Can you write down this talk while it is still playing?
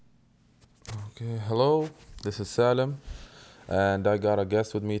Okay, hello, this is Salim, and I got a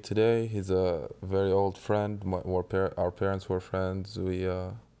guest with me today. He's a very old friend. Our parents were friends.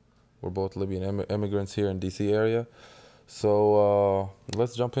 We're both Libyan immigrants here in DC area. So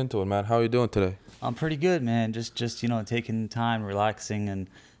let's jump into it, man. How are you doing today? I'm pretty good, man. Just taking time, relaxing, and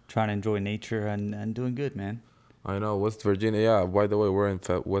trying to enjoy nature and doing good, man. I know West Virginia. Yeah, by the way, we're in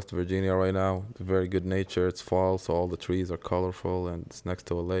West Virginia right now. Very good nature. It's fall, so all the trees are colorful, and it's next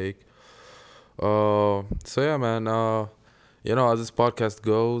to a lake. So yeah, man. As this podcast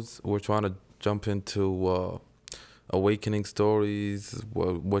goes, we're trying to jump into awakening stories,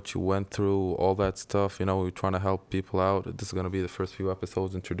 what you went through, all that stuff. We're trying to help people out. This is gonna be the first few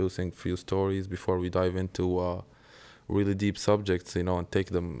episodes, introducing few stories before we dive into really deep subjects. And take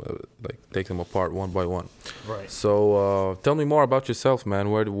them apart one by one. Right. So tell me more about yourself, man.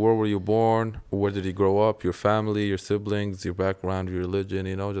 Where were you born? Where did you grow up? Your family, your siblings, your background, your religion.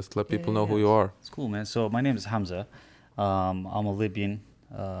 Just let Yeah, people yeah, know who yeah. you are. It's cool, man. So my name is Hamza. I'm a Libyan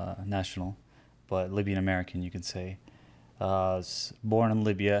national, but Libyan American, you can say. Was born in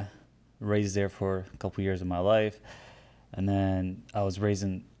Libya, raised there for a couple years of my life, and then I was raised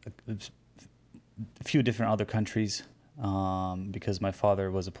in a few different other countries because my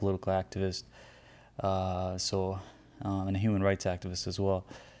father was a political activist, and a human rights activist as well.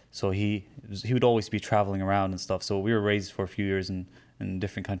 So he would always be traveling around and stuff. So we were raised for a few years in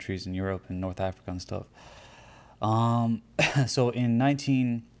different countries in Europe and North Africa and stuff. Um, so in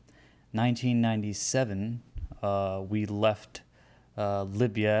 1997, we left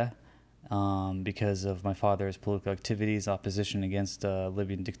Libya because of my father's political activities, opposition against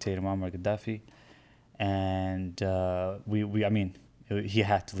Libyan dictator Muammar Gaddafi, and I mean, he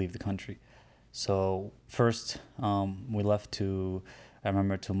had to leave the country. So first, we left to, I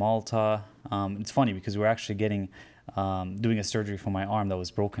remember, to Malta. It's funny because we were actually doing a surgery for my arm that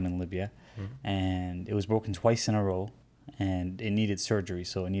was broken in Libya, Mhm. and it was broken twice in a row, and it needed surgery,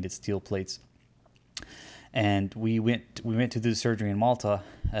 so it needed steel plates. And we went to do the surgery in Malta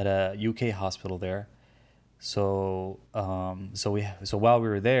at a UK hospital there. So while we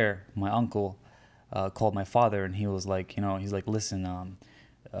were there, my uncle called my father, and he was like, he's like, listen,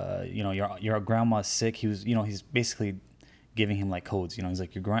 your grandma's sick. He's basically giving him like codes. He's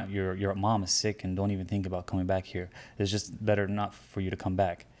like, your mom is sick, and don't even think about coming back here. It's just better not for you to come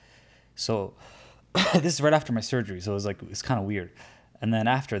back. So this is right after my surgery, so it's kind of weird. And then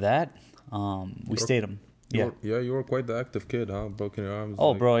after that, we You're, stayed him. you Yeah. were yeah, you were quite the active kid, huh? Broken your arms, Oh,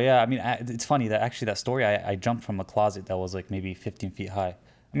 like. bro, yeah. I mean, it's funny that actually that story, I jumped from a closet that was like maybe 15 feet high.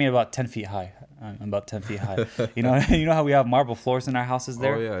 I mean, about 10 feet high. I'm about 10 feet high. You know how we have marble floors in our houses Oh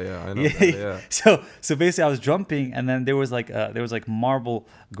there? yeah, yeah, I know Yeah. that. Yeah, So basically, I was jumping, and then there was like marble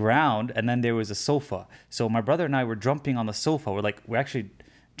ground, and then there was a sofa. So my brother and I were jumping on the sofa. We're actually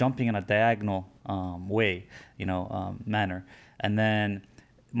jumping in a diagonal way, manner, and then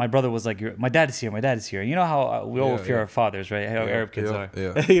my brother was like, "My dad is here. My dad is here." You know how we all yeah, fear yeah, our fathers, right? How yeah, Arab kids yeah, are,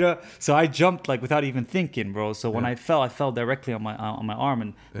 yeah, So I jumped like without even thinking, bro. So when yeah, I fell directly on my arm,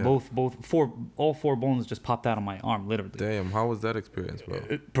 and yeah. all four bones just popped out on my arm, literally. Damn, how was that experience, bro?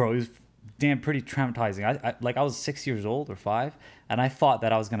 Bro, it was damn pretty traumatizing. I was 6 years old or five, and I thought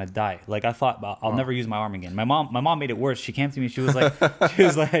that I was gonna die. Like I thought, I'll Wow. never use my arm again. My mom made it worse. She came to me. She's like,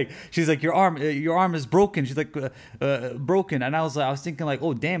 your arm is broken. She's like, broken. And I was thinking like,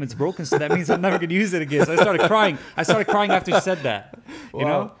 oh damn, it's broken. So that means I'm never gonna use it again. So I started crying. I started crying after she said that.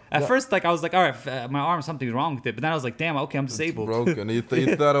 Wow. At That first, like I was like, all right, my arm, something's wrong with it. But then I was like, damn, okay, I'm it's disabled. broken. You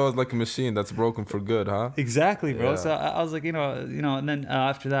thought it was like a machine that's broken for good, huh? Exactly, bro. Yeah, So I was like, and then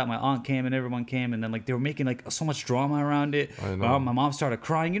after that, my aunt came and everyone came, and then like they were making like so much drama around it. I My know. mom started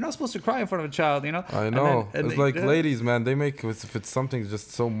crying. You're not supposed to cry in front of a child. I And then know. It's like ladies, man. They make if it's something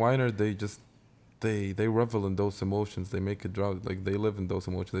just so minor, they revel in those emotions. They make it like they live in those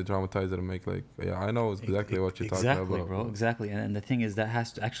emotions. They dramatize it and make like yeah. I know exactly what you're talking Exactly, about, bro. bro. Exactly. And the thing is that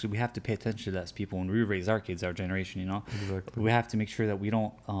has to actually we have to pay attention to that as people when we raise our kids, our generation. Exactly. We have to make sure that we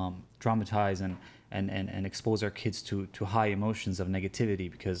don't dramatize and expose our kids to high emotions of negativity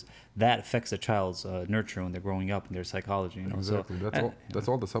because that affects a child's nurture when they're growing up and their psychology. So Exactly. That's uh, all. That's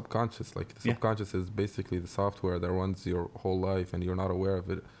all the subconscious. Like the yeah, subconscious is basically the software that runs your whole life, and you're not aware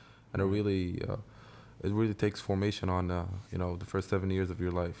of it. And right. it really takes formation on the first 7 years of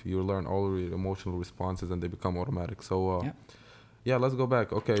your life. You learn all your emotional responses, and they become automatic. So Yeah. yeah, let's go back.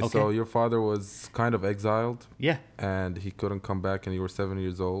 Okay, so Okay. your father was kind of exiled, Yeah. and he couldn't come back, and you were 7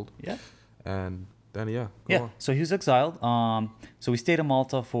 years old, Yeah. and then yeah, go Yeah. on. So he was exiled. So we stayed in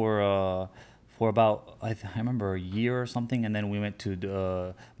Malta for about I remember a year or something, and then we went to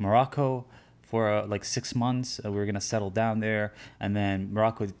Morocco for like 6 months. We were gonna settle down there, and then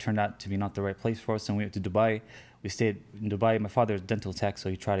Morocco turned out to be not the right place for us, and we went to Dubai. We stayed in Dubai. My father is dental tech, so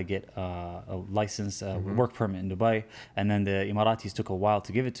he tried to get a license, Mm-hmm. work permit in Dubai, and then the Emiratis took a while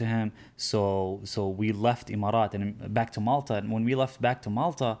to give it to him. So we left Emirat and back to Malta. And when we left back to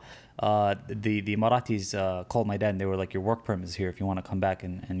Malta, the Emiratis called my dad, and they were like, "Your work permit is here. If you want to come back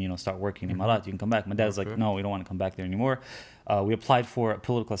and start working in Mm-hmm. Emirat, you can come back." My dad was like, Okay. "No, we don't want to come back there anymore." We applied for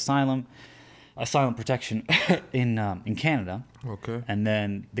political asylum protection in Canada, Okay. and then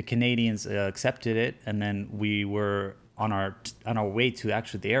the Canadians accepted it, and then we were on our way to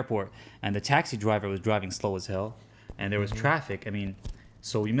actually the airport, and the taxi driver was driving slow as hell, and there was Mm-hmm. traffic. I mean,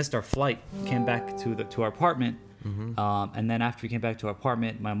 so we missed our flight, came back to our apartment, Mm-hmm. and then after we came back to our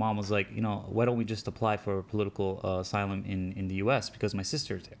apartment, my mom was like, why don't we just apply for political asylum in the U.S. because my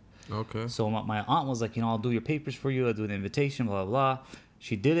sister's there. Okay. So my aunt was like, I'll do your papers for you. I'll do the invitation, blah blah blah.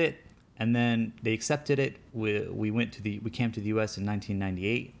 She did it, and then they accepted it. We came to the U.S. in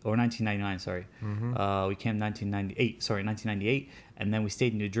 1998 or 1999. Sorry, Mm-hmm. we came 1998. Sorry, 1998, and then we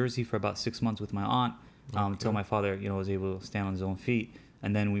stayed in New Jersey for about 6 months with my aunt until Okay. my father, was able to stand on his own feet,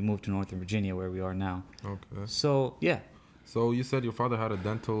 and then we moved to Northern Virginia where we are now. Okay. So yeah, So you said your father had a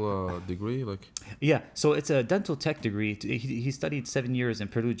dental degree, like. yeah, so it's a dental tech degree. He studied 7 years in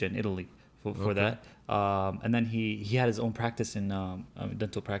Perugia in Italy for Okay. that, and then he had his own practice in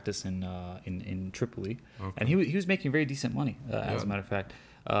dental practice in Tripoli, and Okay. he was making very decent money. As Yeah. a matter of fact,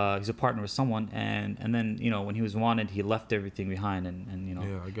 he's a partner with someone, and then when he was wanted, he left everything behind, and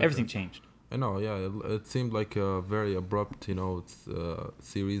Yeah, I get everything that. changed. I know, yeah, it seemed like a very abrupt, it's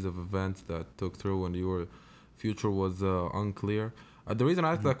series of events that took through and your future was unclear. The reason I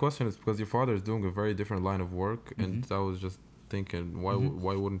asked Hmm. that question is because your father is doing a very different line of work, and Hmm. I was just thinking, Hmm.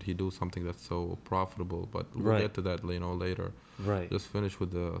 why wouldn't he do something that's so profitable? But we'll Right, get to that, later. right, Just finish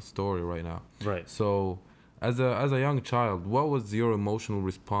with the story right now. right. So, as a young child, what was your emotional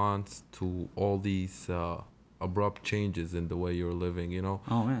response to all these abrupt changes in the way you're living?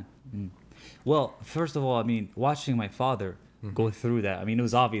 Oh man. Mm. Well, first of all, I mean, watching my father go Mhm. through that, I mean, it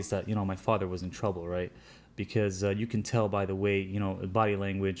was obvious that my father was in trouble, right? Because you can tell by the way, body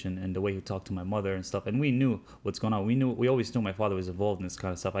language and the way he talked to my mother and stuff. And we knew what's going on. We always knew my father was involved in this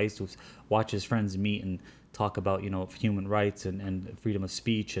kind of stuff. I used to watch his friends meet and talk about human rights and freedom of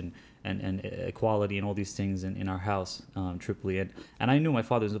speech and equality and all these things in our house, Tripoli. And I knew my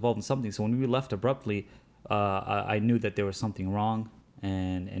father was involved in something. So when we left abruptly, I knew that there was something wrong,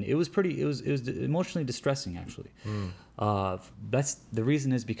 and it was emotionally distressing actually. Mm. That's the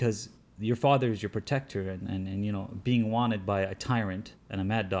reason is because your father is your protector, and being wanted by a tyrant and a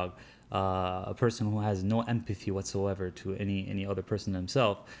mad dog, a person who has no empathy whatsoever to any other person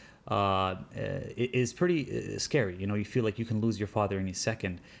himself, it is pretty scary. You feel like you can lose your father any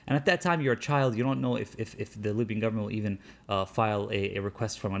second. And at that time, you're a child. You don't know if the Libyan government will even file a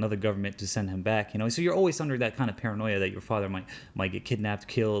request from another government to send him back. So you're always under that kind of paranoia that your father might get kidnapped,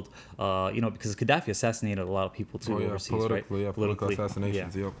 killed. Because Gaddafi assassinated a lot of people Oh too yeah, overseas, right? politically, yeah, political Politically, yeah,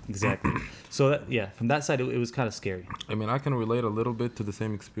 assassinations. Yep. exactly. So yeah, from that side, it was kind of scary. I mean, I can relate a little bit to the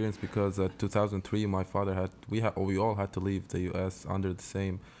same experience because 2003, my father we all had to leave the U.S. under the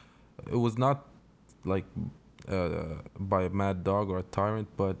same. It was not like by a mad dog or a tyrant,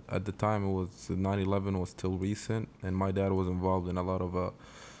 but at the time it was 9/11 was still recent, and my dad was involved in a lot of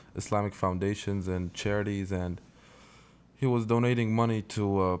Islamic foundations and charities, and he was donating money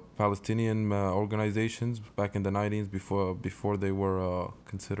to Palestinian organizations back in the 90s before they were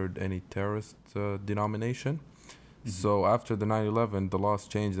considered any terrorist denomination. Hmm. So after the 9/11, the laws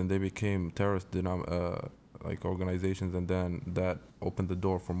changed and they became terrorist like organizations, and then that opened the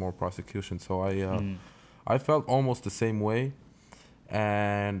door for more prosecution. So Mm. I felt almost the same way,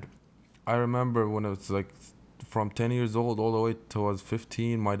 and I remember when it was like from 10 years old all the way towards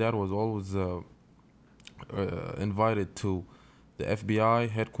 15, my dad was always invited to the FBI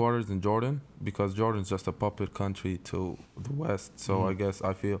headquarters in Jordan because Jordan's just a puppet country to the West. So I Mm. guess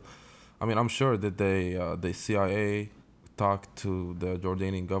I mean, I'm sure that the CIA talked to the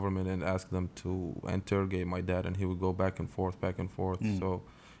Jordanian government and asked them to interrogate my dad, and he would go back and forth, back and forth. Mm. So,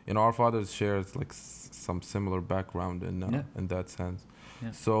 our fathers shares like some similar background Yeah, in that sense.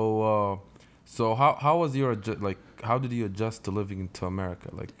 yeah. So, so how was your like how did you adjust to living into America?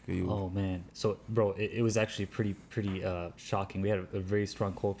 Like you. Oh man, so bro, it was actually pretty shocking. We had a very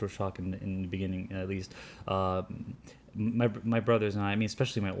strong cultural shock in the beginning, at least. My brothers and I mean,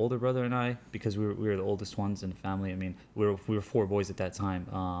 especially my older brother and I, because we were the oldest ones in the family. I mean, we were four boys at that time.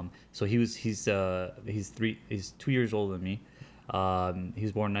 So he's 2 years older than me. He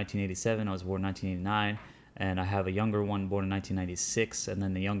was born in 1987. I was born in 1989, and I have a younger one born in 1996, and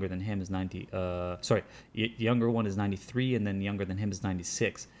then the younger than him is 90. The younger one is 93, and then the younger than him is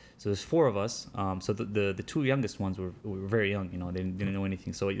 96. So there's four of us. So the two youngest ones were very young. You know, they didn't know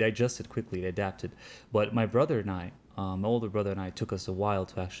anything. So they adjusted quickly. They adapted. But my brother and I, my older brother and I, took us a while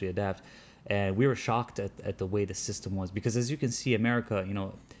to actually adapt, and we were shocked at the way the system was, because as you can see, America, you know,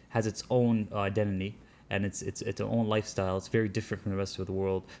 has its own identity, and its own lifestyle. It's very different from the rest of the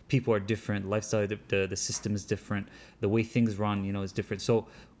world. People are different. Lifestyle, the system is different. The way things run, you know, is different. So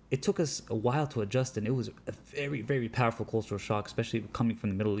it took us a while to adjust, and it was a very, very powerful cultural shock, especially coming from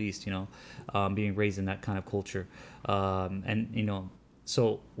the Middle East. You know, being raised in that kind of culture, and you know, so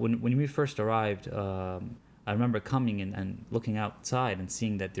when we first arrived. I remember coming and looking outside and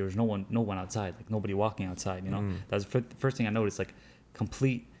seeing that there was no one outside, like nobody walking outside. You know, Mm. that was the first thing I noticed, like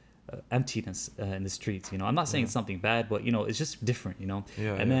complete emptiness in the streets. You know, I'm not saying Yeah. it's something bad, but you know, it's just different. You know,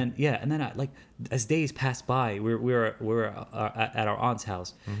 Yeah. and Yeah. then yeah, and then I, like as days passed by, we're at our aunt's house.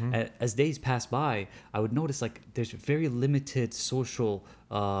 Mm-hmm. As days passed by, I would notice like there's very limited social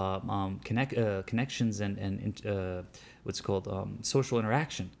connections and what's it called social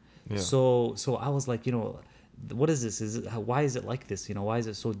interaction. Yeah. So I was like, you know, what is this? Why is it like this? You know, why is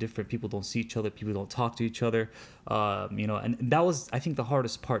it so different? People don't see each other. People don't talk to each other. You know, and that was, I think, the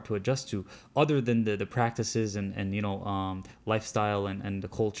hardest part to adjust to, other than the practices and you know, lifestyle and the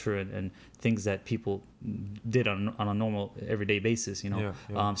culture and things that people did on a normal everyday basis. You know, Yeah.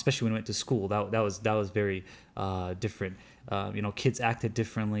 Yeah. especially when we went to school. That was very different. You know, kids acted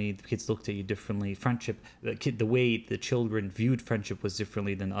differently. The kids looked at you differently. Friendship, the way the children viewed friendship was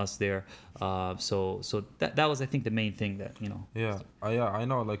differently than us there. So that was, I think, the main thing that, you know. Yeah, I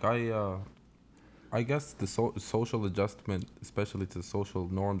know. Like I guess the social adjustment, especially to the social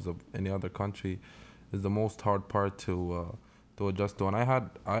norms of any other country, is the most hard part to adjust to. And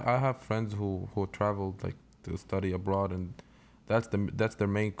I have friends who traveled like to study abroad, and that's their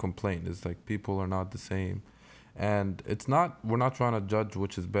main complaint is like people are not the same. And it's not we're not trying to judge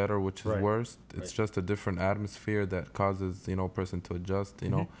which is better, which is Right. worse. It's Right. just a different atmosphere that causes a person to adjust.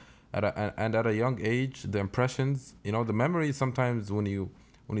 Hmm. And at a young age, the impressions, the memories sometimes when you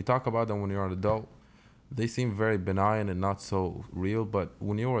talk about them when you're an adult, they seem very benign and not so real. But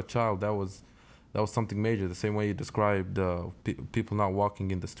when you were a child, that was something major. The same way you described people not walking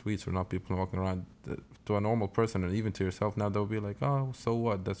in the streets or not people walking around. To a normal person and even to yourself now, they'll be like, oh, so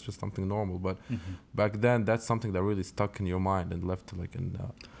what? That's just something normal. But Hmm. back then, that's something that really stuck in your mind and left like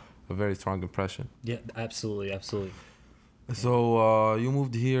a very strong impression. Yeah, absolutely, absolutely. Yeah. So you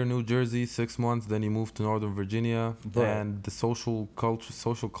moved here, New Jersey, 6 months. Then you moved to Northern Virginia, Right. and the social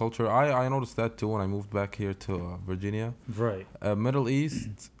culture. I noticed that too when I moved back here to Virginia. Right. Middle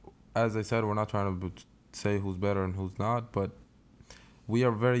East, as I said, we're not trying to say who's better and who's not, but we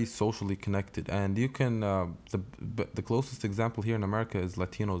are very socially connected. And you can the closest example here in America is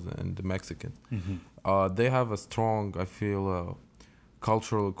Latinos and the Mexicans. Hmm. They have a strong, I feel,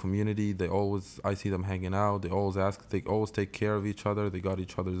 cultural community. I see them hanging out. They always take care of each other. They got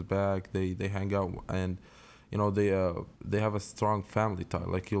each other's back. They hang out, and they have a strong family tie.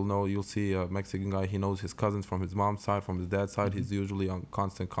 Like you'll see a Mexican guy. He knows his cousins from his mom's side, from his dad's side. Hmm. He's usually on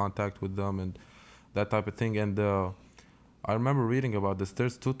constant contact with them and that type of thing. And I remember reading about this.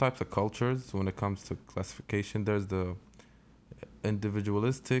 There's two types of cultures when it comes to classification. There's the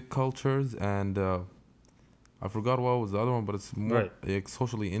individualistic cultures and I forgot what was the other one, but it's more Right. like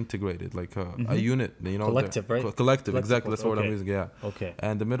socially integrated, like a Hmm. unit. The Collective, right? collective. Collective Exactly, culture. that's the word I'm Okay. using. Yeah, Okay.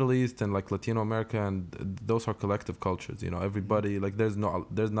 and the Middle East and like Latino America and those are collective cultures. Hmm. Everybody like there's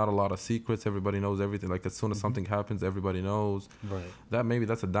not a lot of secrets. Everybody knows everything. Like as soon as Hmm. something happens, everybody knows. Right. That maybe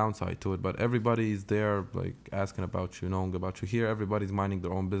that's a downside to it, but everybody's there like asking about you, knowing about you. Here, everybody's minding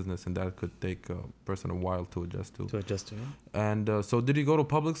their own business, and that could take a person a while to adjust to. To adjust to it. And so, did you go to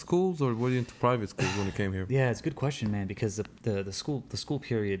public schools or were you into private schools when you came here? Yeah, it's a good question, man. Because the school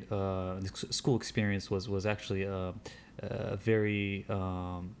period, school experience was actually a very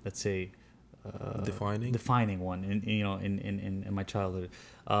let's say Defining. defining one in in my childhood.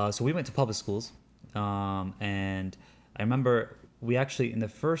 So we went to public schools, and I remember we actually in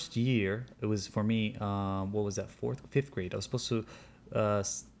the first year it was for me. What was that, fifth grade? I was supposed to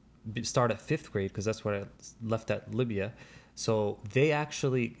start at fifth grade because that's where I left at Libya. So they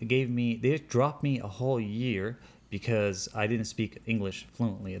dropped me a whole year because I didn't speak English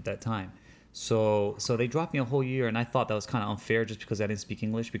fluently at that time. So they dropped me a whole year, and I thought that was kind of unfair just because I didn't speak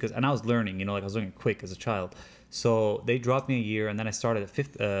English, and I was learning, like I was learning quick as a child. So they dropped me a year, and then I started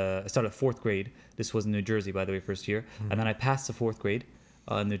at fourth grade. This was in New Jersey, by the way, first year, and Mm-hmm. then I passed the fourth grade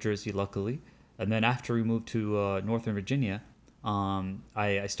in New Jersey, luckily. And then after we moved to Northern Virginia,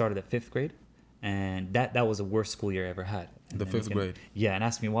 I started at fifth grade, and that was the worst school year I ever had. And The then you fifth can, grade. yeah, and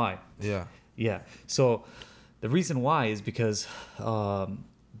ask me why. Yeah. Yeah. So the reason why is because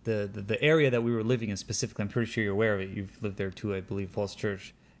the area that we were living in specifically, I'm pretty sure you're aware of it. You've lived there too, I believe, Falls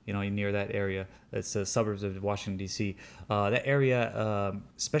Church. You know, near that area. It's the suburbs of Washington D.C. That area,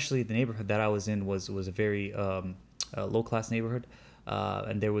 especially the neighborhood that I was in, was a very low class neighborhood.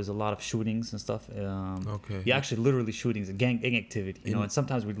 And there was a lot of shootings and stuff. Okay. Yeah, actually, literally shootings and gang activity. You know, In and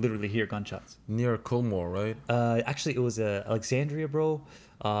sometimes we literally hear gunshots. near Culmore, right? Actually, it was Alexandria, bro.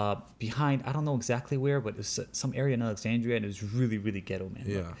 Behind, I don't know exactly where, but it was some area in Alexandria, and it was really, really ghetto, man.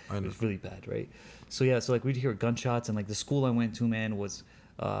 Like, Yeah, I it know. was really bad, right? So yeah, so like we'd hear gunshots, and like the school I went to, man, was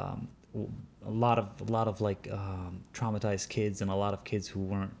um, a lot of like traumatized kids, and a lot of kids who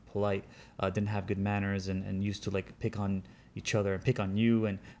weren't polite, didn't have good manners, and used to like pick on each other and pick on you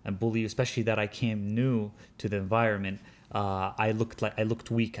and bully you, especially that I came new to the environment. I looked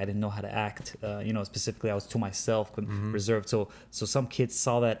weak. I didn't know how to act. You know, specifically, I was to myself, Mm-hmm. reserved. So some kids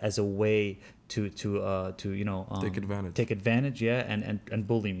saw that as a way to Take advantage. take advantage, yeah, and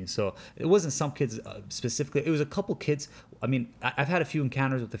bully me. So it wasn't some kids specifically. It was a couple kids. I mean, I've had a few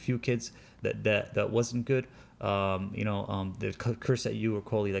encounters with a few kids that wasn't good. They curse at you or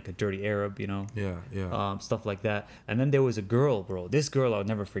call you like a dirty Arab. Yeah, yeah. Stuff like that. And then there was a girl, bro. This girl, I'll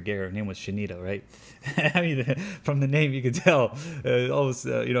never forget her. Her name was Shanita, right? I mean, from the name, you could tell. Almost,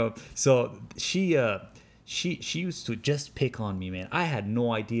 So she used to just pick on me, man. I had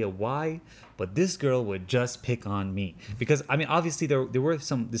no idea why, but this girl would just pick on me because I mean, obviously there were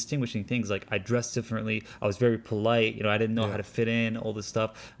some distinguishing things. Like I dressed differently. I was very polite. I didn't know how Yeah. to fit in. All this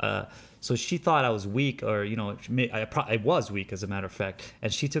stuff. So she thought I was weak, or I was weak, as a matter of fact,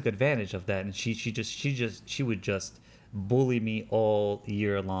 and she took advantage of that, and she would just bully me all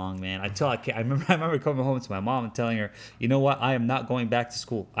year long, man. I remember coming home to my mom and telling her, you know what, I am not going back to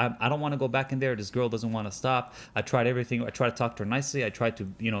school. I don't want to go back in there. This girl doesn't want to stop. I tried everything. I tried to talk to her nicely. I tried to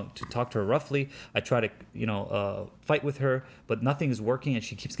talk to her roughly. I tried to fight with her, but nothing is working, and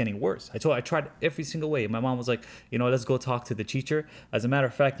she keeps getting worse. I tried every single way. My mom was like, let's go talk to the teacher. As a matter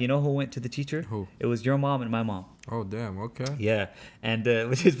of fact, you know who went to the teacher? Who? It was your mom and my mom. Oh, damn. Okay. Yeah, and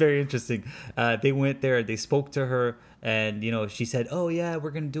which is very interesting. They went there, they spoke to her, and she said, "Oh yeah, we're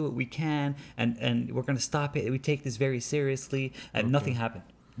gonna do what we can, and we're gonna stop it. We take this very seriously," and Okay. nothing happened.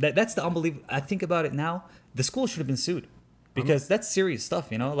 That's the unbelievable. I think about it now. The school should have been sued I mean, because that's serious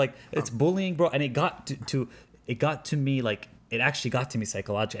stuff. Like it's bullying, bro, and it got to me like. It actually got to me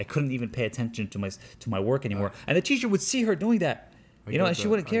psychologically. I couldn't even pay attention to my work I, anymore. And the teacher would see her doing that, I and get she that.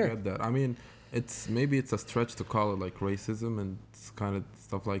 wouldn't I care. get that. I mean, it's a stretch to call it like racism and kind of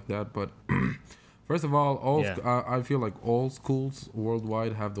stuff like that. But first of all, Yeah. I feel like all schools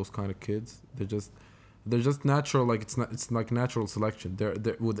worldwide have those kind of kids. They're just natural. Like it's like natural selection. There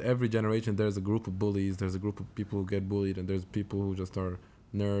with every generation, there's a group of bullies. There's a group of people who get bullied, and there's people who just are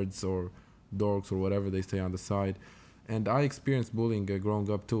nerds or dorks or whatever they say on the side. And I experienced bullying growing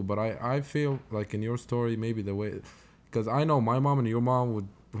up too. But I feel like in your story, maybe the way, because I know my mom and your mom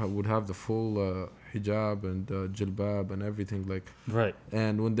would have the full hijab and jilbab and everything like, Right.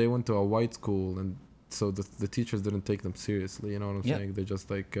 and when they went to a white school, and so the teachers didn't take them seriously. You know what I'm Yep. saying? They just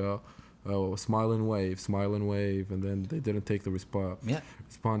like smile and wave, and then they didn't take the Yeah.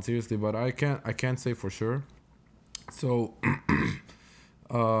 respond seriously. But I can't say for sure. So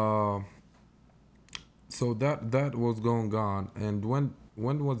uh, so that was going on, and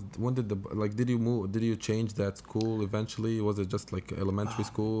when did the like did you move? Did you change that school eventually? Was it just like elementary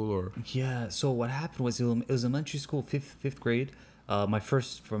school or? Yeah. So what happened was it was elementary school, fifth grade. My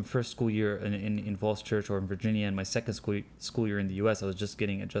first school year in Falls Church or in Virginia, and my second school year in the U.S. I was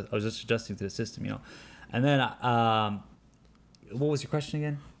just adjusting to the system. And then what was your question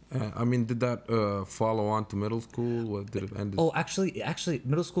again? I mean, did that follow on to middle school? What did it end? Oh, actually,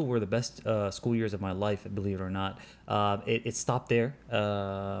 middle school were the best school years of my life, believe it or not. It stopped there,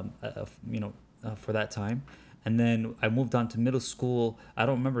 for that time, and then I moved on to middle school. I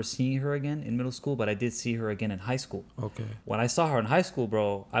don't remember seeing her again in middle school, but I did see her again in high school. Okay. When I saw her in high school,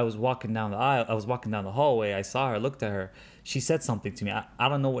 bro, I was walking down the aisle. I was walking down the hallway. I saw her, looked at her. She said something to me. I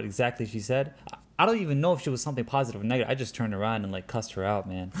don't know what exactly she said. I don't even know if she was something positive or negative. I just turned around and like cussed her out,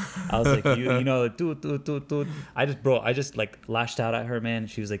 man. I was like, dude. I just like lashed out at her, man.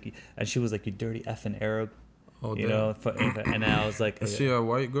 She was like, you dirty effing Arab, Oh, damn. And I was like, Is she a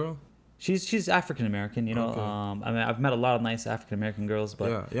white girl? she's African American, Okay. I mean, I've met a lot of nice African American girls, but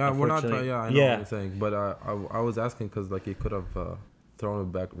Yeah, yeah. We're not. unfortunately, Yeah, I know what yeah. you're saying, but I was asking because like you could have thrown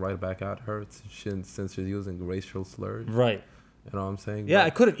it back right back at her since she's using racial slurs. Right. You know what I'm saying? Yeah, I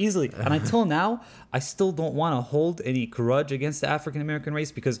But could have easily. And until now, I still don't want to hold any grudge against the African American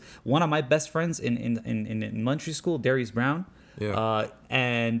race because one of my best friends in elementary school, Darius Brown, yeah,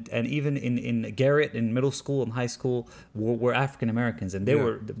 and even in Garrett in middle school and high school were African Americans, and they yeah,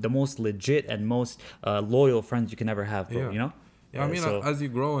 were the most legit and most loyal friends you can ever have, bro. yeah. You know, Yeah, I mean, so as you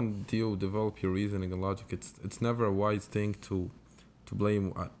grow and you develop your reasoning and logic, it's never a wise thing to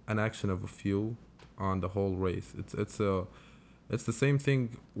blame an action of a few on the whole race. It's the same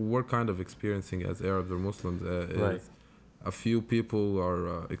thing we're kind of experiencing as Arabs or Muslims. right, Is a few people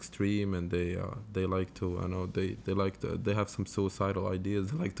are extreme and they like to I know they like to they have some suicidal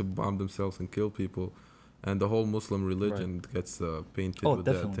ideas. They like to bomb themselves and kill people, and the whole Muslim right. religion gets painted Oh, with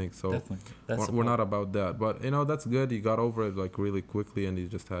that definitely, thing. So definitely. That's the we're not part. about that. But that's good. You got over it like really quickly, and you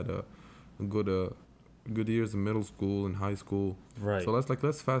just had a good years in middle school and high school. So Right.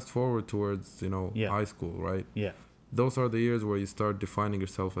 let's fast forward towards Yeah. high school, right? Yeah. Those are the years where you start defining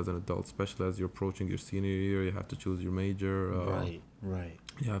yourself as an adult, especially as you're approaching your senior year. You have to choose your major. Right. Right.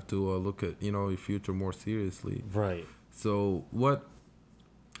 You have to look at your future more seriously. Right. So what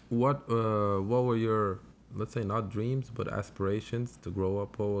were your, let's say, not dreams but aspirations to grow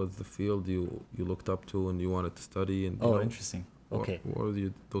up? What was the field you looked up to and you wanted to study, and Oh, interesting. Okay. what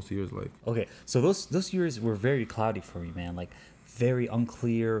were those years like? Okay, so those years were very cloudy for me, man. Like very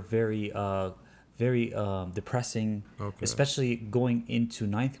unclear, very depressing. Okay. Especially going into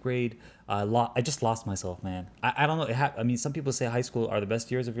ninth grade, I just lost myself, man. I don't know. I mean, some people say high school are the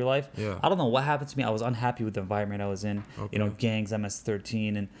best years of your life. Yeah. I don't know what happened to me. I was unhappy with the environment I was in. You know, Okay. gangs,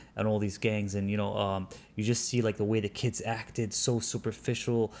 MS-13, and all these gangs, and you just see like the way the kids acted, so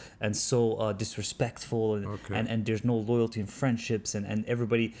superficial and so disrespectful, Okay. and there's no loyalty in friendships, and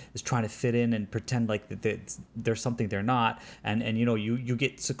everybody is trying to fit in and pretend like they're something they're not, and you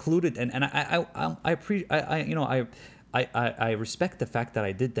get secluded, and I respect the fact that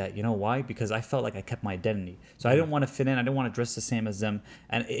I did that. You know why? Because I felt like I kept my identity. So I Yeah. didn't want to fit in. I didn't want to dress the same as them.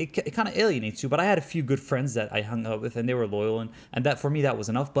 And it kind of alienates you. But I had a few good friends that I hung out with and they were loyal. And that for me, that was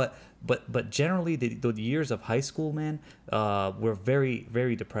enough. But generally, the years of high school, man, were very,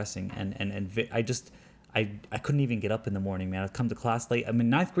 very depressing. I couldn't even get up in the morning, man. I'd come to class late. I mean,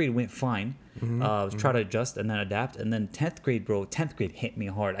 ninth grade went fine. Try to adjust and then adapt. And then 10th grade, bro, 10th grade hit me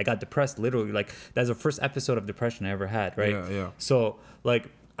hard. I got depressed literally. Like, that's the first episode of depression I ever had, right? Yeah. Yeah. So, like,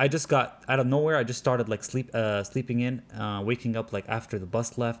 I just got out of nowhere. I just started like sleeping in, waking up like after the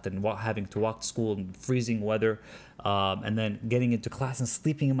bus left and having to walk to school in freezing weather, and then getting into class and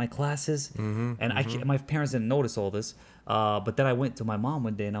sleeping in my classes. And my parents didn't notice all this. But then I went to my mom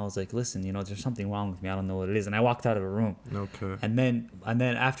one day and I was like, "Listen, there's something wrong with me. I don't know what it is." And I walked out of the room. Okay. And then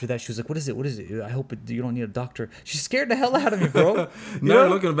after that, she was like, "What is it? What is it? I hope you don't need a doctor." She scared the hell out of me, bro. You Now know?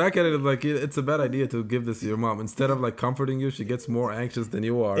 looking back at it, like it's a bad idea to give this to your mom. Instead of like comforting you, she gets more anxious than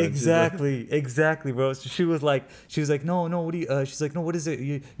you are, and she's like, Exactly, bro. So she was like, no, no, what do you? She's like, no, what is it?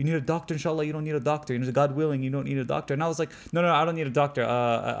 You need a doctor, inshallah. You don't need a doctor. God willing, you don't need a doctor. And I was like, no, no, I don't need a doctor.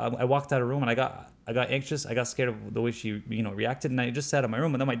 I walked out of the room and I got anxious. I got scared of the way she, reacted, and I just sat in my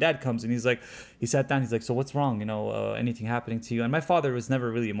room. And then my dad comes and he sat down. He's like, so what's wrong? Anything happening to you? And my father was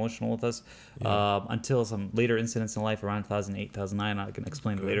never really emotional with us yeah, until some later incidents in life around 2008, 2009. I can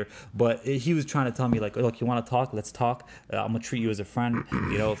explain it okay, later. But he was trying to tell me like, look, you want to talk? Let's talk. I'm gonna treat you as a friend.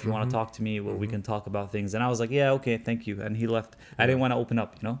 If you want to talk to me, well, we can talk about things. And I was like, yeah, okay, thank you. And he left. I yeah, didn't want to open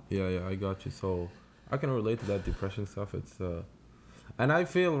up. yeah, yeah. I got you. So I can relate to that depression stuff. And I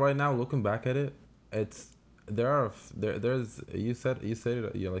feel right now looking back at it, it's there's you said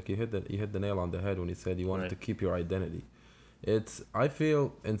it, like you hit the nail on the head when you said you wanted Right. to keep your identity. It's I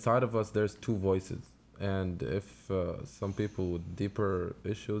feel inside of us there's two voices, and if some people with deeper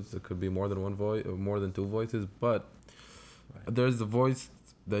issues, it could be more than one voice, or more than two voices. But Right. there's the voice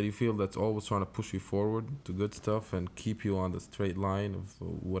that you feel that's always trying to push you forward to good stuff and keep you on the straight line of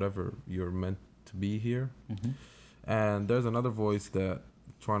whatever you're meant to be here. Mm-hmm. And there's another voice that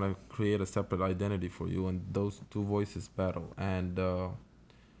trying to create a separate identity for you, and those two voices battle. And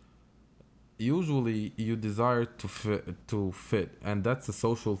usually you desire to fit, and that's a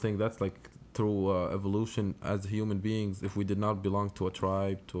social thing. That's like through evolution as human beings. If we did not belong to a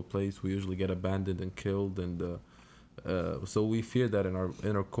tribe, to a place, we usually get abandoned and killed, and so we fear that in our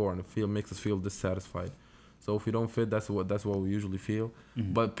inner core, and it makes us feel dissatisfied. So if we don't fit, that's what we usually feel.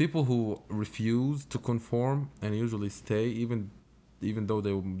 Mm-hmm. But people who refuse to conform and usually stay, even though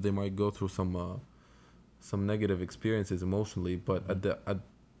they might go through some negative experiences emotionally, but Mm-hmm.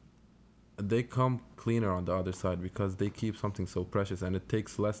 they come cleaner on the other side because they keep something so precious, and it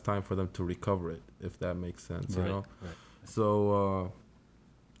takes less time for them to recover it, if that makes sense, you Right. know. Right. So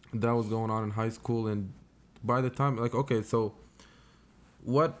that was going on in high school, and by the time, like, okay, so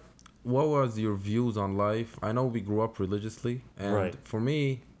what what was your views on life? I know we grew up religiously, and Right. for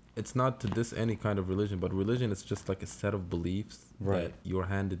me, it's not to diss any kind of religion, but religion is just like a set of beliefs that Right. you're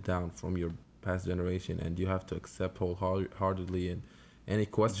handed down from your past generation, and you have to accept wholeheartedly, and any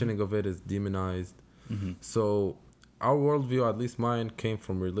Mm-hmm. questioning of it is demonized. Mm-hmm. So our worldview, at least mine, came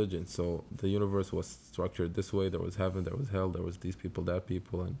from religion. So the universe was structured this way. There was heaven, there was hell, there was these people, that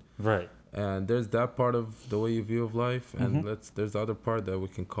people, Right. and there's that part of the way you view of life, Mm-hmm. and there's the other part that we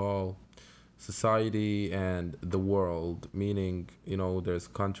can call society and the world, meaning, there's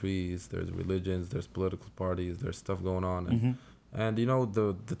countries, there's religions, there's political parties, there's stuff going on, Mm-hmm. and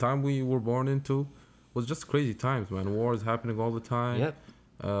the time we were born into was just crazy times, man. Wars happening all the time, Yep.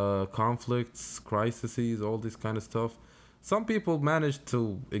 conflicts, crises, all this kind of stuff. Some people manage to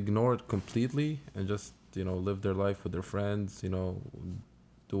ignore it completely and just live their life with their friends,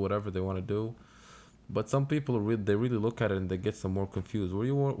 do whatever they want to do. But some people they really look at it and they get some more confused. Were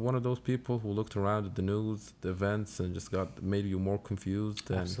you one of those people who looked around at the news, the events, and just got maybe you more confused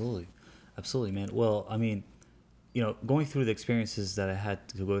than? Absolutely. Absolutely, man. Well, I mean, going through the experiences that I had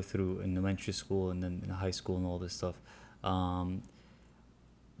to go through in elementary school and then in high school and all this stuff, um,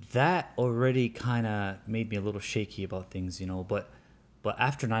 that already kind of made me a little shaky about things, but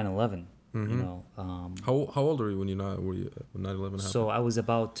after 9/11, you Mm-hmm. know, How old were you when you not were you when 9/11 so happened? I was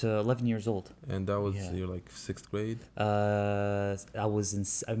about 11 years old. And that was Yeah. you're like sixth grade. I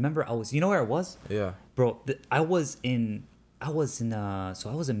remember I was, you know where I was? Yeah. Bro, I was in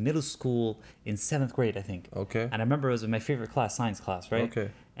middle school in seventh grade, I think. Okay. And I remember it was my favorite class, science class, right? Okay.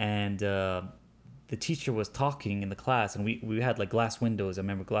 And the teacher was talking in the class, and we had like glass windows. I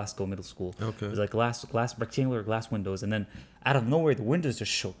remember Glasgow Middle School. It Okay. was like glass rectangular glass windows, and then out of nowhere the windows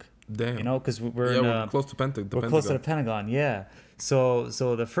just shook. Damn. Because we're Yeah, in we're close to the we're close to the Pentagon. Pentagon, yeah. So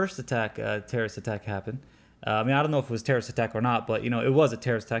the first attack, terrorist attack happened. I mean, I don't know if it was a terrorist attack or not, but it was a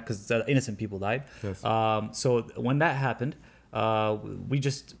terrorist attack because innocent people died. Yes. So when that happened, we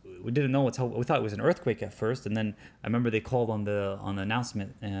didn't know we thought it was an earthquake at first, and then I remember they called on the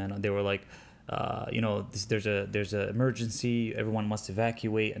announcement, and they were like, there's a emergency, everyone must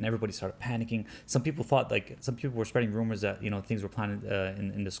evacuate, and everybody started panicking. Some people were spreading rumors that things were planned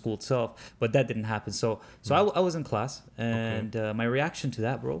in the school itself, but that didn't happen. So I was in class, Okay. and my reaction to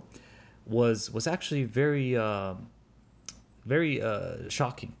that, bro, was actually very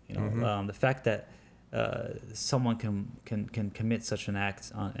shocking. Mm-hmm. The fact that someone can commit such an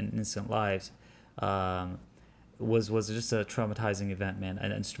act on in innocent lives um, was just a traumatizing event, man.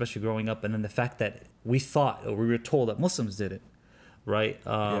 And especially growing up, and then the fact that we thought or we were told that Muslims did it, right?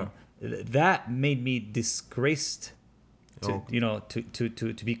 Yeah. That made me disgraced to Okay. you know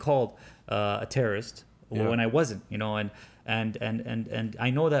to be called a terrorist Yeah. when I wasn't, and I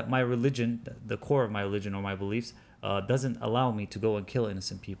know that my religion, the core of my religion or my beliefs, doesn't allow me to go and kill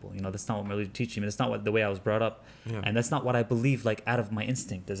innocent people. That's not what my religion teaches me. That's not the way I was brought up, Yeah. and that's not what I believe like out of my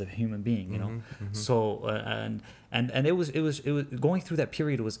instinct as a human being. Mm-hmm. Mm-hmm. So and it was going through that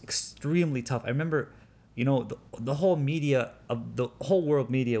period was extremely tough. I remember the whole media of the whole world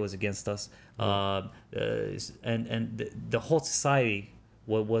media was against us, Yeah. and the whole society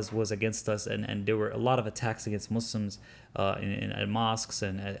was against us, and there were a lot of attacks against Muslims at mosques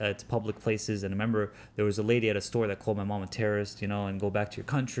and at public places. And I remember there was a lady at a store that called my mom a terrorist, and go back to your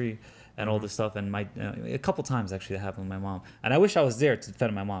country and all Mm-hmm. this stuff. And a couple times actually that happened with my mom, and I wish I was there to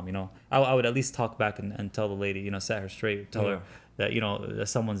defend my mom. I would at least talk back and tell the lady, set her straight, tell her Yeah. that that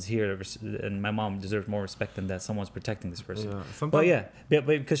someone's here, and my mom deserves more respect than that someone's protecting this person. Yeah. But Sometimes. yeah, but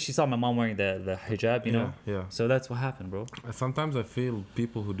because she saw my mom wearing the hijab, Yeah. Yeah. so that's what happened, bro. Sometimes I feel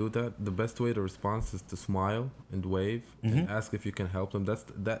people who do that, the best way to respond is to smile and wave and Mm-hmm. ask if you can help them. That's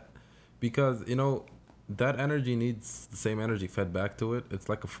that, because that energy needs the same energy fed back to it. It's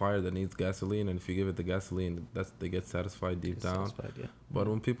like a fire that needs gasoline, and if you give it the gasoline, they get satisfied deep Get down. satisfied, yeah, But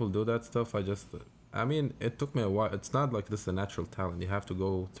yeah. when people do that stuff, I mean, it took me a while. It's not like this is a natural talent. You have to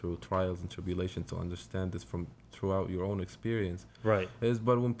go through trials and tribulations to understand this from throughout your own experience. Right,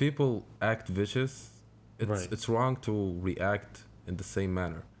 But when people act vicious, right. it's wrong to react in the same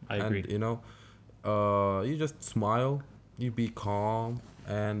manner. I And agree. you just smile, you be calm,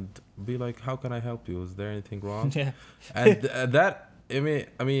 and be like, "How can I help you? Is there anything wrong?" Yeah. And that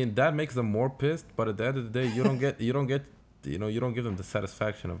I mean that makes them more pissed. But at the end of the day, you don't give them the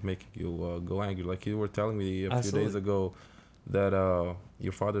satisfaction of making you go angry. Like you were telling me a few days Absolutely. ago that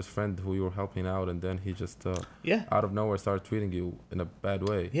your father's friend who you were helping out, and then he just Yeah, out of nowhere started treating you in a bad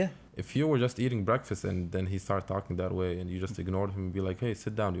way. yeah. If you were just eating breakfast and then he started talking that way, and you just ignored him and be like, "Hey,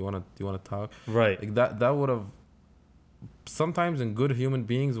 sit down. Do you wanna talk?" Right. Like that would have, sometimes in good human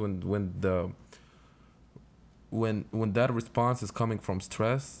beings, when when that response is coming from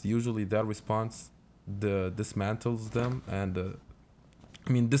stress, usually that response dismantles them and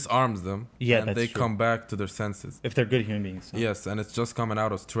I mean disarms them, Yeah, and that's they true. come back to their senses. If they're good human beings. So. Yes, and it's just coming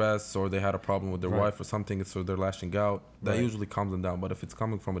out of stress, or they had a problem with their Right. wife or something, so they're lashing out. That Right. usually calms them down. But if it's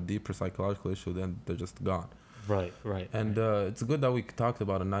coming from a deeper psychological issue, then they're just gone. Right. Right. And Right. it's good that we talked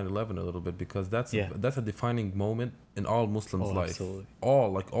about 9/11 a little bit, because Yeah. that's a defining moment in all Muslims' Oh, life, absolutely.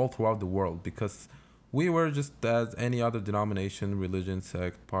 all throughout the world. Because we were just as any other denomination, religion,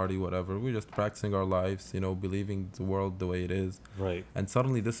 sect, party, whatever. We're just practicing our lives, believing the world the way it is. Right. And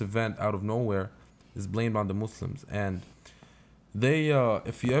suddenly, this event out of nowhere is blamed on the Muslims. And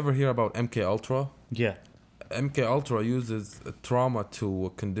if you ever hear about MK Ultra, Yeah. MK Ultra uses trauma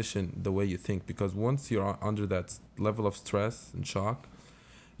to condition the way you think, because once you're under that level of stress and shock,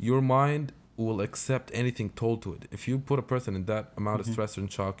 your mind will accept anything told to it. If you put a person in that amount of Mm-hmm. stress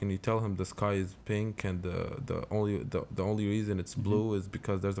and shock, and you tell him the sky is pink and the only reason it's Mm-hmm. blue is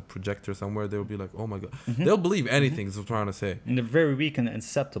because there's a projector somewhere, they'll be like, "Oh my god." Mm-hmm. They'll believe Mm-hmm. anything is what I'm trying to say. And they're very weak and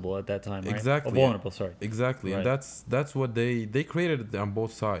susceptible at that time, right? Oh, Exactly. vulnerable. Sorry. Exactly. And Right. that's what they created on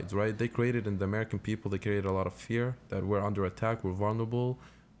both sides, right? They created in the American people, they created a lot of fear that we're under attack, we're vulnerable,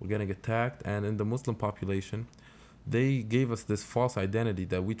 we're getting attacked. And in the Muslim population, they gave us this false identity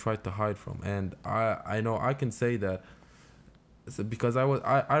that we tried to hide from. And I know I can say that, because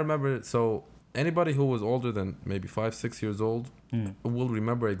I remember. So anybody who was older than maybe 5 6 years old Mm. will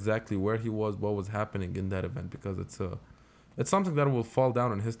remember exactly where he was, what was happening in that event, because it's something that will fall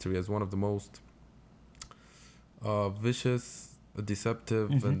down in history as one of the most vicious, deceptive,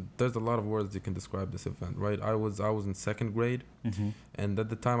 Mm-hmm. and there's a lot of words you can describe this event, right? I was in second grade, Mm-hmm. and at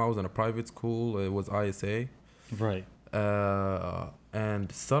the time I was in a private school. It was ISA, Right.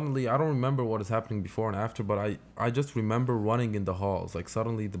 and suddenly I don't remember what is happening before and after, but I just remember running in the halls. Like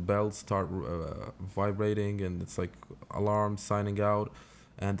suddenly the bells start vibrating, and it's like alarms signing out,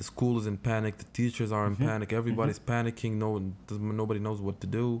 and the school is in panic. The teachers are in Mm-hmm. panic. Mm-hmm. Everybody's panicking. Nobody knows what to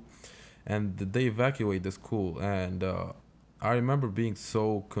do, and they evacuate the school. And I remember being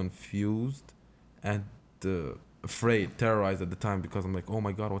so confused and afraid, terrorized at the time, because I'm like, oh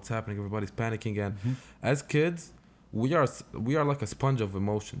my god, what's happening? Everybody's panicking. And Mm-hmm. as kids, we are like a sponge of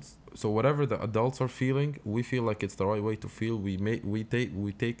emotions. So whatever the adults are feeling, we feel like it's the right way to feel. We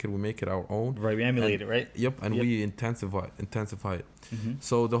take it, we make it our own. Right. We And emulate it, right? yep, and Yep. we intensify it. Mm-hmm.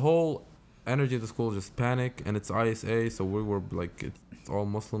 So the whole energy of the school is just panic, and it's ISA, so we were like, it's all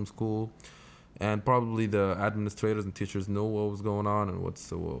Muslim school, and probably the administrators and teachers know what was going on and what's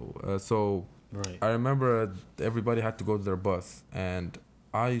so. Right. I remember everybody had to go to their bus, and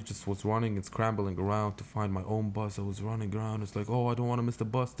I just was running and scrambling around to find my own bus. I was running around. It's like, oh, I don't want to miss the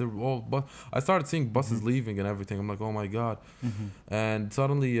bus. They're all bus. I started seeing Mm-hmm. buses leaving and everything. I'm like, oh my god. Mm-hmm. And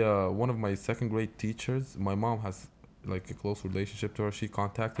suddenly, one of my second grade teachers, my mom has like a close relationship to her. She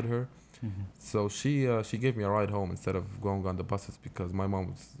contacted her, Mm-hmm. so she gave me a ride home instead of going on the buses, because my mom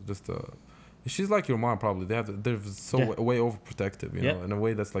was just she's like your mom probably. They're so Yeah. way overprotective, Yep. in a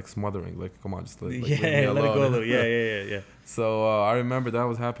way that's like smothering. Like, come on, just leave me Yeah. Let it go a alone. little. Yeah. Yeah. Yeah. Yeah. So I remember that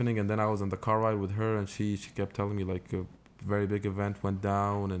was happening, and then I was on the car ride with her, and she kept telling me like a very big event went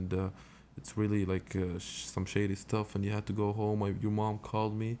down, and it's really like some shady stuff, and you had to go home. Your mom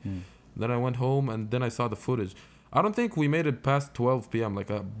called me. Mm. Then I went home, and then I saw the footage. I don't think we made it past 12 p.m. Like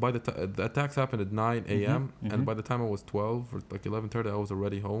by the attacks happened at 9 Mm-hmm. a.m. Mm-hmm. and by the time I was 12 or like 11:30, I was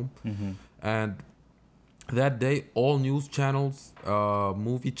already home. Mm-hmm. And that day, all news channels,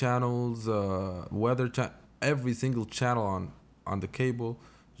 movie channels, every single channel on the cable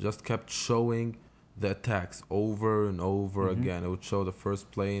just kept showing the attacks over and over Mm-hmm. again. It would show the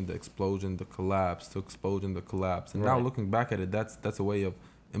first plane, the explosion, the collapse, the explosion, the collapse. And now Right. looking back at it, that's a way of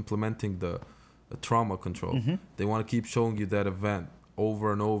implementing the trauma control. Mm-hmm. They want to keep showing you that event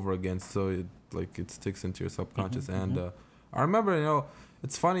over and over again, so it sticks into your Mm-hmm. subconscious. And Mm-hmm. I remember,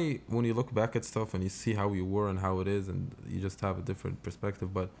 it's funny when you look back at stuff and you see how you were and how it is, and you just have a different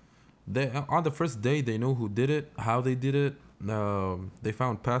perspective. But they on the first day, they know who did it, how they did it. They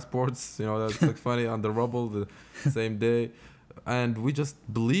found passports. That's like funny on the rubble the same day, and we just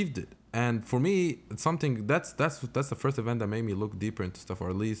believed it. And for me, it's something that's the first event that made me look deeper into stuff, or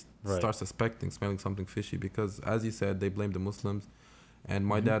at least Right. start suspecting, smelling something fishy. Because as you said, they blamed the Muslims, and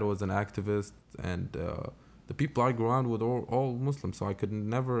my Mm-hmm. dad was an activist, and the people I grew around with all Muslims, so I could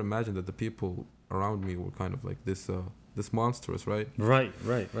never imagine that the people around me were kind of like this monstrous, right? Right.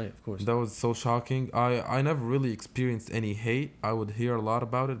 Right. Right. Of course. That was so shocking. I never really experienced any hate. I would hear a lot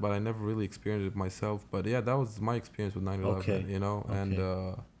about it, but I never really experienced it myself. But yeah, that was my experience with 9/11. Okay. And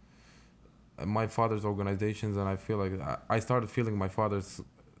Okay. my father's organizations, and I feel like I started feeling my father's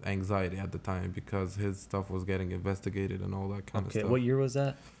anxiety at the time because his stuff was getting investigated and all that kind of Okay. stuff. What year was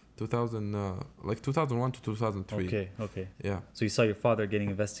that? 2000, like 2001 to 2003. Okay. Okay. Yeah. So you saw your father getting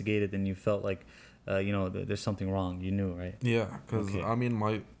investigated, and you felt like, there's something wrong. You knew, right? Yeah, because Okay. I mean,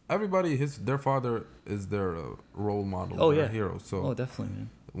 everybody, their father is their role model, Oh their yeah. hero. So Oh, definitely, man.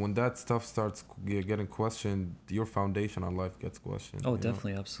 when that stuff starts getting questioned, your foundation on life gets questioned. Oh, You know.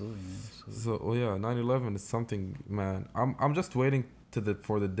 definitely, absolutely, man. Absolutely. So yeah, 9/11 is something, man. I'm just waiting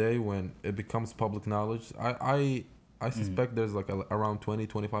for the day when it becomes public knowledge. I Mm. suspect there's like around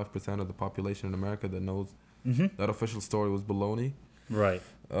 20-25% of the population in America that knows Mm-hmm. that official story was baloney. Right.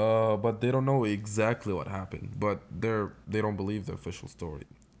 But they don't know exactly what happened. But they don't believe the official story.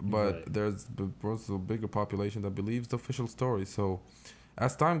 But Right. there's also a bigger population that believes the official story. So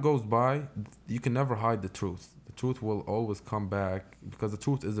as time goes by, you can never hide the truth. The truth will always come back because the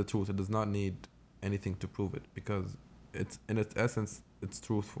truth is the truth. It does not need anything to prove it because it's in its essence it's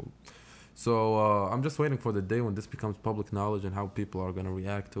truthful. So I'm just waiting for the day when this becomes public knowledge and how people are gonna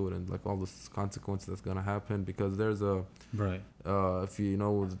react to it and like all the consequences that's gonna happen because there's a Right. if you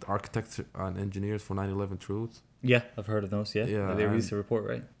know the architects and engineers for 9/11 truth. Yeah, I've heard of those. Yeah, they Yeah, released and a report,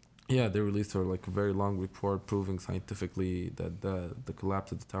 right? yeah, they released a like a very long report proving scientifically that the collapse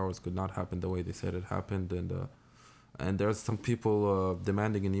of the towers could not happen the way they said it happened, and there's some people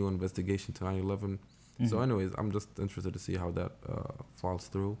demanding a new investigation to 9/11. So, Mm-hmm. anyways, I'm just interested to see how that falls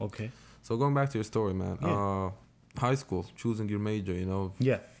through. Okay. So, going back to your story, man. Yeah. High school, choosing your major.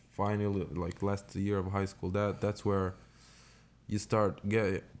 Yeah. Finally, like last year of high school. That's where you start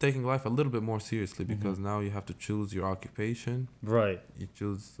taking life a little bit more seriously Mm-hmm. because now you have to choose your occupation. Right. You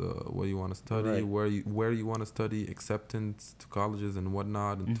choose what you want to study, Right. where you want to study, acceptance to colleges and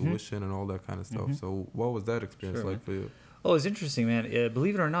whatnot, and Mm-hmm. tuition and all that kind of stuff. Mm-hmm. So, what was that experience Sure, man. like for you? Oh, it's interesting, man.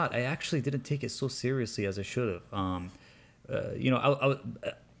 Believe it or not, I actually didn't take it so seriously as I should have.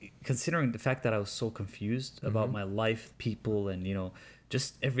 Considering the fact that I was so confused about Mm-hmm. my life, people, and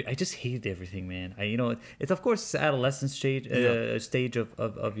I just hated everything, man. It's of course it's adolescent Yeah. stage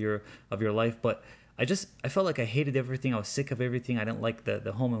of your life, but I felt like I hated everything. I was sick of everything. I didn't like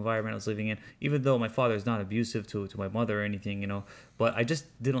the home environment I was living in, even though my father is not abusive to my mother or anything, but I just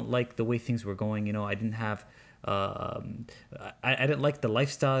didn't like the way things were going. I didn't have um, I didn't like the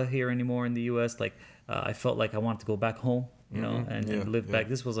lifestyle here anymore in the U.S. Like I felt like I wanted to go back home, Mm-hmm. and Yeah. live Yeah. back.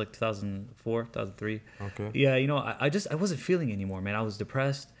 This was like 2004, 2003. Okay. Yeah, I wasn't feeling anymore, man. I was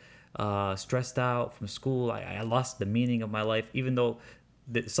depressed, stressed out from school. I lost the meaning of my life, even though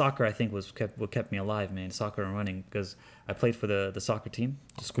the soccer I think was what kept me alive, man. Soccer and running because I played for the soccer team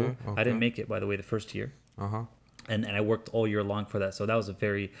to school. Okay. I didn't Okay. make it, by the way, the first year, Uh huh. and I worked all year long for that. So that was a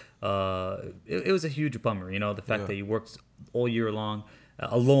very it was a huge bummer, the fact Yeah. that you worked all year long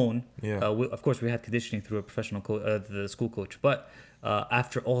alone. Yeah. Of course, we had conditioning through a professional the school coach, but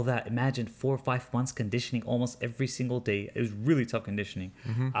after all that, imagine 4 or 5 months conditioning almost every single day. It was really tough conditioning.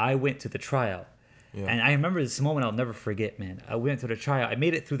 Mm-hmm. I went to the tryout. Yeah. And I remember this moment I'll never forget, man. I went to the tryout. I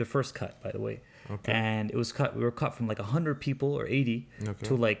made it through the first cut, by the way. Okay. And it was cut. We were cut from like 100 people or 80 Okay.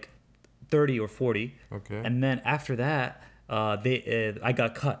 to like 30 or 40, Okay. and then after that, I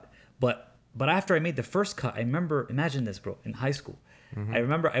got cut. But after I made the first cut, I remember. Imagine this, bro. In high school, I Mm-hmm.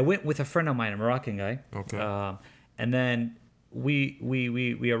 remember I went with a friend of mine, a Moroccan guy, Okay. and then we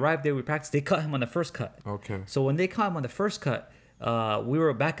arrived there. We practiced. They cut him on the first cut. Okay. So when they caught him on the first cut, we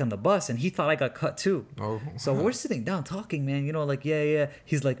were back on the bus, and he thought I got cut too. Oh. So we're sitting down talking, man. Like, yeah, yeah.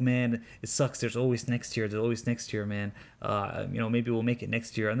 He's like, man, it sucks. There's always next year. There's always next year, man. Maybe we'll make it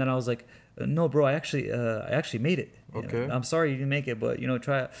next year. And then I was like, no, bro, I actually made it. Okay. I'm sorry you didn't make it, but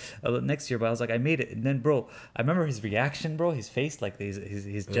try next year. But I was like, I made it. And then, bro, I remember his reaction, bro, his face, like his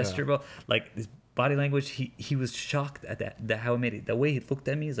Yeah. gesture, bro, like his body language. He was shocked at that how I made it. The way he looked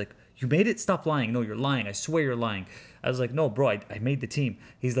at me, he's like, you made it? Stop lying. No, you're lying. I swear you're lying. I was like, no, bro, I made the team.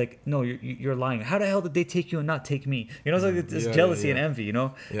 He's like, no, you're lying. How the hell did they take you and not take me? It's like it's Yeah. Yeah. jealousy and Yeah. envy.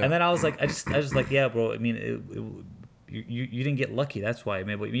 And Yeah. then I was like, I just like, yeah, bro. I mean, you didn't get lucky. That's why.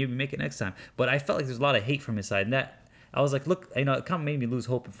 Maybe make it next time. But I felt like there's a lot of hate from his side, and that I was like, look, it kind of made me lose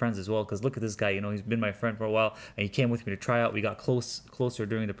hope in friends as well. Because look at this guy, he's been my friend for a while, and he came with me to try out. We got closer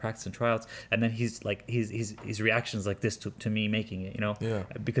during the practice and tryouts, and then he's like, his reactions like this to me making it, Yeah.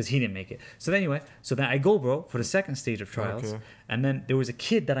 because he didn't make it. So then anyway, I go, bro, for the second stage of tryouts, Okay. and then there was a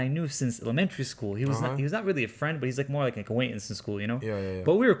kid that I knew since elementary school. He Uh was not huh. he was not really a friend, but he's like more like an acquaintance in school. Yeah. Yeah. Yeah.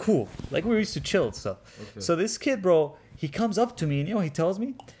 But we were cool, like we used to chill and stuff. Okay. So this kid, bro, he comes up to me and he tells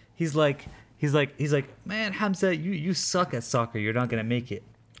me, he's like, man, Hamza, you suck at soccer. You're not gonna make it.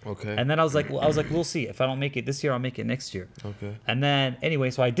 Okay. And then I was like, we'll see. If I don't make it this year, I'll make it next year. Okay. And then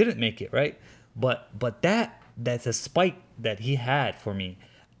anyway, so I didn't make it, right? But that's a spite that he had for me.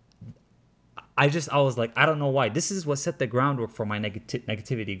 I was like, I don't know why. This is what set the groundwork for my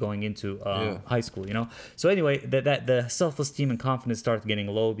negativity going into Yeah. high school, you know. So anyway, that the self esteem and confidence started getting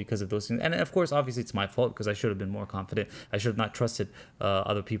low because of those things, and of course, obviously, it's my fault because I should have been more confident. I should have not trusted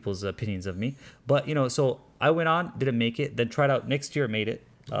other people's opinions of me. But you know, so I went on, didn't make it, then tried out next year, made it,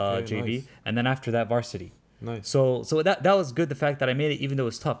 Okay, JV, nice. and then after that, varsity. Nice. So that was good. The fact that I made it, even though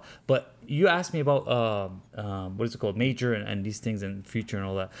it was tough. But you asked me about what is it called, major and these things and future and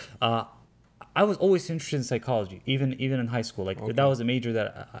all that. I was always interested in psychology, even in high school. Like that Okay. was a major that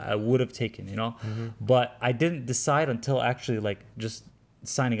I would have taken, you know. Mm-hmm. But I didn't decide until actually like just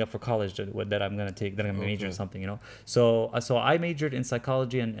signing up for college that I'm gonna take that I'm gonna major in Okay. something, you know. So I majored in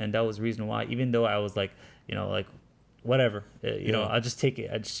psychology, and that was the reason why. Even though I was like, you know, like whatever, you know, Yeah. I just take it,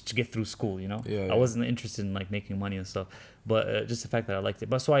 I just to get through school, you know. Yeah, I yeah. wasn't interested in like making money and stuff, but just the fact that I liked it.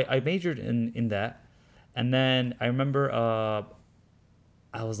 But so I majored in that, and then I remember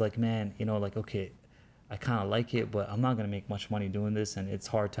I was like, man, you know, like, okay, I kind of like it, but I'm not gonna make much money doing this, and it's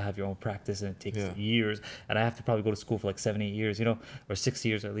hard to have your own practice, and it takes Yeah. years, and I have to probably go to school for like 7, 8 years, you know, or 6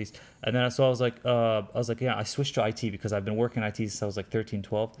 years at least. And then so I was like, yeah, I switched to IT because I've been working IT since I was like 13,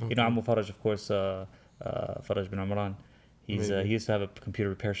 12. You know, Okay. I'm with Faraj, of course, Faraj bin Amran. Maybe. He used to have a computer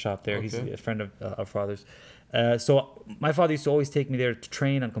repair shop there. He's Okay. a friend of our father's. So my father used to always take me there to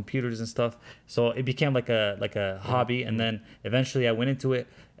train on computers and stuff. So it became like a hobby, and Mm-hmm. then eventually I went into it,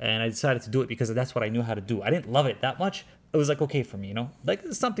 and I decided to do it because that's what I knew how to do. I didn't love it that much. It was like okay for me, you know, like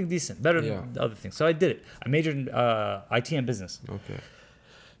it's something decent, better Yeah. than the other things. So I did it. I majored in IT and business. Okay.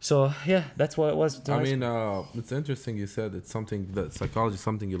 So yeah, that's what it was to I high mean, school. it's interesting you said it's something that psychology is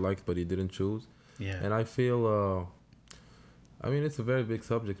something you liked but you didn't choose. Yeah. And I feel, I mean, it's a very big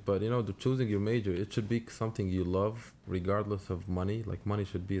subject, but you know, the choosing your major, it should be something you love regardless of money. Like, money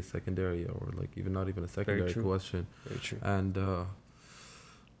should be a secondary or like even not even a Very secondary true. question. Very true. And,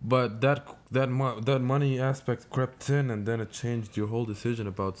 but that money aspect crept in, and then it changed your whole decision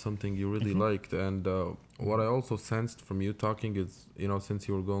about something you really Mm-hmm. liked. And what I also sensed from you talking is, you know, since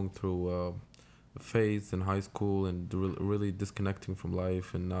you were going through a phase in high school and really disconnecting from life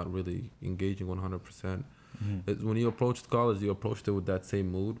and not really engaging 100%, Mm-hmm. when you approached college, you approached it with that same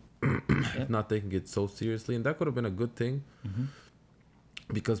mood, Yep. not taking it so seriously, and that could have been a good thing Mm-hmm.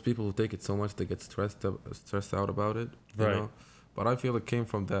 because people who take it so much they get stressed out about it, you Right. know. But I feel it came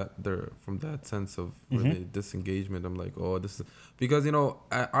from that sense of Mm-hmm. really disengagement. I'm like, oh, this is because you know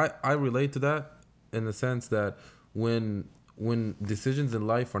I relate to that in the sense that when when decisions in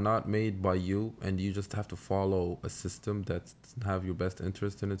life are not made by you and you just have to follow a system that have your best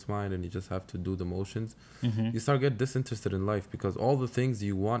interest in its mind and you just have to do the motions, Mm-hmm. you start get disinterested in life because all the things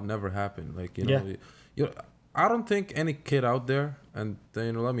you want never happen. Like you Yeah. know, you I don't think any kid out there, and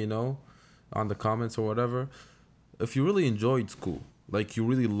you know, let me know on the comments or whatever, if you really enjoyed school, like you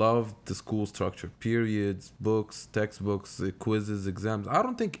really loved the school structure, periods, books, textbooks, quizzes, exams. I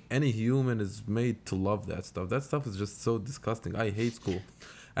don't think any human is made to love that stuff. That stuff is just so disgusting. I hate school.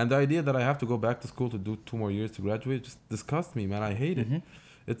 And the idea that I have to go back to school to do 2 more years to graduate just disgusts me, man. I hate it.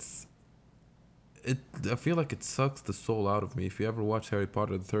 Mm-hmm. It's it. I feel like it sucks the soul out of me. If you ever watch Harry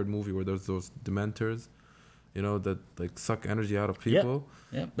Potter, the third movie where there's those Dementors, you know, that like suck energy out of Yep. people.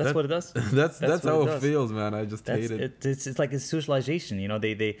 Yep. That's That what it does. that's That's what it how it does. feels, man. I just hate That's it. it. It's like a socialization. You know,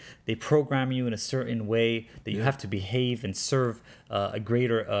 they program you in a certain way that you Yeah. have to behave and serve a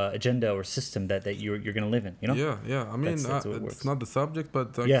greater agenda or system that you're gonna live in. You know, Yeah, yeah. I mean, that's the way it it's works. not the subject, but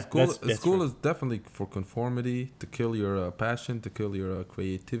like Yeah, school, that's school right. is definitely for conformity, to kill your passion, to kill your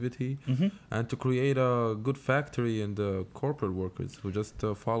creativity, Mm-hmm. and to create a good factory and corporate workers who just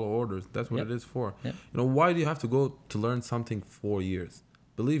follow orders. That's what it Yep. is for. Yep. You know, why do you have to go to learn something 4 years?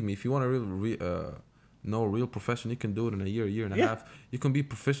 Believe me, if you want to really know a real profession, you can do it in a year and a Yeah. half. You can be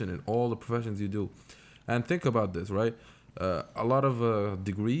proficient in all the professions you do. And think about this, right? A lot of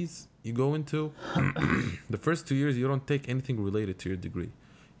degrees you go into, the first 2 years you don't take anything related to your degree.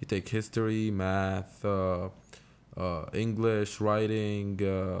 You take history, math, English, writing,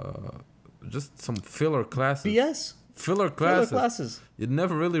 just some filler classes. BS. Filler Filler classes. classes. It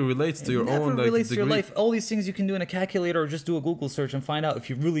never really relates to It your never own like relates to your degree. life. All these things you can do in a calculator or just do a Google search and find out if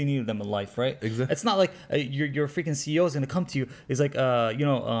you really needed them in life, right? Exactly. It's not like your freaking CEO is gonna come to you. It's like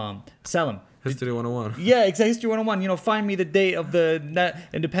Salim. History 101. Yeah, exactly. History 101. You know, find me the date of the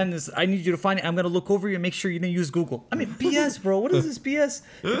independence. I need you to find it. I'm gonna look over you and make sure you didn't use Google. I mean, BS, bro. What is this BS?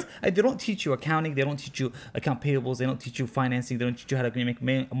 They don't teach you accounting. They don't teach you account payables. They don't teach you financing. They don't teach you how to make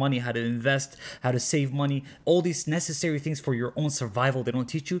money, how to invest, how to save money. All these necessary things for your own survival. They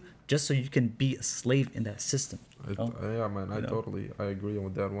don't teach you just so you can be a slave in that system. Oh, Yeah, man, you know. I agree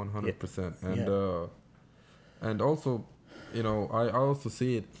with that Yeah. 100%. Yeah. And also, you know, I also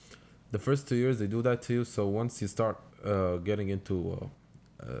see it. the first 2 years they do that to you. So once you start getting into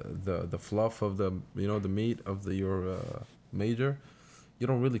the fluff of the the meat of your major, you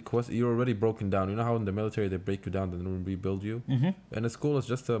don't really question. You're already broken down. You know how in the military they break you down and then rebuild you. Mm-hmm. And in school, it's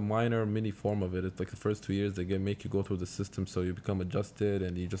just a minor mini form of it. It's like the first 2 years they make you go through the system, so you become adjusted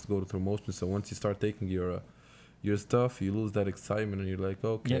and you just go through motions. So once you start taking your stuff, you lose that excitement and you're like,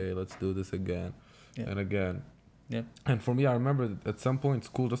 Yep. okay, let's do this again Yep. and again. Yep. And for me, I remember at some point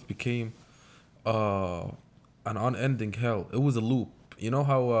school just became uh, an unending hell. It was a loop. You know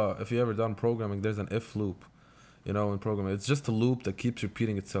how if you ever done programming, there's an if loop. In programming, it's just a loop that keeps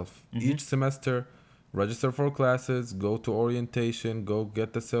repeating itself. Mm-hmm. Each semester, register for classes, go to orientation, go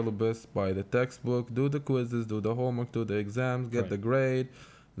get the syllabus, buy the textbook, do the quizzes, do the homework, do the exams, get Right. the grade,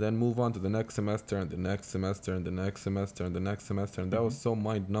 then move on to the next semester and the next semester and the next semester and the next semester. And that Mm-hmm. was so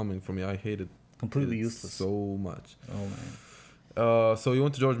mind numbing for me. I hated Completely it useless. so much. Oh man. So you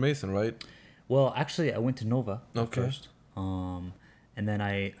went to George Mason, right? Well, actually, I went to Nova at Okay. first, and then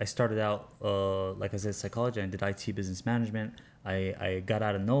I started out like I said, psychology. I did IT business management. I got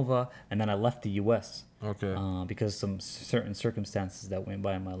out of Nova, and then I left the U.S. Okay. Because some certain circumstances that went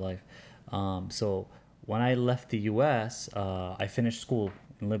by in my life. So when I left the U.S., I finished school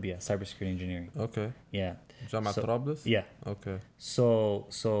in Libya, cybersecurity engineering. Okay. Yeah. Jamat So Trablus? yeah. Okay. So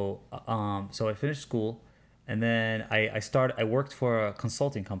I finished school, and then I worked for a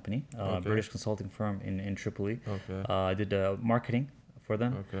consulting company, a Okay. British consulting firm in Tripoli. Okay. I did marketing for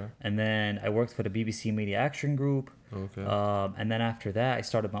them, Okay. and then I worked for the BBC Media Action Group. Okay. And then after that, I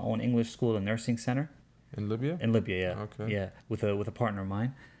started my own English school and nursing center In Libya? in Libya. Okay. Yeah, with a partner of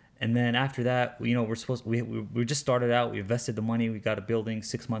mine. And then after that, we just started out. We invested the money. We got a building,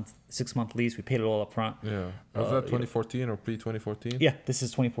 6 month lease. We paid it all up front. Yeah. Was that You know, 2014 or pre 2014? yeah, this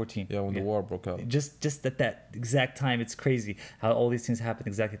is 2014. Yeah, when the Yeah, war broke out. just at that exact time. It's crazy how all these things happen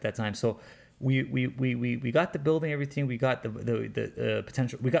exactly at that time. So we got the building, everything. We got the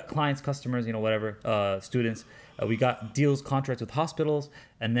potential. We got clients, customers, whatever, students. We got deals, contracts with hospitals,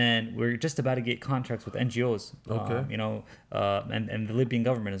 and then we're just about to get contracts with NGOs. Okay. And the Libyan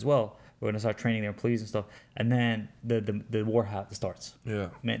government as well. We're gonna start training their employees and stuff. And then the war starts. Yeah.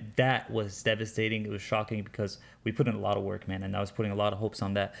 Man, that was devastating. It was shocking because we put in a lot of work, man, and I was putting a lot of hopes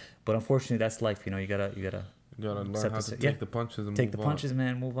on that. But unfortunately, that's life. You gotta You gotta learn set how to the yeah, take the punches and take the move on. punches,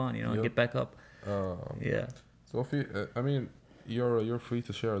 man, move on, and Yep. get back up. Uh, Yeah, so if you, I mean, you're free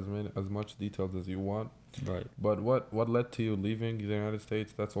to share as much details as you want. right. But what led to you leaving the United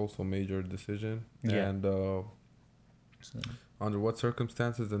States? That's also a major decision. Yeah. And So, under what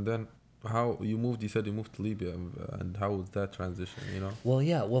circumstances? And then how you moved? You said you moved to Libya, and how was that transition? well,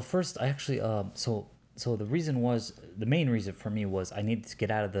 yeah. Well, first, I actually so the main reason for me was I needed to get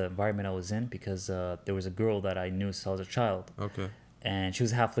out of the environment I was in because there was a girl that I knew since I was a child, Okay. and she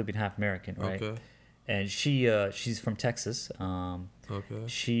was half Libyan, half American, right? Okay. And she's from Texas.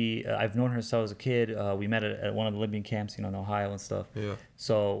 Okay. I've known her since I was a kid. We met at one of the Libyan camps, in Ohio and stuff. Yeah.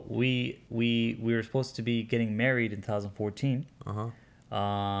 So we were supposed to be getting married in 2014, Uh huh.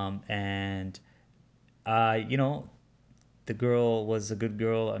 and I the girl was a good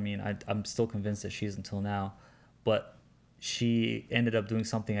girl. I mean, I'm still convinced that she is until now, but she ended up doing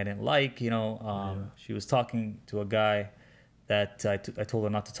something I didn't like. Yeah. She was talking to a guy that I told her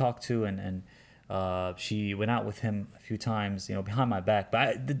not to talk to, and she went out with him a few times, behind my back.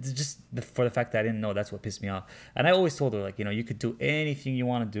 But for the fact that I didn't know, that's what pissed me off. And I always told her, like, you could do anything you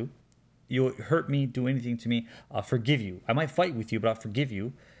want to do. You hurt me, do anything to me, I'll forgive you. I might fight with you, but I'll forgive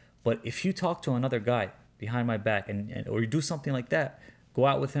you. But if you talk to another guy behind my back or you do something like that, go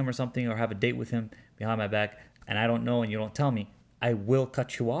out with him or something or have a date with him behind my back, and I don't know and you don't tell me, I will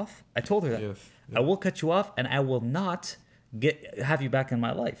cut you off. I told her that. Yes. I Yeah. will cut you off and I will not have you back in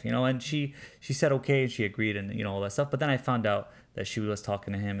my life, and she said okay and she agreed and all that stuff. But then I found out that she was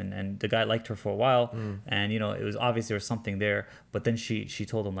talking to him, and the guy liked her for a while, and it was obvious there was something there. But then she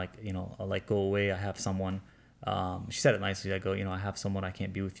told him, like, like, go away, I have someone. She said it nicely. I go, I have someone, I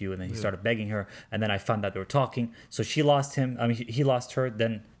can't be with you. And then he Yeah. started begging her, and then I found out they were talking. So she lost him. I mean, he lost her.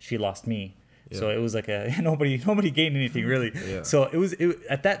 Then she lost me. Yeah. So it was like nobody gained anything really. Yeah. So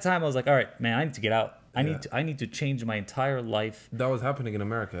at that time I was like, all right, man, I need to get out. Yeah. I need to change my entire life. That was happening in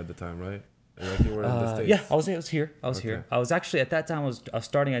America at the time, right? Like you were in the Yeah, States. I was here. I was Okay. here. I was actually at that time I was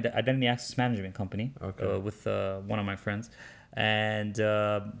starting an identity access management company Okay. with one of my friends, and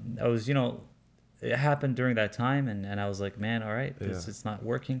I was it happened during that time, and I was like, man, all right, Yeah. it's not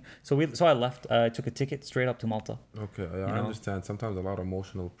working. So I left. I took a ticket straight up to Malta. Okay. Yeah, You I know, understand. Sometimes a lot of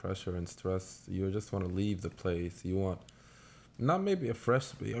emotional pressure and stress. You just want to leave the place. You want not maybe a fresh.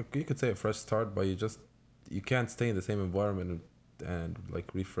 You could say a fresh start, but you can't stay in the same environment and like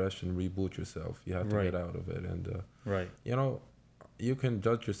refresh and reboot yourself. You have to get Right. out of it, and Right. you know, you can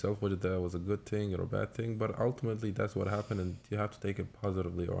judge yourself whether that was a good thing or a bad thing, but ultimately that's what happened, and you have to take it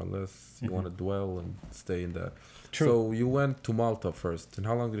positively, or unless you want Hmm. to dwell and stay in that. True. So you went to Malta first, and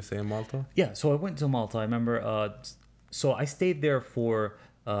how long did you stay in Malta? Yeah, so I went to Malta. I remember. So I stayed there for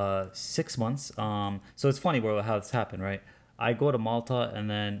 6 months. So it's funny where how this happened, right? I go to Malta, and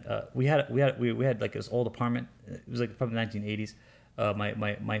then we had like this old apartment. It was like from the 1980s.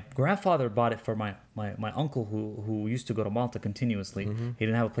 My grandfather bought it for my uncle who used to go to Malta continuously. Mm-hmm. He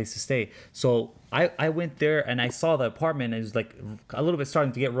didn't have a place to stay, so I went there and I saw the apartment. It was like a little bit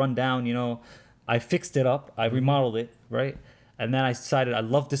starting to get run down. I fixed it up. I Mm-hmm. remodeled it, right? And then I decided I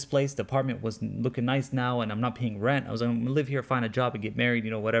love this place. The apartment was looking nice now, and I'm not paying rent. I was like, I'm gonna live here, find a job, and get married,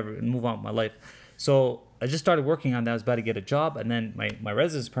 whatever, and move on with my life. So I just started working on that. I was about to get a job, and then my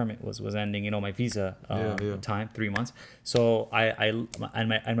residence permit was ending. My visa Yeah, yeah. time, 3 months. So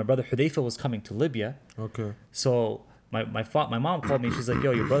my brother Hudayfa was coming to Libya, Okay. so my mom called me. She's like,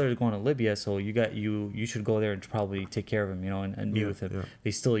 "Yo, your brother is going to Libya, so you should go there and probably take care of him, and be Yeah, with him. yeah,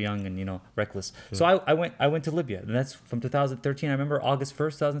 He's still young and reckless." yeah. So I went to Libya, and that's from 2013. I remember August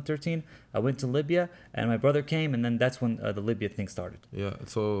 1st, 2013. I went to Libya, and my brother came, and then that's when the Libya thing started. Yeah.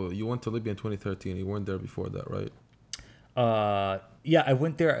 So you went to Libya in 2013. You weren't there before that, right? Yeah, I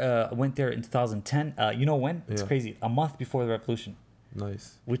went there. I went there in 2010. You know when? It's Yeah. crazy. A month before the revolution.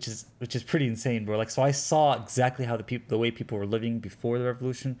 Nice. Which is pretty insane, bro. Like, so I saw exactly how the way people were living before the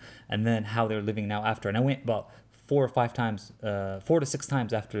revolution, and then how they're living now after. And I went about 4 or 5 times, 4 to 6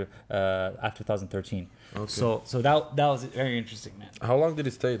 times after 2013. Okay. So that was very interesting, man. How long did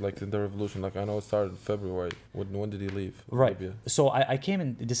he stay, like, in the revolution? Like, I know it started in February. When did he leave Right. Libya? So I came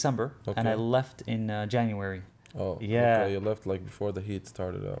in December and I Okay. left in January. Oh, okay. Yeah. You left like before the heat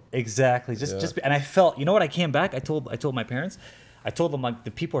started up. Exactly. Yeah. And I felt, what I came back, I told my parents, I told them like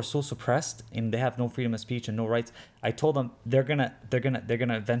the people are so suppressed and they have no freedom of speech and no rights. I told them they're gonna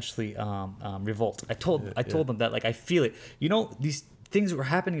eventually revolt. I told Yeah. I Yeah. told them that, like, I feel it. These things were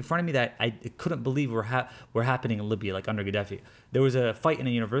happening in front of me that I couldn't believe were happening in Libya, like under Gaddafi. There was a fight in a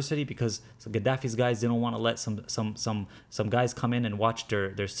university because Gaddafi's guys didn't want to let some guys come in and watch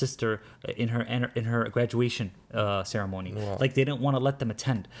their sister in her graduation ceremony. Wow. Like, they didn't want to let them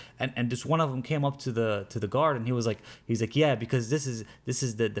attend, and just one of them came up to the guard, and he's like, yeah, because this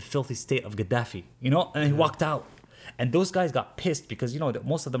is the filthy state of Gaddafi, and he Yeah. walked out. And those guys got pissed because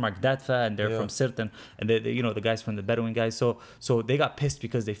most of them are Gdatfa and they're Yeah. from Sirt, and the guys from the Bedouin guys. So they got pissed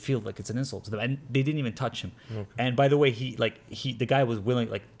because they feel like it's an insult to them, and they didn't even touch him. Okay. And by the way, the guy was willing,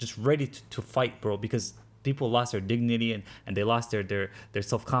 like, just ready to fight, bro, because people lost their dignity, and they lost their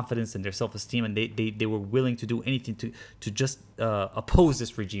self-confidence and their self-esteem, and they were willing to do anything to just oppose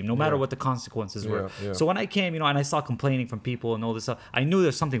this regime, no matter Yeah. what the consequences were. Yeah. Yeah. So when I came, and I saw complaining from people and all this stuff, I knew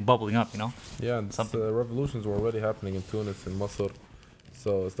there's something bubbling up, Yeah. And something. revolutions were already happening in Tunis and Masr.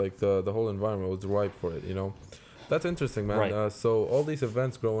 So it's like the whole environment was ripe for it. That's interesting, man. Right. So all these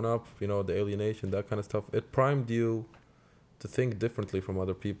events growing up, the alienation, that kind of stuff, it primed you to think differently from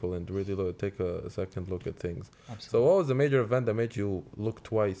other people and really take a second look at things. So, Absolutely. what was the major event that made you look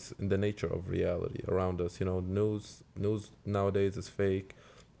twice in the nature of reality around us? News nowadays is fake.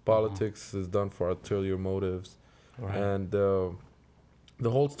 Uh-huh. Politics is done for ulterior motives, Right. and the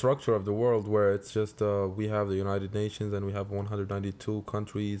whole structure of the world, where it's just we have the United Nations and we have 192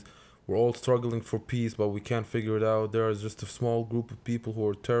 countries. We're all struggling for peace, but we can't figure it out. There is just a small group of people who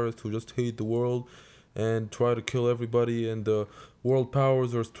are terrorists who just hate the world and try to kill everybody, and the world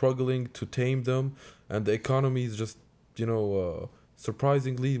powers are struggling to tame them, and the economy is just,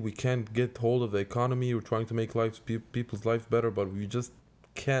 surprisingly, we can't get hold of the economy. We're trying to make people's life better, but we just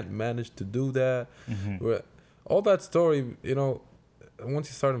can't manage to do that. Mm-hmm. We're, all that story, once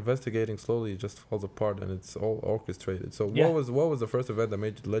you start investigating, slowly it just falls apart, and it's all orchestrated. So Yeah. what was the first event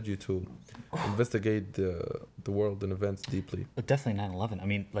that led you to investigate the world and events deeply? Definitely 9/11. I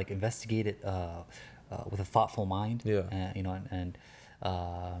mean, like, investigate it with a thoughtful mind, Yeah. and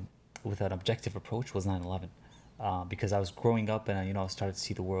uh, with an objective approach was 9/11. Because I was growing up, and I started to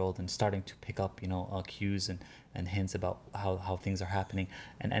see the world and starting to pick up cues and hints about how things are happening,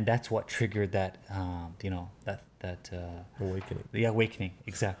 and that's what triggered that Awakening. the awakening,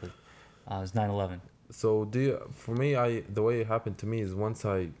 exactly. It was 9/11. So for me, the way it happened to me is once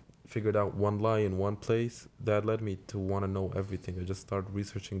I figured out one lie in one place, that led me to want to know everything. I just started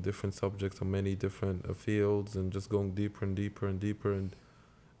researching different subjects on many different fields, and just going deeper and deeper and deeper,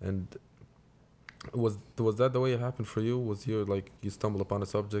 and was that the way it happened for you? Was you like you stumble upon a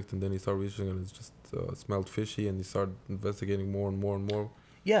subject and then you start researching and it's just smelled fishy, and you start investigating more and more and more?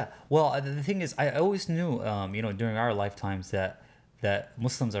 Yeah, well, the thing is, I always knew, during our lifetimes that that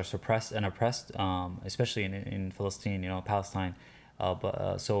Muslims are suppressed and oppressed, especially in Palestine, Palestine.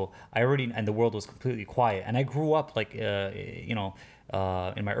 So I already, and the world was completely quiet. And I grew up like, in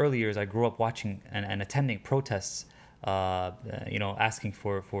my early years, I grew up watching and attending protests, asking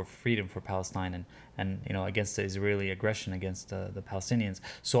for freedom for Palestine and against the Israeli aggression against the Palestinians.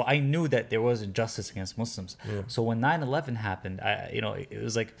 So I knew that there was injustice against Muslims. Yeah. So when 9/11 happened, it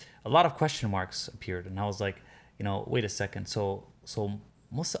was like a lot of question marks appeared, and I was like, wait a second. So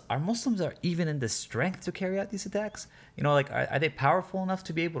are Muslims are even in the strength to carry out these attacks? Like are they powerful enough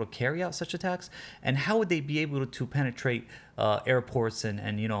to be able to carry out such attacks? And how would they be able to penetrate airports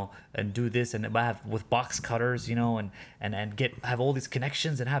and do this and have with box cutters, and get have all these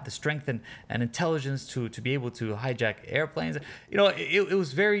connections and have the strength and intelligence to be able to hijack airplanes? It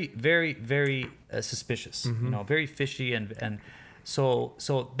was very very very suspicious. Very fishy and so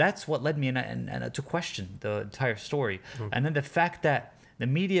that's what led me and to question the entire story. And then the fact that the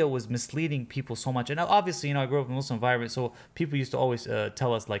media was misleading people so much. And obviously, I grew up in a Muslim environment, so people used to always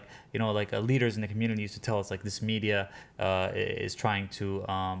tell us, like, leaders in the community used to tell us, like, this media is trying to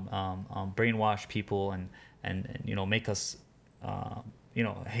brainwash people and make us,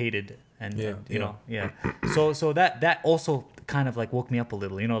 hated Yeah. and Yeah. yeah. So that also kind of like woke me up a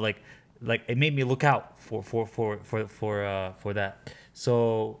little, like it made me look out for that.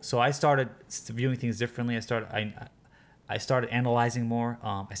 So I started viewing things differently. I started analyzing more.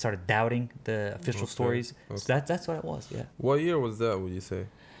 I started doubting the official Okay. stories. So Okay. that's what it was. Yeah. What year was that, would you say?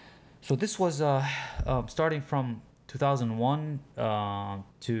 So this was starting from 2001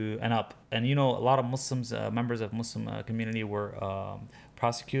 to and up, and a lot of Muslims, members of Muslim community, were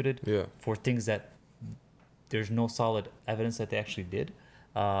prosecuted Yeah. for things that there's no solid evidence that they actually did.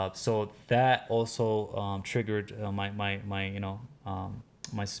 So that also triggered my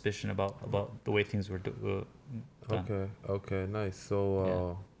suspicion about the way things were done. Okay. Okay. Nice. So,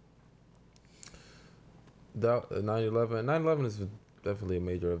 Yeah. that 9/11. 9/11 is definitely a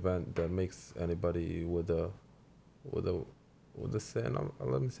major event that makes anybody with a with a sane,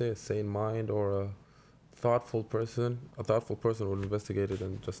 let me say, a sane mind, or a thoughtful person would investigate it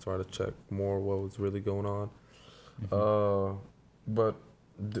and just try to check more what was really going on. Hmm. Uh, but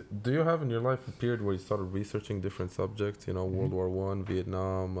do you have in your life a period where you started researching different subjects? Hmm. World War One,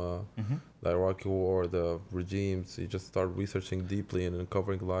 Vietnam, Hmm. the Iraqi War, the regimes. You just start researching deeply and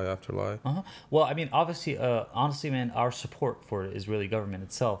uncovering lie after lie. Uh-huh. Well, I mean, obviously, honestly, man, our support for the Israeli government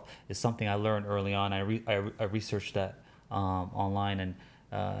itself is something I learned early on. I researched that online and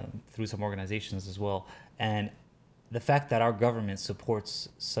through some organizations as well. And the fact that our government supports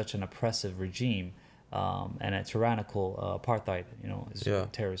such an oppressive regime and a tyrannical apartheid, is a Yeah.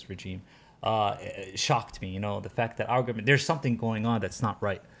 terrorist regime, it shocked me. The fact that our government, there's something going on that's not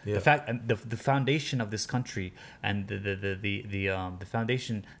right. The Yeah. fact and the foundation of this country and the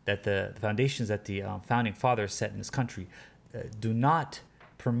foundation that the foundations that the founding fathers set in this country do not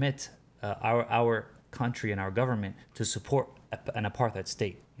permit our country and our government to support an apartheid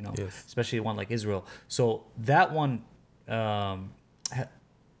state. Yes. Especially one like Israel. So that one um, ha-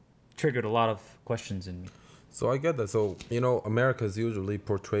 triggered a lot of questions in me. So I get that. So, America is usually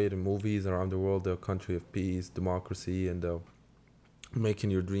portrayed in movies around the world, a country of peace, democracy, and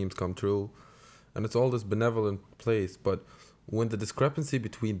making your dreams come true. And it's all this benevolent place. But when the discrepancy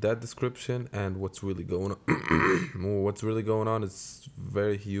between that description and what's really going on is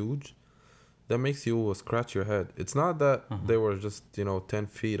very huge, that makes you scratch your head. It's not that Uh-huh. they were just 10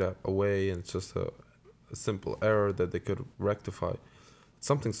 feet away and it's just a simple error that they could rectify. It's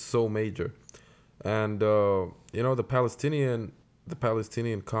something so major. And the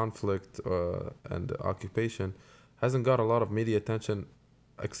Palestinian conflict and occupation hasn't got a lot of media attention,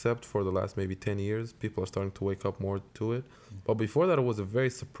 except for the last maybe 10 years. People are starting to wake up more to it, but before that it was a very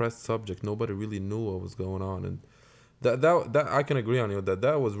suppressed subject. Nobody really knew what was going on, and that I can agree on you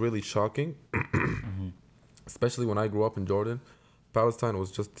that was really shocking, Mm-hmm. especially when I grew up in Jordan. Palestine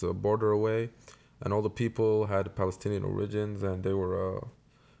was just a border away, and all the people had Palestinian origins, and they were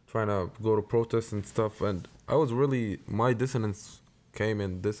trying to go to protests and stuff. And my dissonance came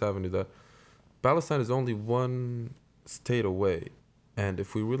in this avenue that Palestine is only one state away. And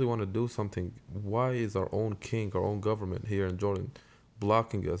if we really want to do something, why is our own king, our own government here in Jordan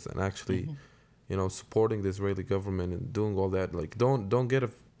blocking us and actually, Mm-hmm. supporting the Israeli government and doing all that? Like, don't get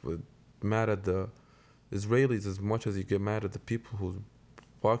mad at the Israelis as much as you get mad at the people who's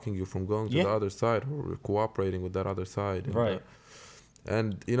blocking you from going to Yeah. the other side or cooperating with that other side. Right. And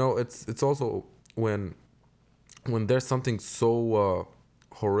it's also when there's something so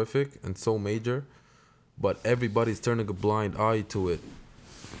horrific and so major, but everybody's turning a blind eye to it.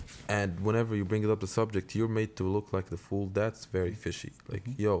 And whenever you bring it up the subject, you're made to look like the fool. That's very fishy. Like,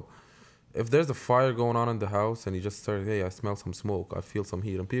 Mm-hmm. yo, if there's a fire going on in the house and you just start, hey, I smell some smoke, I feel some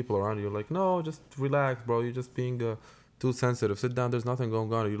heat, and people around you are like, no, just relax, bro. You're just being too sensitive. Sit down. There's nothing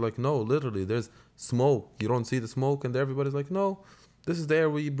going on. You're like, no, literally, there's smoke. You don't see the smoke, and everybody's like, no, this is the air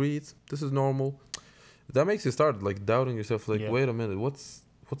we breathe. This is normal. That makes you start like doubting yourself. Like, Yeah. wait a minute, what's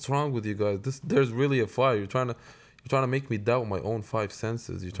wrong with you guys? There's really a fire. You're trying to make me doubt my own five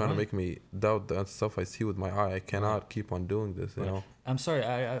senses. You're trying to Right. make me doubt the stuff I see with my eye. I Right. cannot keep on doing this. You Right. know? I'm sorry.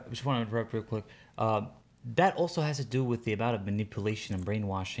 I just want to interrupt real quick. Um, that also has to do with the amount of manipulation and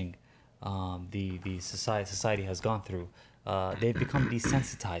brainwashing the society has gone through. They've become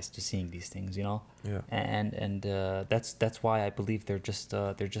desensitized to seeing these things, you know, Yeah, and that's why I believe they're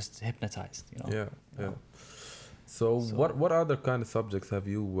just hypnotized, you know. yeah, You yeah. know? So what So what other kind of subjects have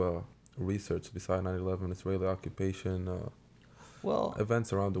you researched beside 9/11, Israeli occupation, well,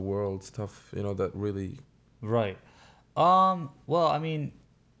 events around the world, stuff that really? right.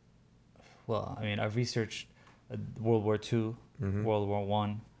 Well, I've researched World War II, Mm-hmm. World War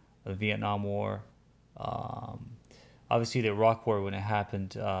One, the Vietnam War. Um, Obviously, the Iraq War when it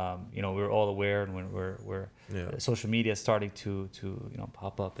happened, we were all aware, and when we're Yeah. social media starting to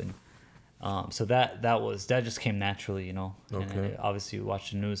pop up, and so that just came naturally, and Okay. obviously you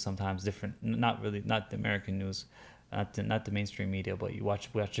watch the news sometimes different, not the American news, not the mainstream media, but we watch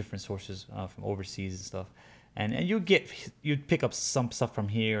different sources from overseas and stuff, and you'd pick up some stuff from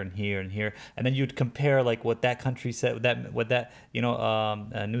here and here and here, and then you'd compare like what that country said, what that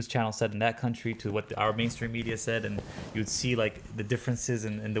news channel said in that country to what our mainstream media said, and you'd see like the differences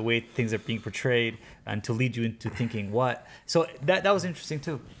in the way things are being portrayed, and to lead you into thinking what. So that was interesting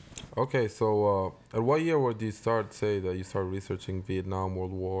too. Okay, so at what year did you start say that you started researching Vietnam,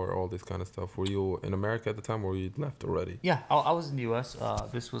 World War, all this kind of stuff? Were you in America at the time, or you left already? Yeah, I was in the U.S.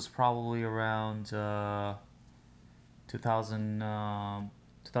 This was probably around 2000,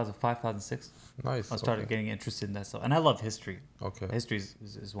 2005, 2006. I Nice. started Okay. getting interested in that stuff, and I love history. Okay. History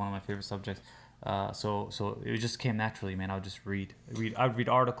is one of my favorite subjects. So it just came naturally, man. I would just read. I'd read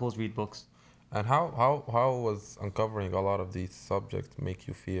articles, read books. And how was uncovering a lot of these subjects make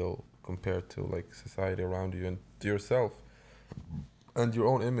you feel compared to like society around you and to yourself and your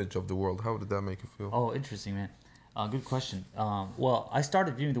own image of the world? How did that make you feel? Oh, interesting, man. Good question. Well, I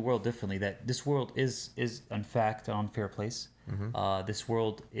started viewing the world differently. That this world is in fact an unfair place. Mm-hmm. This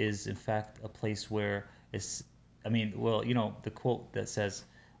world is in fact a place where it's. I mean, well, the quote that says,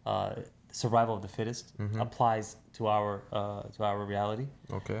 "Survival of the fittest" Mm-hmm. applies to our reality.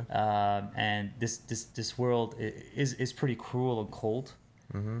 Okay. And this world is pretty cruel and cold.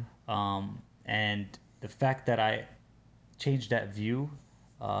 Mm-hmm. And the fact that I changed that view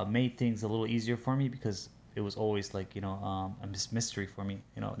made things a little easier for me, because it was always like a mystery for me,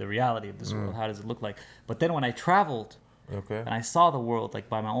 the reality of this world, Mm. how does it look like. But then when I traveled Okay. and I saw the world like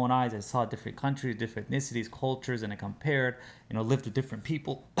by my own eyes, I saw different countries, different ethnicities, cultures, and I compared, lived with different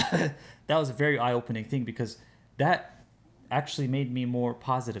people. That was a very eye-opening thing, because that actually made me more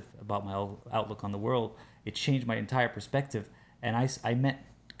positive about my outlook on the world. It changed my entire perspective, and I met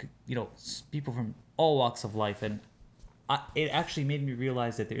people from all walks of life, and it actually made me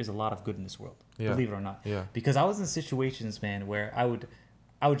realize that there is a lot of good in this world, Yeah. believe it or not. Yeah. Because I was in situations, man, where I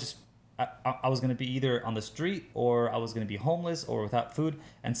would just, I was gonna be either on the street, or I was gonna be homeless or without food,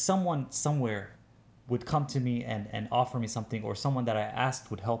 and someone somewhere would come to me and offer me something, or someone that I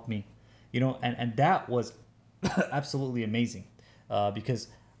asked would help me, and that was absolutely amazing, because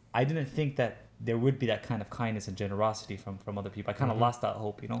I didn't think that there would be that kind of kindness and generosity from other people. I kind of Mm-hmm. lost that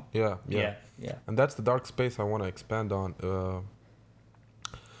hope. Yeah. Yeah. Yeah, yeah, And that's the dark space I want to expand on.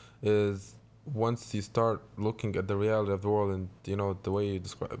 Is once you start looking at the reality of the world and the way you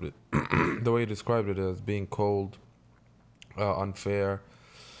described it, the way you described it as being cold, unfair,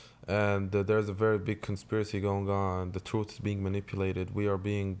 and there's a very big conspiracy going on. The truth is being manipulated. We are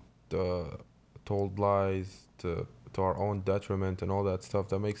being uh, told lies to our own detriment and all that stuff.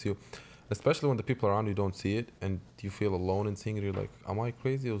 That makes you, especially when the people around you don't see it and you feel alone in seeing it. You're like, am I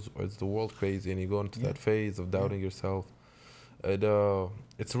crazy, or is the world crazy? And you go into yeah, that phase of yeah. doubting yourself. It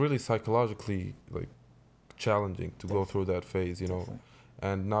it's really psychologically like challenging to go through Definitely, that phase, definitely.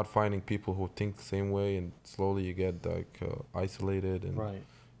 and not finding people who think the same way, and slowly you get like isolated, and Right,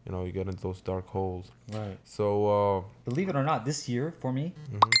 you get into those dark holes. right. So Believe it or not, this year for me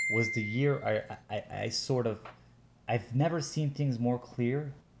mhm. was the year I sort of, I've never seen things more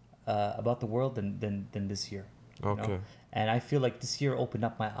clear about the world than this year, you know. Okay. And I feel like this year opened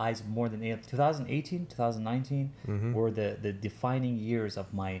up my eyes more than 2018, 2019 Mhm. were the defining years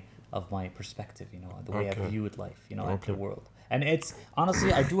of my perspective, the way I Okay. viewed life, at the Okay. world. And it's honestly,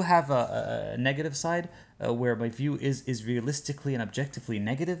 I do have a negative side where my view is realistically and objectively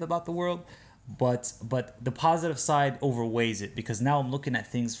negative about the world, but the positive side overweighs it because now I'm looking at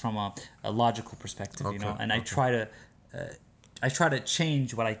things from a logical perspective, you Okay, know, and okay. I try to change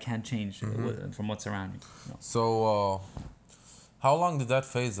what I can change from what's around me. You know? So, how long did that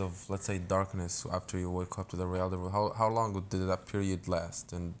phase of, let's say, darkness after you wake up to the reality? How long did that period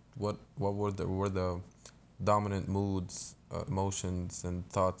last? And what were the dominant moods, emotions, and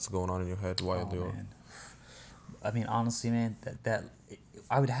thoughts going on in your head while Oh you're man, I mean, honestly, man, that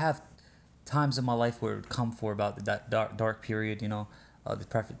I would have times in my life where it would come for about that dark period, you know,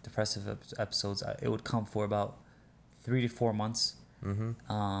 depressive episodes. It would come for about 3 to 4 months.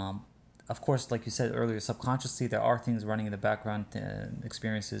 mm-hmm. Of course, like you said earlier, subconsciously there are things running in the background,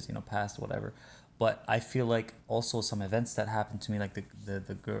 experiences, you know, past whatever. But I feel like also some events that happened to me, like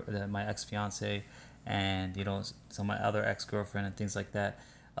the girl, my ex fiance, and you know some of my other ex girlfriend and things like that,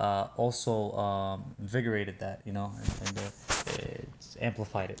 also invigorated that, you know, and it's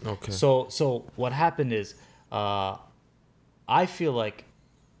amplified it. Okay. So what happened is, uh, I feel like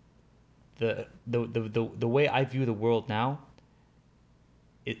the way I view the world now,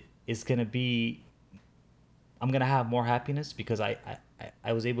 it is gonna be I'm gonna have more happiness because I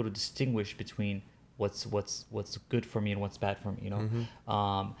was able to distinguish between what's good for me and what's bad for me, you Mm-hmm.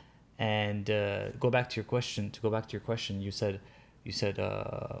 know. And go back to your question. To go back to your question, you said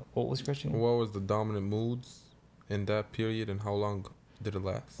what was your question again? What was the dominant moods in that period, and how long did it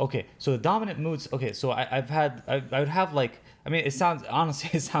last? Okay, so the dominant moods. Okay, so I would have like, I mean, it sounds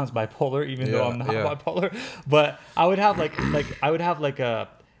honestly it sounds bipolar even though Yeah, I'm not yeah, bipolar, but I would have like I would have like a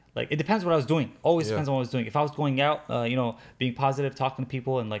like it depends what I was doing. Always yeah. depends on what I was doing. If I was going out, you know, being positive, talking to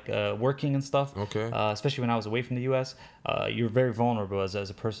people, and like working and stuff, Okay. especially when I was away from the U.S., you're very vulnerable as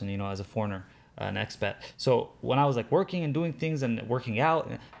a person, you know, as a foreigner, an expat. So when I was like working and doing things and working out,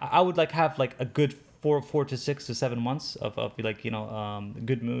 I would like have like a good 4 to 6 to 7 months of like, you know,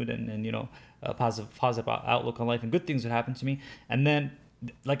 good mood and you know, positive outlook on life, and good things would happen to me. And then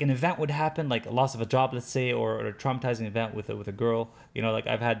like an event would happen, like a loss of a job, let's say, or a traumatizing event with a girl, you know, like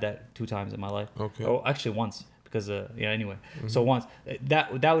I've had that 2 times in my life. Okay. Oh, actually once, because yeah, anyway. So Mm-hmm. once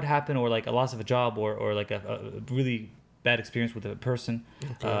that would happen, or like a loss of a job, or like a really bad experience with a person,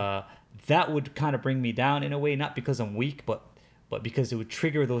 Okay. uh, that would kind of bring me down in a way, not because I'm weak, but because it would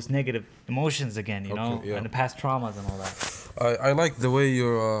trigger those negative emotions again, you Okay. know, Yeah. and the past traumas and all that. I like the way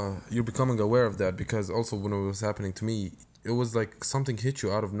you're becoming aware of that, because also when it was happening to me, it was like something hit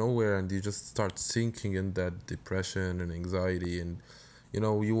you out of nowhere and you just start sinking in that depression and anxiety. And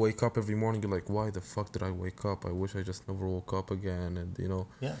you wake up every morning, you're like, why the fuck did I wake up? I wish I just never woke up again. And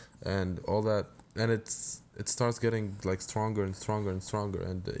Yeah. and all that. And it starts getting like stronger and stronger and stronger.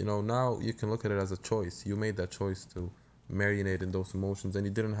 And now you can look at it as a choice. You made that choice to marinate in those emotions, and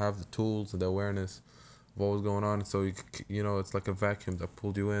you didn't have the tools and the awareness of what was going on. So it's like a vacuum that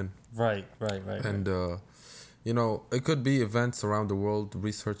pulled you in. Right. Right. Right. Right. And it could be events around the world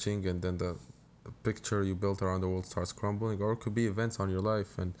researching, and then the picture you built around the world starts crumbling. Or it could be events on your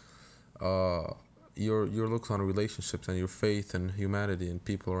life, and uh, your looks on relationships and your faith and humanity and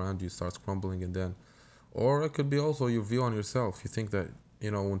people around you starts crumbling. And then, or it could be also your view on yourself. You think that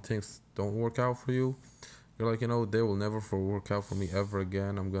when things don't work out for you, you're like, they will never work out for me ever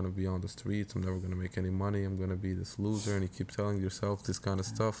again. I'm gonna be on the streets. I'm never gonna make any money. I'm gonna be this loser. And you keep telling yourself this kind of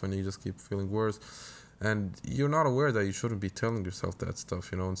stuff, and you just keep feeling worse. And you're not aware that you shouldn't be telling yourself that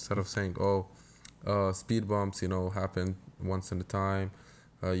stuff. Instead of saying, "Oh, speed bumps, happen once in a time.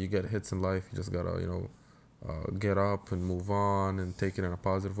 You get hits in life. You just gotta, get up and move on and take it in a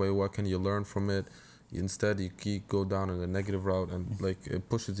positive way. What can you learn from it?" Instead, you keep go down in a negative route, and like it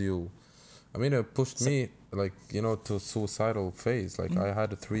pushes you. I mean, it pushed So, me like to suicidal phase. Like mm, I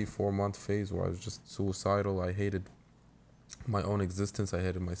had a 3 4 month phase where I was just suicidal. I hated my own existence. I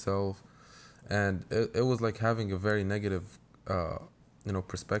hated myself, and it was like having a very negative, uh,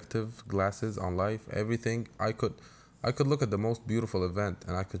 perspective glasses on life. Everything I could look at the most beautiful event,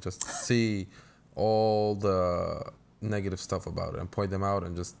 and I could just see all the negative stuff about it and point them out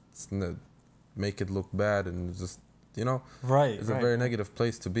and just make it look bad. And just you know right. it's a Right. very Right. negative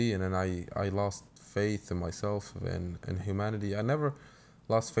place to be in. And I lost faith in myself and humanity. I never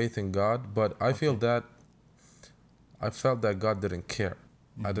lost faith in God, but Okay. I felt that God didn't care. I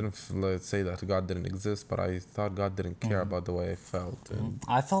Mm-hmm. didn't let's say that God didn't exist, but I thought God didn't care Mm-hmm. about the way I felt. Mm-hmm. And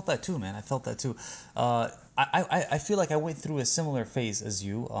I felt that too, man. I felt that too. I feel like I went through a similar phase as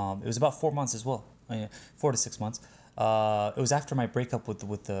you. It was about 4 months as well, 4 to 6 months. It was after my breakup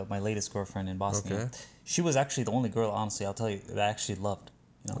with my latest girlfriend in Bosnia. okay, She was actually the only girl, honestly, I'll tell you, that I actually loved.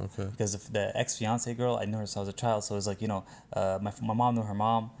 you know, Okay. because of the ex fiance girl, I knew her since I was a child, so it was like, my mom knew her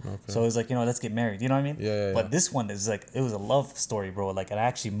mom, so Okay. it was like, let's get married, you know what I mean? Yeah, yeah, yeah. But this one is like, it was a love story, bro. Like, and I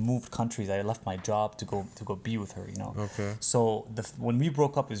actually moved countries. I left my job to go be with her, you know. Okay. So when we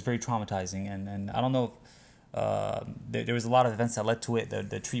broke up, it was very traumatizing, and I don't know if there was a lot of events that led to it.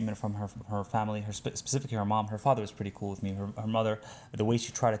 The treatment from her family, specifically her mom. Her father was pretty cool with me. Her mother, the way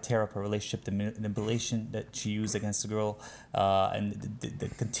she tried to tear up her relationship, the manipulation that she used against the girl, and the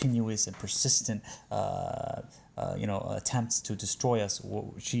continuous and persistent. Attempts to destroy us.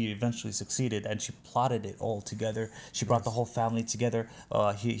 She eventually succeeded, and she plotted it all together. She brought the Nice. whole family together.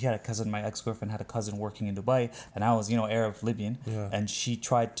 He had a cousin. My ex girlfriend had a cousin working in Dubai, and I was, Arab Libyan. Yeah. And she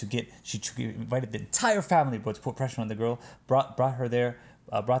tried to get. Invited the entire family, bro, to put pressure on the girl. Brought her there.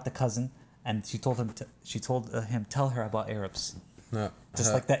 Brought the cousin, and she told him. She told him, tell her about Arabs, Yeah.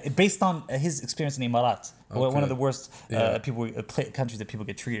 just like that, based on his experience in the Emirat, one of Okay. the worst Yeah. countries that people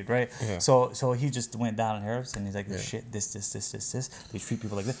get treated, right? Yeah. So he just went down on Arabs, and he's like, Yeah. shit, this. They treat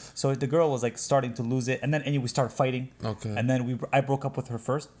people like this. So the girl was like starting to lose it, and then anyway, we started fighting, Okay. and then I broke up with her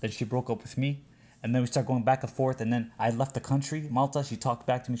first, then she broke up with me. And then we started going back and forth, and then I left the country, Malta. She talked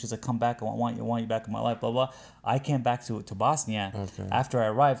back to me. She's like, "Come back. I want you back in my life." Blah blah. I came back to Bosnia. Okay. After I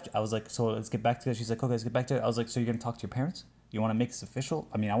arrived, I was like, "So let's get back together." She's like, "Okay, let's get back together." I was like, "So you're gonna talk to your parents? You want to make this official?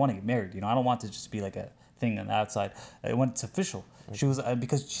 I mean, I want to get married. I don't want to just be like a thing on the outside. When it's official." She was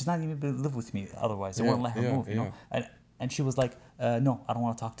because she's not even able to live with me otherwise. They Yeah. wouldn't let her Yeah. move. Yeah. And she was like, "No, I don't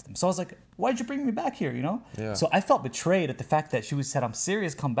want to talk to them." So I was like, "Why'd you bring me back here?" Yeah. So I felt betrayed at the fact that she was said, "I'm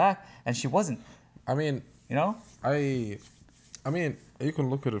serious, come back," and she wasn't. I mean, You know? I I mean, you can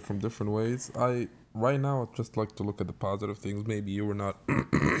look at it from different ways. I right now I'd just like to look at the positive things. Maybe you were not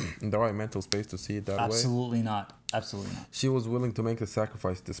in the right mental space to see it that way. Absolutely not. Absolutely not. She was willing to make the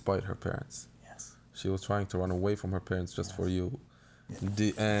sacrifice despite her parents. Yes. She was trying to run away from her parents just for Yes. you.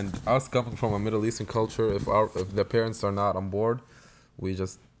 Yeah. And us coming from a Middle Eastern culture, if the parents are not on board, we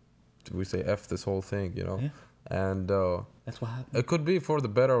just we say f this whole thing. Yeah. And That's what happened. it could be for the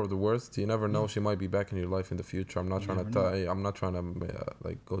better or the worst. You never Yeah. know. She might be back in your life in the future. I'm not You trying to never know. I'm not trying to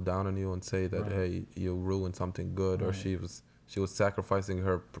like go down on you and say that Right. hey you ruined something good or Right. she was sacrificing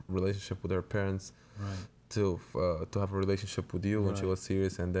her relationship with her parents Right. to have a relationship with you when she Right. was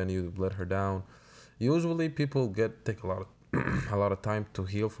serious and then you let her down. Usually people take a lot of a lot of time to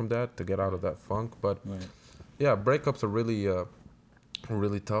heal from that to get out of Right. that funk. But Right. yeah, breakups are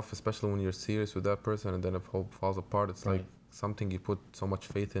really tough, especially when you're serious with that person and then if hope falls apart. It's like Right. something you put so much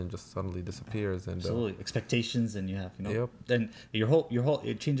faith in just suddenly disappears. And Absolutely. Expectations, and you have, yep, then your whole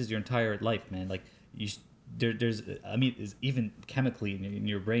it changes your entire life, man. Like you, there's, I mean, is even chemically in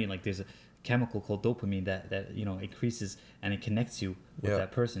your brain, like there's a chemical called dopamine that increases and it connects you with yeah,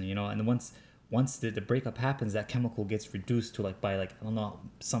 that person, and then once the breakup happens, that chemical gets reduced to like by like I don't know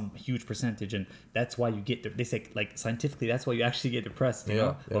some huge percentage, and that's why you get they say like scientifically that's why you actually get depressed, yeah,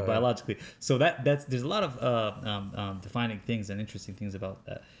 or yeah, yeah. biologically. So that's there's a lot of defining things and interesting things about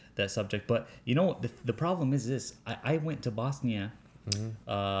that subject. But the problem is this: I went to Bosnia. Hmm.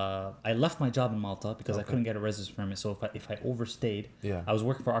 I left my job in Malta because I Okay. couldn't get a residence permit. So if I overstayed, Yeah, I was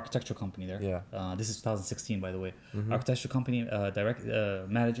working for an architectural company there. yeah. This is 2016, by the way. Hmm. Architectural company, direct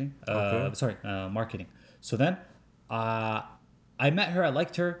managing. Okay. Sorry, marketing. So then, I met her. I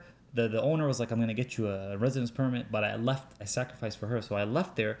liked her. The owner was like, "I'm gonna get you a residence permit," but I left. I sacrificed for her, so I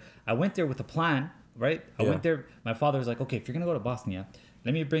left there. I went there with a plan, right? I Yeah. went there. My father was like, "Okay, if you're gonna go to Bosnia,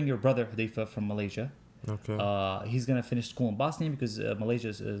 let me bring your brother Hudayfa from Malaysia. Okay. He's gonna finish school in Bosnia because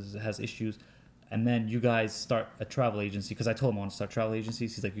Malaysia has issues, and then you guys start a travel agency." Because I told him I want to start travel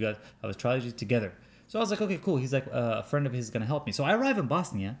agencies. He's like, "You guys have a travel agency together." So I was like, "Okay, cool." He's like, "A friend of his is gonna help me." So I arrive in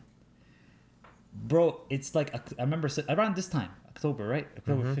Bosnia, bro. It's like I remember around this time, October, right?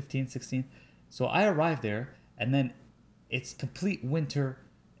 October Hmm. 15th, 16th. So I arrived there, and then it's complete winter.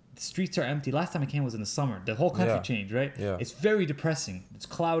 The streets are empty. Last time I came was in the summer. The whole country Yeah. changed, right? Yeah. It's very depressing. It's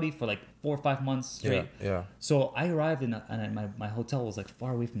cloudy for like 4 or 5 months Yeah. straight. Yeah. So I arrived and my hotel was like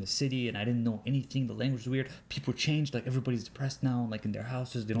far away from the city, and I didn't know anything. The language was weird. People changed. Like everybody's depressed now. Like in their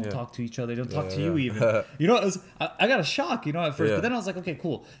houses, they don't Yeah. talk to each other. They don't talk Yeah. to you even. Yeah. I got a shock, at first. But Yeah. then I was like, okay,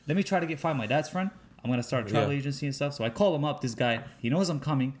 cool. Let me try to find my dad's friend. I'm gonna start a Yeah. travel agency and stuff. So I call him up. This guy, he knows I'm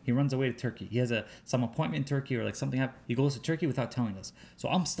coming. He runs away to Turkey. He has some appointment in Turkey or like something happen. He goes to Turkey without telling us. So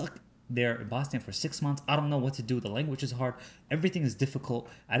I'm stuck there in Boston for 6 months. I don't know what to do. The language is hard. Everything is difficult.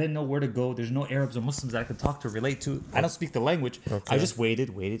 I didn't know where to go. There's no Arabs or Muslims that I could talk to, relate to. I don't speak the language. I Okay. just waited,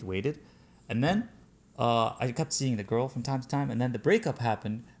 and then I kept seeing the girl from time to time. And then the breakup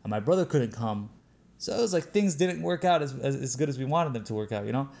happened, and my brother couldn't come. So it was like things didn't work out as good as we wanted them to work out,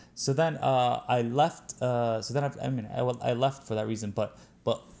 you know. So then I left. So then I left for that reason. But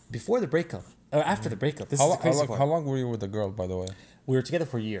before the breakup or after the breakup, this is the crazy How part. long were you with the girl, by the way? We were together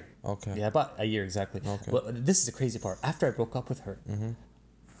for a year. Okay. Yeah, about a year exactly. Okay. But this is the crazy part. After I broke up with her, Mm-hmm.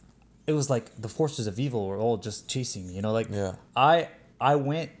 it was like the forces of evil were all just chasing me. You know, like Yeah. I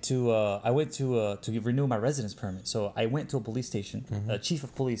went to renew my residence permit. So I went to a police station, a chief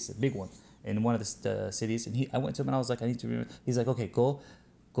of police, a big one in one of the cities, and I went to him and I was like, I need to renew. He's like, okay,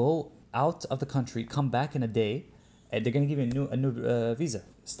 go out of the country, come back in a day, and they're gonna give you a new visa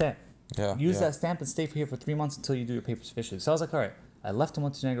stamp. Yeah. Use Yeah. that stamp and stay here for 3 months until you do your papers officially. So I was like, all right. I left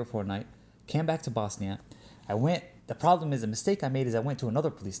Montenegro for a night, came back to Bosnia. I went. The problem is, the mistake I made is I went to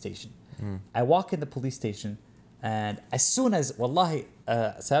another police station. I walk in the police station, and as soon as, wallahi,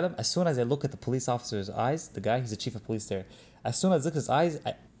 Salam, as soon as I look at the police officer's eyes, the guy, he's the chief of police there. As soon as I look at his eyes,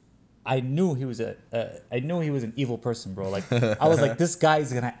 I knew he was I knew he was an evil person, bro. Like I was like, this guy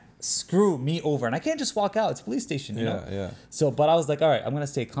is gonna screw me over, and I can't just walk out. It's a police station, you know. Yeah. Yeah. So, but I was like, all right, I'm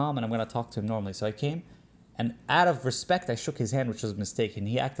gonna stay calm and I'm gonna talk to him normally. So I came, and out of respect, I shook his hand, which was a mistake, and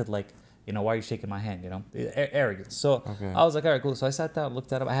he acted like, you know, why are you shaking my hand? You know, arrogance. So Okay. I was like, all right, cool. So I sat down,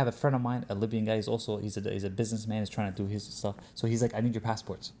 looked at him. I have a friend of mine, a Libyan guy. He's a businessman. He's trying to do his stuff. So he's like, I need your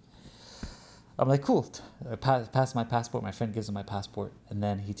passports. I'm like, cool. Pass my passport. My friend gives him my passport, and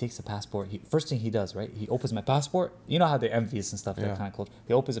then he takes the passport. First thing he does, right? He opens my passport. You know how they're envious and stuff. That Yeah. kind of culture.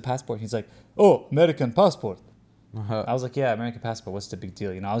 He opens the passport. He's like, oh, American passport. Uh-huh. I was like, yeah, American passport. What's the big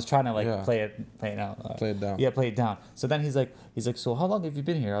deal? You know, I was trying to like Yeah. play it out. Play it down. Yeah, play it down. So then he's like, so how long have you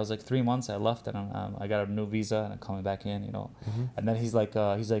been here? I was like, 3 months. I left and I got a new visa and I'm coming back in. You know, and then he's like,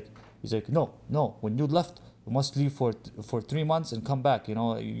 no. When you left, you must leave for 3 months and come back. You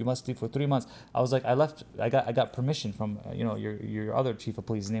know, you must leave for 3 months. I was like, I left. I got permission from you know your other chief of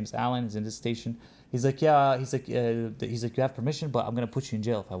police. His name's Alan. He's in this station. He's like, yeah. He's like, you have permission, but I'm gonna put you in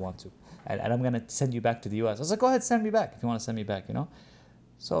jail if I want to, and I'm gonna send you back to the U.S. I was like, go ahead, send me back if you want to send me back. You know.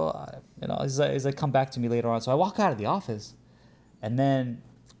 So you know, he's like, come back to me later on. So I walk out of the office, and then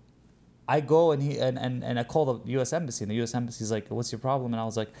I go and and I call the U.S. embassy, and the U.S. embassy's like, "What's your problem?" And I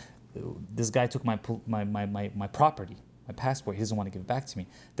was like, "This guy took my property, my passport. He doesn't want to give it back to me."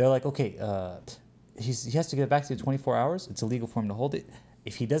 They're like, "Okay, he has to give it back to you in 24 hours. It's illegal for him to hold it.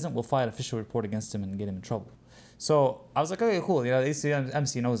 If he doesn't, we'll file an official report against him and get him in trouble." So I was like, "Okay, cool. You know, the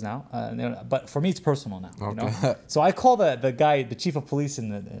embassy knows now. But for me, it's personal now. You know." Okay. So I call the guy, the chief of police in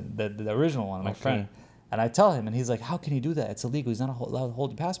the original one, my friend. Okay. And I tell him, and he's like, "How can he do that? It's illegal. He's not allowed to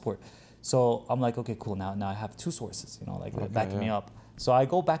hold your passport." So I'm like, "Okay, cool. Now I have two sources, you know, like Okay. backing me Yeah. up." So I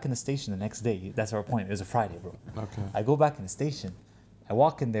go back in the station the next day. That's our point. It was a Friday, bro. Okay. I go back in the station. I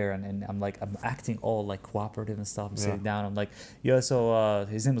walk in there and I'm like, I'm acting all like cooperative and stuff. I'm Yeah. sitting down. I'm like, "Yeah, so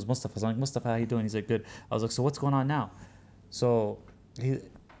his name was Mustafa." So I'm like, "Mustafa, how you doing?" He's like, "Good." I was like, "So what's going on now?" So he,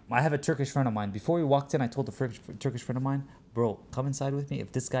 I have a Turkish friend of mine. Before we walked in, I told the Turkish friend of mine, "Bro, come inside with me.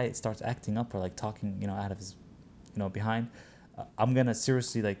 If this guy starts acting up or like talking, you know, out of his, you know, behind, I'm gonna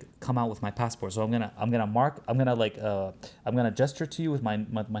seriously like come out with my passport." So I'm gonna gesture to you with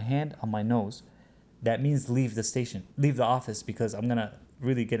my hand on my nose. That means leave the station, leave the office, because I'm gonna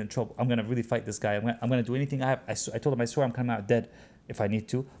really get in trouble. I'm gonna really fight this guy. I'm gonna do anything I have. I told him I swear I'm coming out dead if I need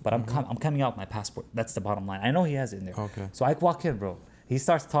to, but I'm coming out with my passport. That's the bottom line. I know he has it in there. Okay. So I walk in, bro. He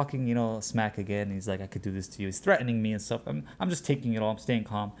starts talking, you know, smack again. He's like, "I could do this to you." He's threatening me and stuff. I'm just taking it all. I'm staying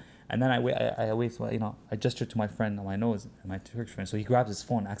calm. And then I wait, so, you know, I gesture to my friend on my nose, my Turkish friend. So he grabs his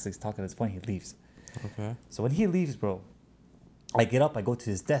phone, acts like he's talking on his phone. He leaves. Okay. So when he leaves, bro, I get up, I go to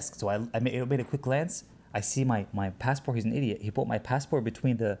his desk. So I made a quick glance. I see my passport. He's an idiot. He put my passport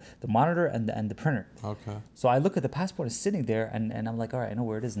between the monitor and the printer. Okay. So I look at the passport, it's sitting there, and I'm like, all right, I know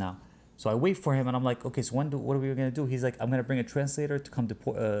where it is now. So I wait for him, and I'm like, okay, so what are we gonna do? He's like, I'm gonna bring a translator to come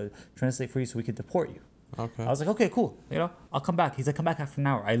translate for you, so we can deport you. I Okay. was like, okay, cool. You know, I'll come back. He's like, come back after an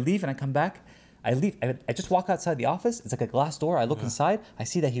hour. I leave and I come back. I leave. I just walk outside the office. It's like a glass door. I look Yeah. inside. I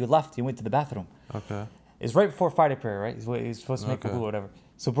see that he left. He went to the bathroom. Okay. It's right before Friday prayer, right? He's supposed to make wudu Okay. or whatever.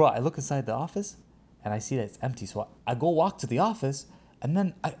 So, bro, I look inside the office and I see that it's empty. So I go walk to the office, and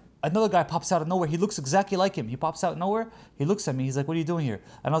then another guy pops out of nowhere. He looks exactly like him. He pops out of nowhere. He looks at me. He's like, "What are you doing here?"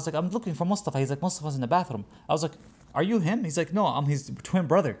 And I was like, "I'm looking for Mustafa." He's like, "Mustafa's in the bathroom." I was like, "Are you him?" He's like, "No, I'm his twin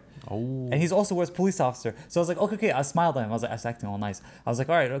brother." Oh. And he's also was police officer. So I was like, okay. I smiled at him. I was acting all nice. I was like,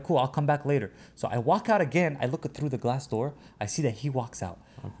 all right, cool. I'll come back later. So I walk out again. I look through the glass door. I see that he walks out.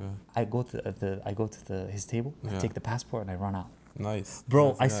 Okay. I go to his table. I Yeah. take the passport and I run out. Nice.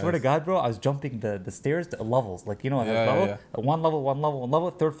 Bro, That's I swear to nice. God, bro, I was jumping the stairs, the levels. Like, it has Yeah, yeah, level, yeah. one level, one level, one level,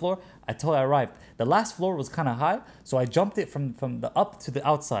 third floor. Until I arrived. The last floor was kind of high, so I jumped it from the up to the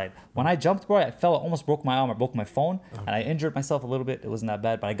outside. When I jumped, bro, I fell, I almost broke my arm, I broke my phone, and I Okay. injured myself a little bit. It wasn't that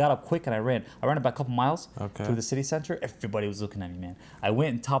bad, but I got up quick and I ran. I ran about a couple miles Okay. through the city center. Everybody was looking at me, man. I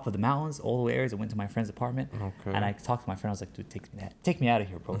went on top of the mountains, all the way areas. I went to my friend's apartment, and Okay. I talked to my friend. I was like, dude, take me out of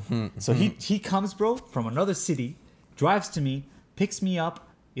here, bro. So he comes, bro, from another city, drives to me, picks me up.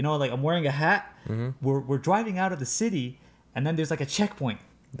 Like I'm wearing a hat. We're driving out of the city, and then there's like a checkpoint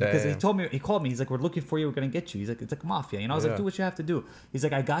because Damn. he called me. He's like, we're looking for you. We're gonna get you. He's like, it's like mafia. I was like, Yeah. do what you have to do. He's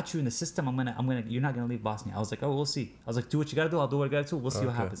like, I got you in the system. You're not gonna leave Bosnia. I was like, oh, we'll see. I was like, do what you gotta do. I'll do what I gotta do. We'll see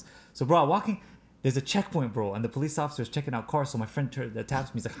what Okay. happens. So, bro, I'm walking. There's a checkpoint, bro, and the police officer is checking out cars. So my friend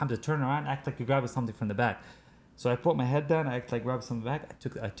taps me. He's like, Hamza, turn around, act like you're grabbing something from the back. So I put my head down. I act like grabbed something back. I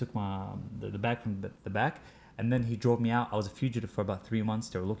took the bag from the back, and then he drove me out. I was a fugitive for about 3 months.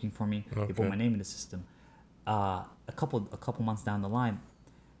 They were looking for me. They put Okay. my name in the system. A couple months down the line,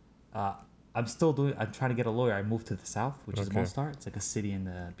 uh, I'm trying to get a lawyer. I moved to the south, which is Okay. Mostar. It's like a city in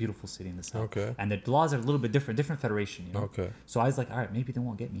the beautiful city in the south, Okay. and the laws are a little bit different federation. Okay. So I was like, all right, maybe they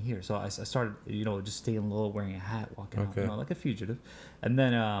won't get me here. So I started, just staying low, wearing a hat, walking out, Okay. like a fugitive, and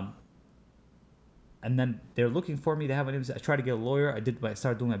then they're looking for me. They have an I tried to get a lawyer. I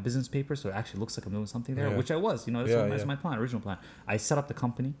started doing my business paper, so it actually looks like I'm doing something there, Yeah. which I was. Yeah. That's Yeah. my plan, original plan. I set up the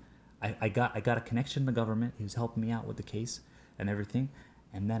company. I got a connection in the government. He was helping me out with the case and everything.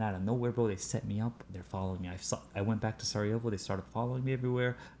 And then out of nowhere, bro, they set me up. They're following me. I went back to Sarajevo. They started following me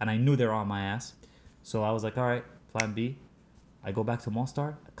everywhere, and I knew they're on my ass. So I was like, all right, plan B. I go back to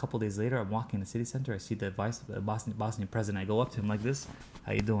Mostar. A couple days later, I'm walking in the city center. I see the Bosnian president. I go up to him like this.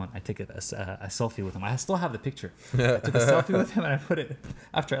 How you doing? I take a selfie with him. I still have the picture. I took a selfie with him and I put it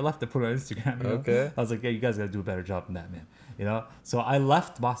after I left. I put it on Instagram. Okay. I was like, yeah, you guys gotta do a better job than that, man. So I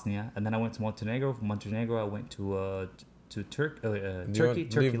left Bosnia and then I went to Montenegro. From Montenegro, I went to Do you Turkey,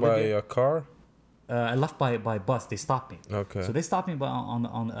 want leave by Libya. a car? I left by bus. They stopped me. Okay. So they stopped me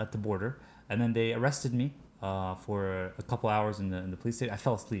on at the border, and then they arrested me for a couple hours in the police station. I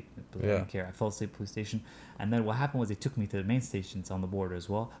fell asleep, but I Yeah. didn't care. I fell asleep at the police station, and then what happened was they took me to the main station. It's on the border as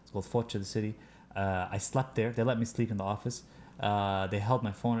well. It's called Focha, the city. I slept there. They let me sleep in the office. They held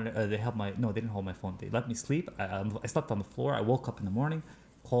my phone. They held my no. They didn't hold my phone. They let me sleep. I slept on the floor. I woke up in the morning,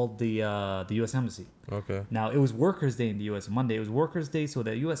 called the U.S. embassy. Okay. Now it was Workers' Day in the U.S. Monday. It was Workers' Day, so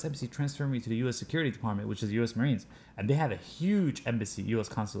the U.S. embassy transferred me to the U.S. Security Department, which is the U.S. Marines, and they have a huge embassy, U.S.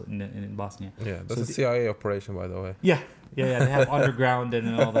 consulate in Bosnia. Yeah, that's So a CIA operation, by the way. yeah, they have underground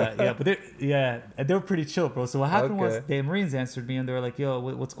and all that. Yeah, but they were pretty chill, bro. So what happened was Okay. the Marines answered me and they were like, "Yo,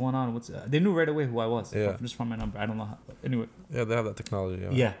 what's going on? They knew right away who I was Yeah. just from my number. I don't know how. Anyway, Yeah, they have that technology.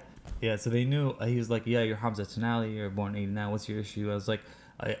 Yeah. yeah, yeah. So they knew. He was like, "Yeah, you're Hamza Tanali. You're born in '89. What's your issue?" I was like,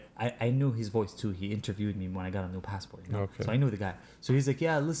 I knew his voice too. He interviewed me when I got a new passport. Okay. So I knew the guy. So he's like,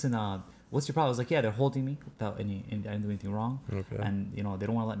 "Yeah, listen, what's your problem?" I was like, "Yeah, they're holding me without I didn't do anything wrong, Okay. and they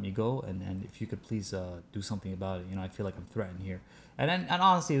don't want to let me go. And if you could please do something about it. I feel like I'm threatened here." And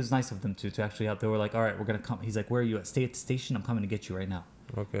honestly, it was nice of them to actually help. They were like, "All right, we're gonna come." He's like, "Where are you at? Stay at the station. I'm coming to get you right now."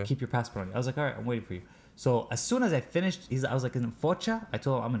 Okay. Keep your passport on you. I was like, all right, I'm waiting for you. So as soon as I finished, I was like in Focha. I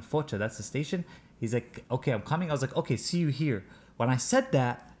told him I'm in Focha. That's the station. He's like, okay, I'm coming. I was like, okay, see you here. When I said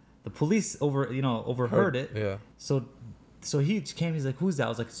that, the police overheard Heard. it. Yeah. So he came. He's like, who's that? I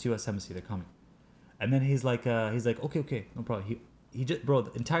was like, it's U.S. Embassy. They're coming. And then he's like, okay, no problem. He just, bro,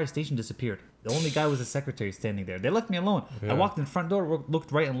 the entire station disappeared. The only guy was the secretary standing there. They left me alone. I Yeah. walked in the front door,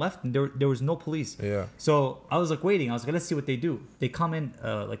 looked right and left, and there was no police. Yeah. So I was like waiting. I was like, let's see what they do. They come in,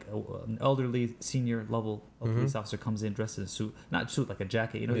 an elderly senior level police officer comes in dressed in a suit, not suit like a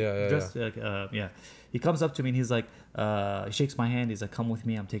jacket, Yeah. Yeah. Yeah. dressed like yeah. He comes up to me and he's like, he shakes my hand. He's like, come with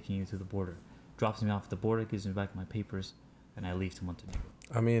me. I'm taking you to the border. Drops me off at the border, gives me back my papers, and I leave to Montenegro.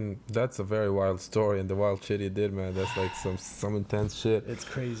 I mean, that's a very wild story, and the wild shit you did, man. That's like some intense shit. It's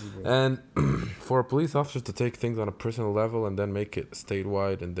crazy, bro. And for a police officer to take things on a personal level and then make it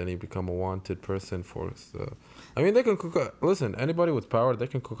statewide, and then you become a wanted person for. I mean, they can cook up. Listen, anybody with power, they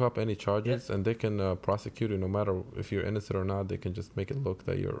can cook up any charges, and they can prosecute you no matter if you're innocent or not. They can just make it look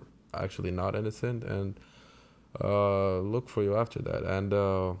that you're actually not innocent and look for you after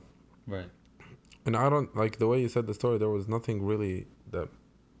that. Right. And I don't like the way you said the story. There was nothing really that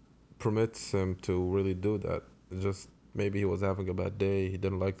permits him to really do that. Just maybe he was having a bad day. He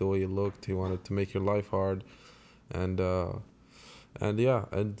didn't like the way you looked. He wanted to make your life hard, and yeah.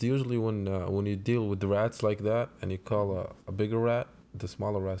 And usually when you deal with the rats like that, and you call a bigger rat, the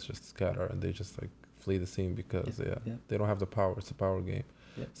smaller rats just scatter and they just like flee the scene Yeah. because Yeah. they don't have the power. It's a power game.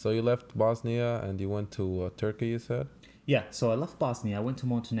 Yeah. So you left Bosnia and you went to Turkey. You said. Yeah, so I left Bosnia. I went to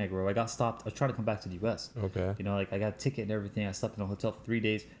Montenegro. I got stopped. I was trying to come back to the U.S. Okay. You know, like I got a ticket and everything. I slept in a hotel for 3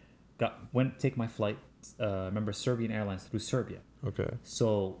 days. Went to take my flight. Remember Serbian Airlines through Serbia. Okay.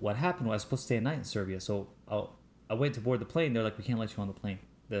 So what happened was I was supposed to stay a night in Serbia. So I went to board the plane. They're like, we can't let you on the plane.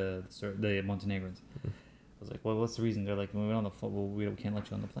 The Montenegrins. I was like, well, what's the reason? They're like, we're on the phone. Well, we can't let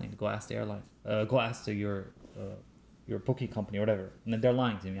you on the plane. Go ask the airline. Go ask to your booking company or whatever. And then they're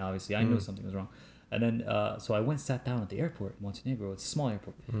lying to me. Obviously, I knew something was wrong. And then so I went and sat down at the airport, Montenegro. It's a small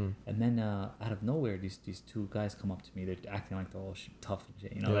airport. And then out of nowhere, these two guys come up to me. They're acting like they're all tough and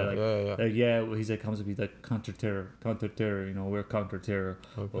shit. You know, Yeah. Yeah. they're like, yeah. Well, he's like comes to me like counter terror. You know, we're counter terror.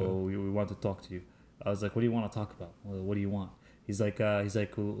 Okay. Oh, we want to talk to you. I was like, what do you want to talk about? Well, what do you want? He's like,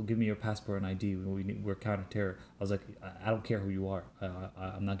 well, give me your passport and ID. We're counter terror. I was like, I don't care who you are.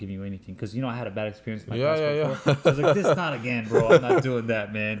 I'm not giving you anything because you know I had a bad experience with my Yeah. passport Yeah. before. Yeah. So I was like, this not again, bro. I'm not doing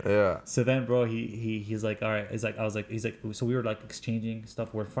that, man. Yeah. So then, bro, he's like, all right. He's like, so we were like exchanging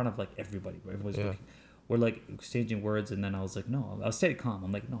stuff. We're in front of like everybody. Bro. Everybody's Yeah. looking. We're like exchanging words, and then I was like, no. I was staying calm.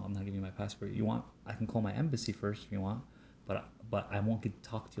 I'm like, no, I'm not giving you my passport. You want? I can call my embassy first if you want, but I won't get to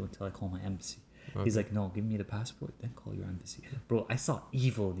talk to you until I call my embassy. He's Okay. like, no, give me the passport, then call your embassy. Bro, I saw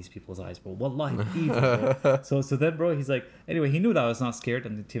evil in these people's eyes, bro. Wallahi, evil, bro. So then, bro, he's like, anyway, he knew that I was not scared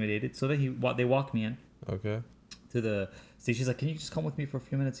and intimidated. So then they walked me in Okay. to the station. She's like, can you just come with me for a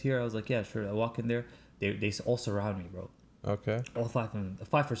few minutes here? I was like, yeah, sure. I walk in there. They all surround me, bro. Okay. All five of them,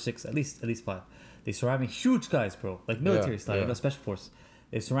 5 or 6, at least 5. They surround me, huge guys, bro, like Yeah. military style, you Yeah. know, special force.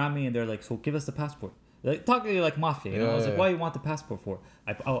 They surround me and they're like, "So give us the passport." They're like, talking to you like mafia, you know. I Yeah. was like, Yeah. "Why you want the passport for?"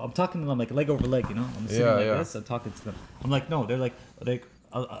 I'm talking to them like leg over leg, you know. I'm sitting Yeah. like Yeah. this. I'm talking to them. I'm like, "No." They're like,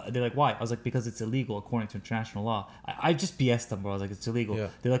 "Why?" I was like, "Because it's illegal according to international law." I just BS'd them, bro. I was like, "It's illegal." Yeah.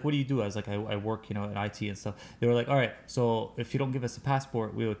 They're like, "What do you do?" I was like, "I work, you know, in IT and stuff." They were like, "All right, so if you don't give us the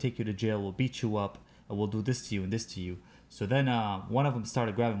passport, we will take you to jail. We'll beat you up, and we'll do this to you and this to you." So then one of them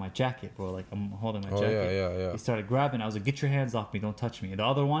started grabbing my jacket, bro. Like I'm holding my Oh yeah. jacket. Yeah. Yeah. He started grabbing. I was like, "Get your hands off me! Don't touch me!" And the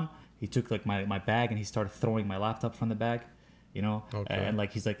other one, he took like my bag and he started throwing my laptop from the bag, you know. Okay. And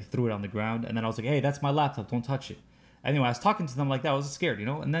like he's like he threw it on the ground. And then I was like, "Hey, that's my laptop! Don't touch it." Anyway, I was talking to them like that. I was scared, you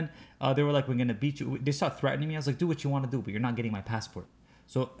know. And then they were like, "We're gonna beat you." They started threatening me. I was like, "Do what you want to do, but you're not getting my passport."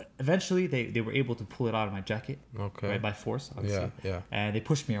 So eventually, they were able to pull it out of my jacket, Okay. right, by force, Yeah. obviously. Yeah. And they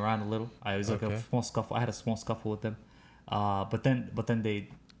pushed me around a little. I was like a Okay. small scuffle. I had a small scuffle with them. But then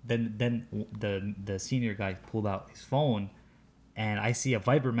the senior guy pulled out his phone, and I see a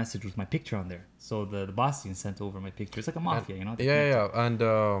Viber message with my picture on there. So the Bosnian sent over my picture. It's like a And mafia, you know. They yeah. connected.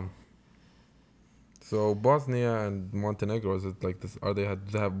 Yeah. And so Bosnia and Montenegro, is it like this? Do they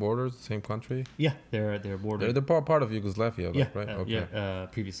have borders? Same country? Yeah, they're bordered. They're part of Yugoslavia, Yeah, like, right? yeah. Okay.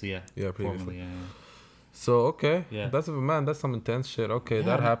 Previously, yeah. Yeah, previously. Formerly, yeah, So okay, yeah. that's some intense shit. Okay, Yeah,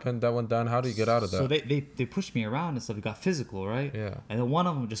 that man. happened. That went down. How do you get out of So that? they pushed me around and stuff. It got physical, right? Yeah. And then one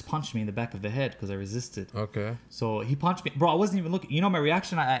of them just punched me in the back of the head because I resisted. Okay. So he punched me, bro. I wasn't even looking. You know my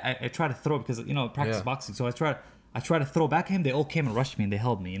reaction. I tried to throw because you know I practice Yeah. boxing. So I tried to throw back at him. They all came and rushed me and they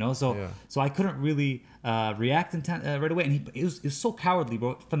held me. You know. So Yeah. so I couldn't really react right away. And it was so cowardly,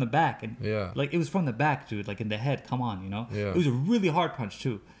 bro, from the back. And Yeah. like it was from the back, dude. Like in the head. Come on, you know. Yeah. It was a really hard punch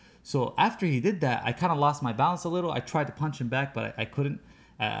too. So after he did that, I kind of lost my balance a little. I tried to punch him back, but I couldn't.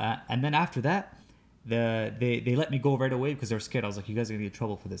 And then after that, they let me go right away because they were scared. I was like, you guys are gonna get in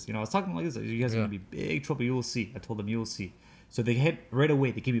trouble for this. You know, I was talking like this. You guys are Yeah. gonna be big trouble. You will see. I told them you will see. So they hit right away.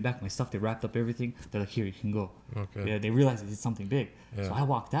 They gave me back my stuff. They wrapped up everything. They're like, here, you can go. Okay. Yeah, they realized they did something big. Yeah. So I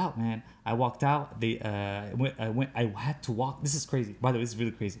walked out, man. I walked out. I had to walk. This is crazy. By the way, this is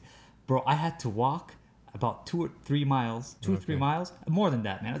really crazy, bro. I had to walk about 2 or 3 miles, two or three Okay. miles, more than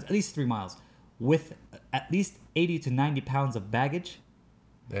that, man. At least 3 miles, with at least 80 to 90 pounds of baggage.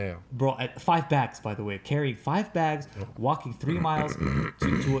 Damn. Bro, at 5 bags, by the way, carrying 5 bags, walking 3 miles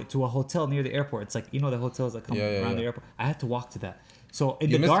to a hotel near the airport. It's like you know the hotels that come Yeah. Yeah. around the Yeah. airport. I had to walk to that. So in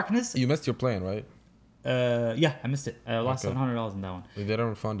You the missed. darkness, You missed your plane, right? yeah, I missed it. I lost Okay. $700 in that one. They didn't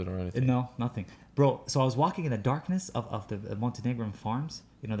refund it or anything. No, nothing, bro. So I was walking in the darkness of the Montenegrin farms,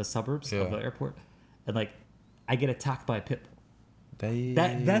 you know, the suburbs of Yeah. the airport, and like I get attacked by a pit bull. They.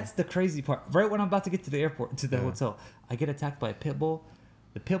 That's the crazy part. Right when I'm about to get to the airport, to the Yeah. hotel, I get attacked by a pit bull.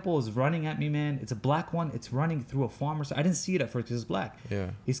 The pit bull is running at me, man. It's a black one. It's running through a farmer. So I didn't see it at first because it's black.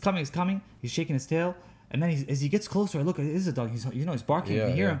 Yeah. He's coming. He's coming. He's shaking his tail, and then as he gets closer, I look. It is a dog. He's barking. You Yeah.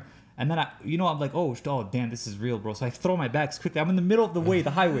 can hear Yeah. him. And then I'm like, oh, damn, this is real, bro. So I throw my bags quickly. I'm in the middle of the way,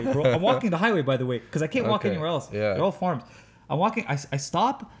 the highway, bro. I'm walking the highway, by the way, because I can't walk Okay. anywhere else. Yeah. They're all farms. I'm walking. I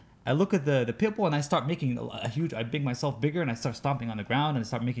stop, I look at the pit bull and I start making a huge. I make myself bigger and I start stomping on the ground and I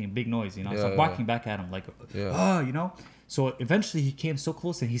start making a big noise. You know, I start Yeah, barking back at him like, yeah, you know. So eventually he came so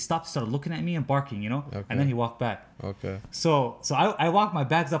close and he stopped, started looking at me and barking. You know, yeah. and then Okay, he walked back. okay. So I walk my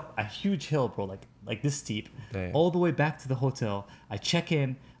bags up a huge hill, bro, like this steep, Damn. all the way back to the hotel. I check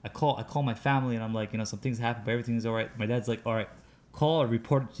in. I call my family and I'm like, you know, some things happened, but everything's all right. My dad's like, all right, call or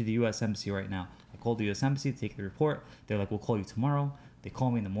report it to the U.S. Embassy right now. I called the U.S. Embassy to take the report. They're like, we'll call you tomorrow. They call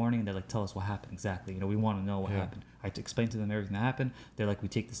me in the morning. They're like, tell us what happened exactly. You know, we want to know what Yeah. happened. I had to explain to them everything that happened. They're like, we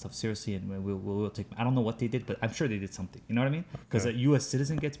take this stuff seriously and we'll take. I don't know what they did, but I'm sure they did something. You know what I mean? Because Okay. a U.S.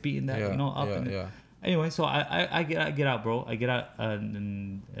 citizen gets beaten that Yeah, up yeah, and yeah. anyway, so I get out, bro. I get out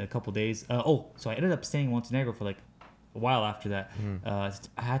in a couple days. So I ended up staying in Montenegro for like a while after that. Mm.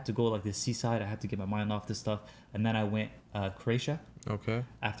 I had to go like the seaside. I had to get my mind off this stuff, and then I went Croatia. Okay,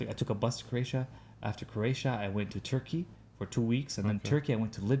 After I took a bus to Croatia. After Croatia, I went to Turkey for 2 weeks, and then okay, Turkey I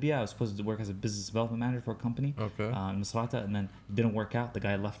went to Libya. I was supposed to work as a business development manager for a company okay, in Misrata, and then it didn't work out. The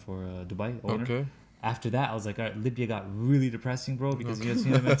guy left for Dubai, owner. okay, After that, I was like, all right, Libya got really depressing, bro, because you okay.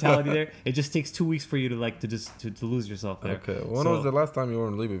 know, the mentality there. It just takes 2 weeks for you to like to just to lose yourself there. Okay. When was the So, last time you were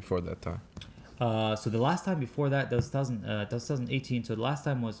in Libya before that time? so the last time before that, that was 2018. So the last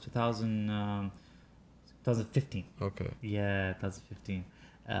time was 2015. Okay, Yeah, 2015.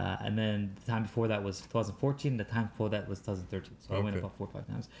 And then the time before that was 2014. The time before that was 2013. So I went okay, about 4 or 5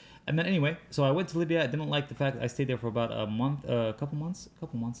 times. And then anyway, so I went to Libya. I didn't like the fact that I stayed there for about a month, a couple months,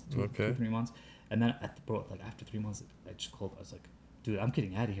 two, okay. 3 months. And then bro, like after 3 months, I just called. I was like, dude, I'm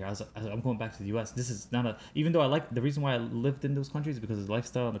getting out of here. I'm going back to the U.S. This is not a. Even though I like the reason why I lived in those countries is because of the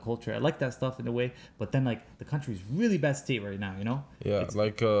lifestyle and the culture. I like that stuff in a way. But then like the country's really bad state right now. You know, Yeah, it's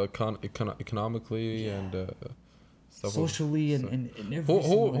like economically yeah, and stuff of. socially and So, in every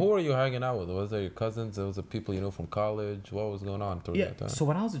single who way. were you hanging out with? Was there your cousins? Was it people you know from college? What was going on through Yeah. that time? So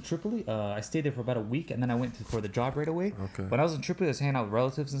when I was in Tripoli, I stayed there for about a week, and then I went for the job right away. Okay. When I was in Tripoli, I was hanging out with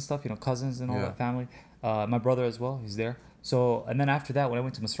relatives and stuff, you know, cousins and all Yeah. that family. My brother as well, he's there. So and then after that, when I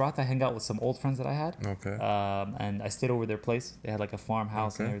went to Masrata, I hung out with some old friends that I had, Okay. and I stayed over their place. They had like a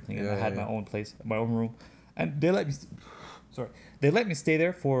farmhouse and Okay. everything, and I Yeah, yeah, had my yeah. own place, my own room, and they let me. Sorry, they let me stay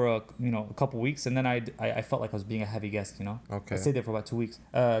there for a couple weeks, and then I felt like I was being a heavy guest. You know, I Okay. stayed there for about 2 weeks,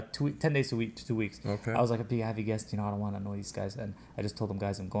 10 days a week to 2 weeks. I Okay. was like being a heavy guest. You know, I don't want to annoy these guys, and I just told them,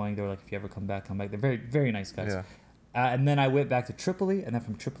 guys, I'm going. They were like, if you ever come back, come back. They're very very nice guys. Yeah. And then I went back to Tripoli, and then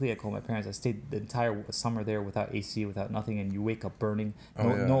from Tripoli, I called my parents. I stayed the entire summer there without AC, without nothing, and you wake up burning, Oh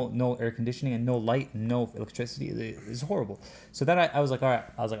yeah. no air conditioning, and no light, no electricity. It's horrible. So then I was like, all right,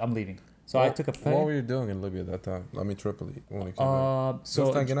 I was like, I'm leaving. So I took a What plane. were you doing in Libya at that time? I mean Tripoli when you came back.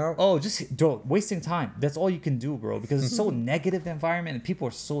 Just hanging out? Just bro, wasting time. That's all you can do, bro, because it's so negative the environment and people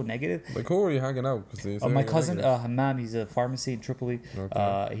are so negative. Like who were you hanging out? Because you My say you're cousin negative. Hammam, he's a pharmacy in Tripoli.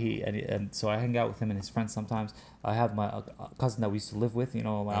 Okay. And so I hang out with him and his friends sometimes. I have my cousin that we used to live with. You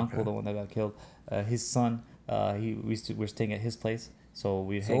know, my uncle, Okay. the one that got killed. His son. We're staying at his place, so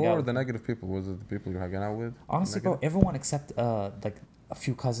we So hang who out were with the him. negative people? Was it the people you're hanging out with? Honestly, bro, Negative? everyone except like a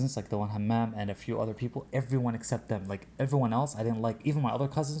few cousins, like the one Hammam and a few other people. Everyone except them. Like everyone else, I didn't like. Even my other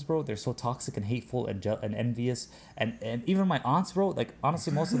cousins, bro, they're so toxic and hateful and envious. And even my aunts, bro. Like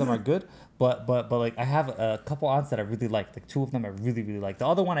honestly, most of them are good. But like I have a couple aunts that I really like. Like two of them I really really like. The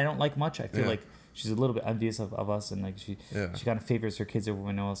other one I don't like much. I feel Yeah. like she's a little bit envious of us and like Yeah. she kind of favors her kids over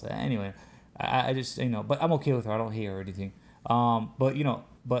everyone else. Anyway, I just but I'm okay with her. I don't hate her or anything.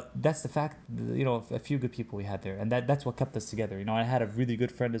 But that's the fact. A few good people we had there, and that's what kept us together. You know, I had a really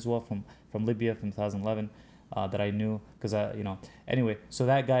good friend as well from Libya from 2011 that I knew because Anyway, so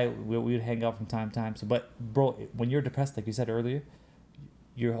that guy we would hang out from time to time. So, but bro, when you're depressed, like you said earlier,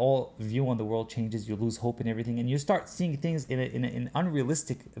 your whole view on the world changes. You lose hope in everything, and you start seeing things in an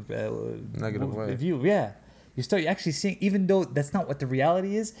unrealistic Negative way. view. Yeah, you start actually seeing, even though that's not what the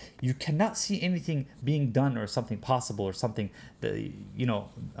reality is. You cannot see anything being done or something possible or something that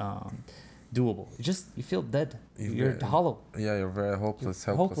doable. You feel dead. You You're very, hollow. yeah, you're very You're hopeless,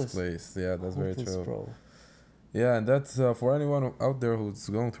 helpless hopeless. place. Yeah, that's very Hopeless, true. bro. Yeah, and that's for anyone out there who's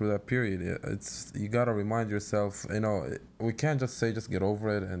going through that period. It's you gotta remind yourself. We can't just say just get over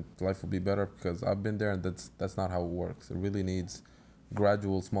it and life will be better because I've been there and that's not how it works. It really needs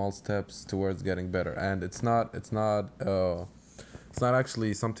gradual, small steps towards getting better. And it's not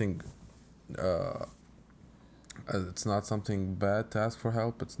actually something. Uh, it's not something bad to ask for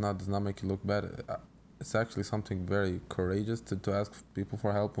help. Does not make you look bad. It's actually something very courageous to ask people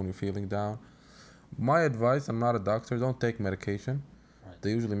for help when you're feeling down. My advice, I'm not a doctor, don't take medication. Right. They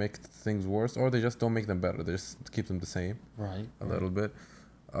usually make things worse, or they just don't make them better. They just keep them the same Right. a Right. little bit.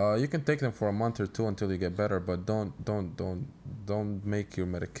 You can take them for a month or two until you get better, but don't make your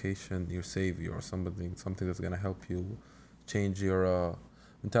medication your savior or something that's gonna help you change your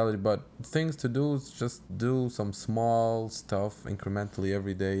mentality. But things to do is just do some small stuff incrementally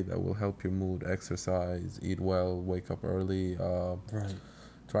every day that will help your mood. Exercise, eat well, wake up early. Right.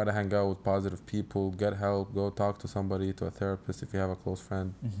 Try to hang out with positive people. Get help. Go talk to somebody, to a therapist if you have a close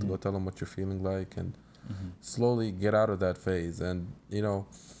friend. To Mm-hmm. go tell them what you're feeling like, and Mm-hmm. slowly get out of that phase. And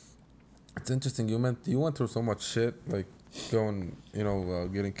it's interesting. You went through so much shit, like going,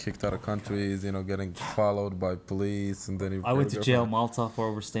 getting kicked out Oh of my God. countries, getting followed by police, and then you've I got went a to jail, girlfriend, Malta, for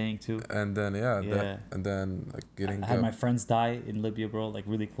overstaying too. and then yeah, that, Yeah. and then like I getting had my friends die in Libya, bro. Like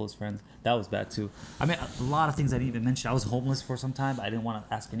really close friends. That was bad too. I mean, a lot of things I didn't even mention. I was homeless for some time. I didn't want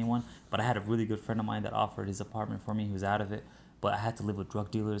to ask anyone, but I had a really good friend of mine that offered his apartment for me. He was out of it, but I had to live with drug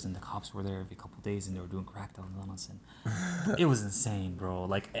dealers, and the cops were there every couple of days, and they were doing crackdowns on us, and it was insane, bro.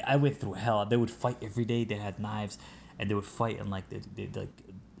 Like I went through hell. They would fight every day. They had knives, and they would fight, and like they like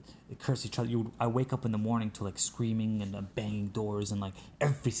they curse each other. I wake up in the morning to like screaming and banging doors and like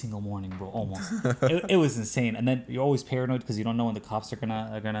every single morning, bro. Almost. It was insane. And then you're always paranoid because you don't know when the cops are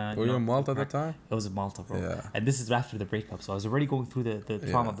gonna were you in do Malta at the crack. time? It was in Malta, bro. Yeah, And this is after the breakup, so I was already going through the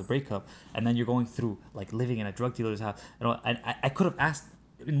trauma yeah, of the breakup, and then you're going through like living in a drug dealer's house. I could have asked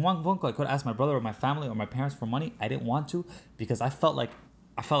in one phone call. I could have asked my brother or my family or my parents for money. I didn't want to because I felt like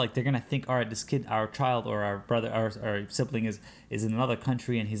they're gonna think, all right, this kid, our child or our brother, our sibling is in another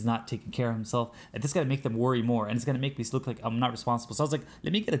country and he's not taking care of himself, and this is gonna make them worry more, and it's gonna make me look like I'm not responsible. So I was like,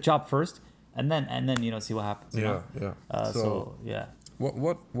 let me get a job first, and then see what happens, yeah, yeah. So So yeah,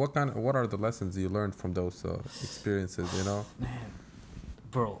 what are the lessons you learned from those experiences? man,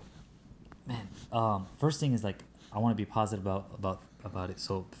 bro, man. First thing is like I want to be positive about it.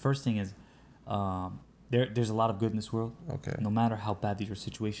 So the first thing is, there's a lot of good in this world. Okay. No matter how bad your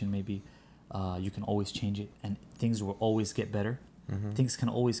situation may be, you can always change it, and things will always get better. Mhm. Things can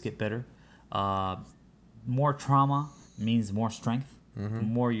always get better. Uh, More trauma means more strength. The Mhm.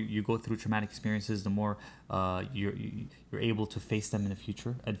 more you go through traumatic experiences, the more you're able to face them in the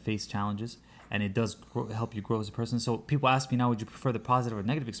future and face challenges. And it does help you grow as a person. So people ask me now, would you prefer the positive or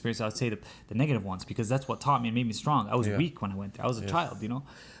negative experience? I would say the negative ones because that's what taught me and made me strong. I was Yeah. weak when I went there. I was a child, Yes.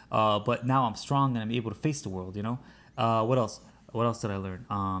 but now I'm strong and I'm able to face the world. What else? What else did I learn?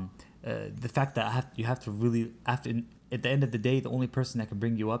 The fact that you have to really after at the end of the day, the only person that can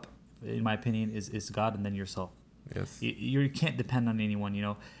bring you up, in my opinion, is God and then yourself. Yes. You can't depend on anyone,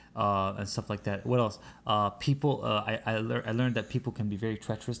 and stuff like that. What else? People. I learned that people can be very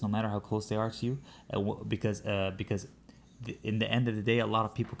treacherous, no matter how close they are to you, because in the end of the day, a lot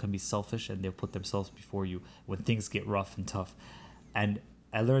of people can be selfish and they'll put themselves before you when things get rough and tough. And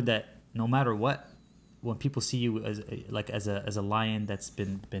I learned that no matter what, when people see you as a lion that's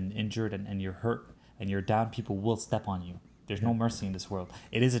been injured and you're hurt and you're down, people will step on you. There's Yeah. no mercy in this world.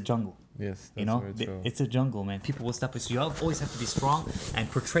 It is a jungle. Yes, You that's know, very true. it's a jungle, man. People will step. So you always have to be strong and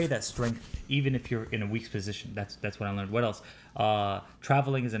portray that strength, even if you're in a weak position. That's what I learned. What else?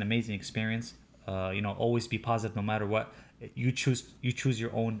 Traveling is an amazing experience. Always be positive no matter what. You choose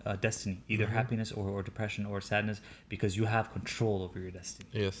your own destiny, either Mhm. happiness or depression or sadness, because you have control over your destiny.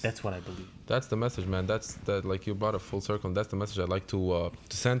 Yes. That's what I believe. That's the message, man. That's that like you brought it full circle. And that's the message I'd like to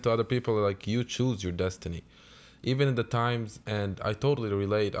send to other people. Like you choose your destiny, even in the times. And I totally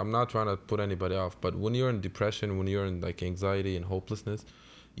relate. I'm not trying to put anybody off, but when you're in depression, when you're in like anxiety and hopelessness,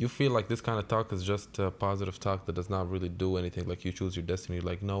 you feel like this kind of talk is just positive talk that does not really do anything. Like you choose your destiny. You're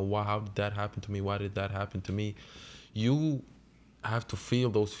like, no, why? How did that happen to me? Why did that happen to me? You have to feel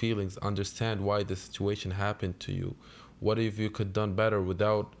those feelings, understand why the situation happened to you. What if you could done better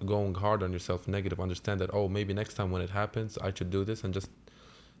without going hard on yourself, negative? Understand that, oh, maybe next time when it happens, I should do this, and just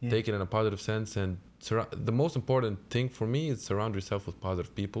Yeah. take it in a positive sense. And the most important thing for me is surround yourself with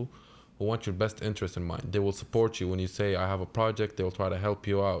positive people who want your best interest in mind. They will support you when you say, I have a project. They will try to help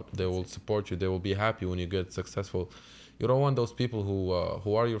you out. They That's will it. support you. They will be happy when you get successful. You don't want those people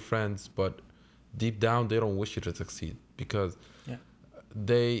who are your friends, but deep down they don't wish you to succeed, because Yeah.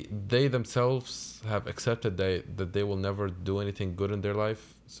 they themselves have accepted that they will never do anything good in their life,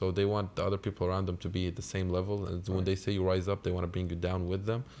 so they want the other people around them to be at the same level, and when Right. they say you rise up, they want to bring you down with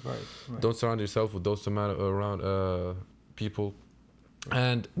them. Right. Right. Don't surround yourself with those amount of around people.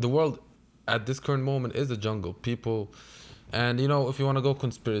 And the world at this current moment is a jungle, people. And if you want to go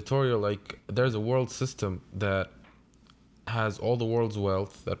conspiratorial, like there's a world system that has all the world's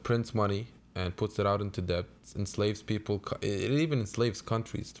wealth, that prints money and puts it out into debt, enslaves people. It even enslaves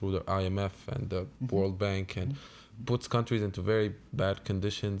countries through the IMF and the Mm-hmm. World Bank, and Mm-hmm. puts countries into very bad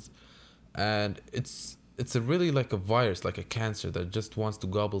conditions. And it's it's a really like a virus, like a cancer that just wants to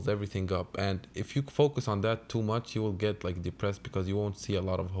gobbles everything up. And if you focus on that too much, you will get like depressed because you won't see a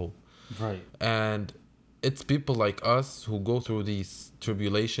lot of hope. Right. And it's people like us who go through these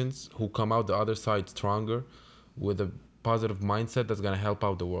tribulations who come out the other side stronger with a positive mindset that's going to help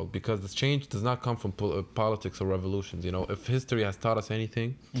out the world, because this change does not come from politics or revolutions. You know, if history has taught us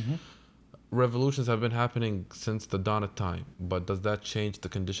anything, Mm-hmm. revolutions have been happening since the dawn of time, but does that change the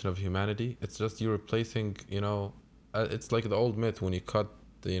condition of humanity? It's just you replacing, it's like the old myth when you cut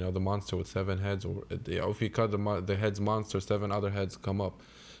the monster with seven heads, or if you cut the heads monster, seven other heads come up.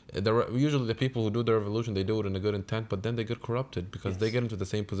 Usually the people who do the revolution, they do it in a good intent, but then they get corrupted because they Yes. get into the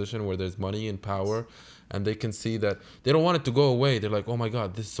same position where there's money and Yes. power, and they can see that they don't want it to go away. They're like, oh my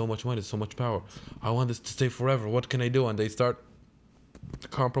god, this is so much money, so much power, I want this to stay forever, what can I do? And they start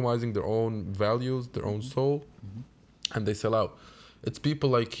compromising their own values, their own Mm-hmm. soul, Mm-hmm. and they sell out. It's people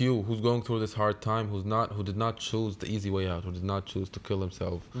like you who's going through this hard time, who did not choose the easy way out, who did not choose to kill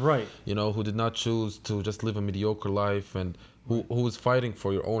himself, Right. who did not choose to just live a mediocre life, and Right. who is fighting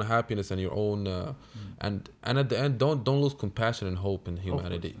for your own happiness and your own Mm. and at the end, don't lose compassion and hope in Of course.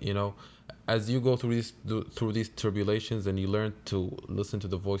 humanity. As you go through these tribulations, and you learn to listen to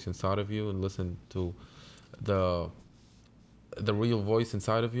the voice inside of you and listen to the the real voice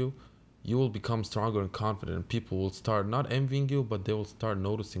inside of you, you will become stronger and confident, and people will start not envying you, but they will start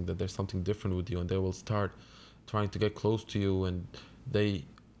noticing that there's something different with you, and they will start trying to get close to you, and they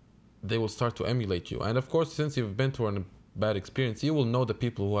they will start to emulate you. And of course, since you've been through a bad experience, you will know the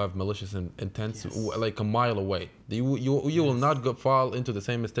people who have malicious intents Yes. like a mile away. You will Yes. not fall into the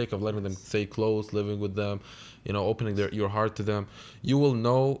same mistake of letting them Yes. stay close, living with them, opening your heart to them. You will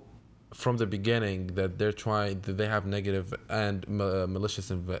know from the beginning that they have negative and malicious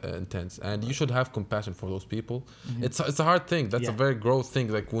intents, and you Right. should have compassion for those people. Mm-hmm. It's a hard thing. That's a Yeah. very growth thing.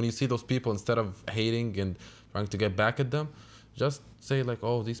 Like when you see those people, instead of hating and trying to get back at them, just say like,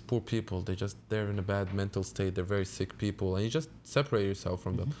 oh, these poor people, they're in a bad mental state, they're very sick people, and you just separate yourself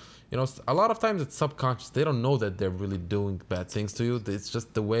from them. Mm-hmm. A lot of times it's subconscious, they don't know that they're really doing bad things to you. It's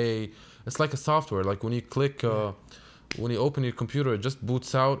just the way, it's like a software, like when you click Yeah. when you open your computer, it just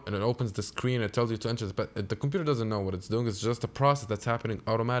boots out and it opens the screen and it tells you to enter, but the computer doesn't know what it's doing. It's just a process that's happening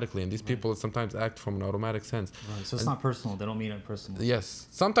automatically, and these Right. people sometimes act from an automatic sense. Right. So it's And not personal. They don't mean it personally. yes,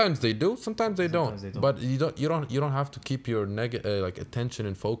 sometimes they do, sometimes they don't. Sometimes they don't. But you don't have to keep your like attention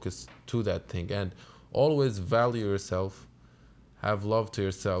and focus to that thing. And always value yourself, have love to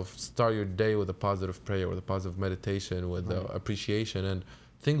yourself. Start your day with a positive prayer, with a positive meditation, with Right. appreciation, and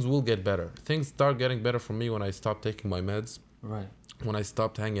things will get better. Things start getting better for me when I stopped taking my meds, Right. when I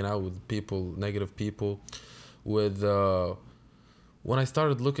stopped hanging out with people, negative people, with when I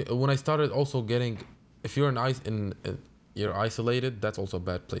started also getting, if you're you're isolated, that's also a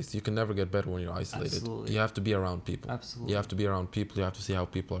bad place. You can never get better when you're isolated. Absolutely. You have to be around people. You have Absolutely. to be around people. You have to see how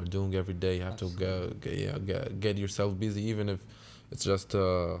people are doing every day. You have to Absolutely. get yourself busy, even if it's just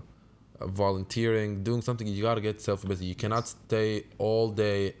volunteering, doing something. You got to get self busy. You cannot Yes. stay all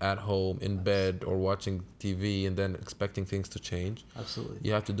day at home in bed or Absolutely. watching TV and then expecting things to change. Absolutely.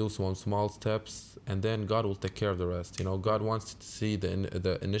 You have to do some small steps, and then God will take care of the rest. God Right. wants to see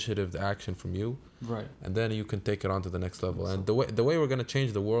the initiative, the action from you, Right. and then you can take it on to the next level. Next And level. the way we're gonna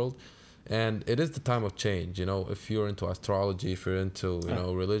change the world, and it is the time of change. If you're into astrology, if you're into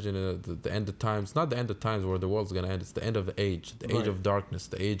Yeah. religion, the end of times, not the end of times where the world's gonna end. It's the end of the age Right. of darkness,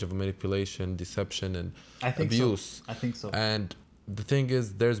 the age of manipulation, deception, and I think so. abuse. I think so. And the thing is,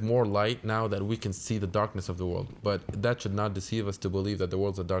 there's more light now that we can see the darkness of the world. But that should not deceive us to believe that the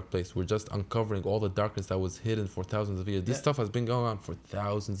world's a dark place. We're just uncovering all the darkness that was hidden for thousands of years. This Yeah. stuff has been going on for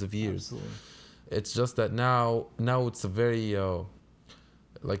thousands of years. Absolutely. It's just that now it's a very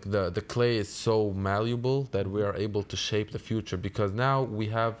like the clay is so malleable that we Mm-hmm. are able to shape the future, because now we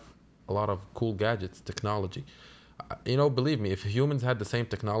have a lot of cool gadgets, technology. Believe me, if humans had the same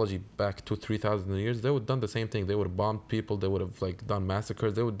technology back to 3,000 years, they would have done the same thing. They would have bombed people. They would have like done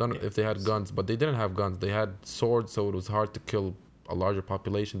massacres. They would have done Yeah. it if they had guns, Absolutely. but they didn't have guns. They had swords, so it was hard to kill a larger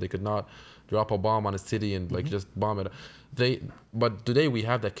population. They could not drop a bomb on a city and like Mm-hmm. just bomb it. But today we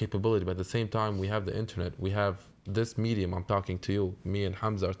have that capability. But at the same time, we have the internet. We have this medium. I'm talking to you. Me and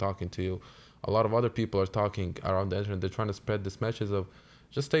Hamza are talking to you. A lot of other people are talking around the internet. They're trying to spread this message of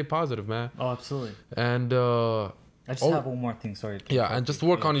just stay positive, man. Oh, absolutely. And I just all have one more thing. Sorry to yeah, and interrupt you. just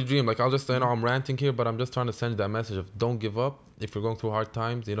work Yeah. on your dream. Like I'll just, Mm-hmm. I'm ranting here, but I'm just trying to send that message of don't give up if you're going through hard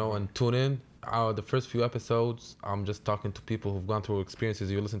times, Right. and tune in. The first few episodes, I'm just talking to people who've gone through experiences.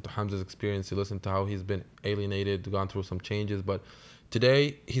 You listen to Hamza's experience, you listen to how he's been alienated, gone through some changes, but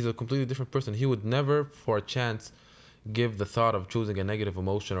today he's a completely different person. He would never, for a chance, give the thought of choosing a negative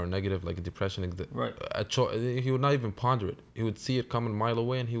emotion or negative like depression Right. he would not even ponder it. He would see it coming a mile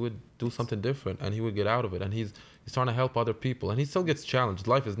away and he would do something different and he would get out of it. And he's trying to help other people and he still gets challenged.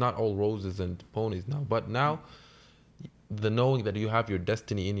 Life is not all roses and ponies now, but now the knowing that you have your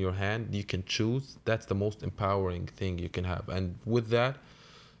destiny in your hand, you can choose. That's the most empowering thing you can have. And with that,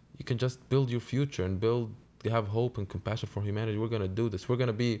 you can just build your future and build have hope and compassion for humanity. We're gonna do this. We're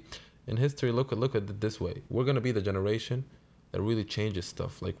gonna be in history. Look at it this way. We're gonna be the generation that really changes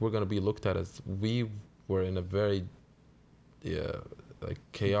stuff. Like we're gonna be looked at as we were in a very yeah, like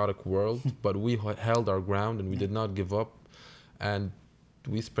chaotic world, but we held our ground and we Yeah. did not give up, and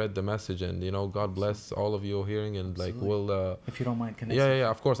we spread the message. And God Absolutely. bless all of you hearing. And like Absolutely. we'll If you don't mind, can I yeah, say yeah, yeah.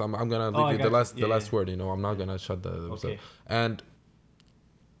 something? Of course, I'm gonna Oh, leave I you the got you. last Yeah, the yeah, last word. I'm not yeah. gonna shut the episode. Okay. And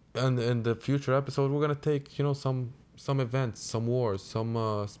in the future episode, we're gonna take some events, some wars,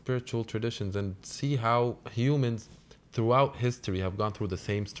 some spiritual traditions, and see how humans throughout history have gone through the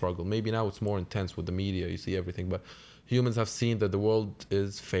same struggle. Maybe now it's more intense with the media. You see everything, but humans have seen that the world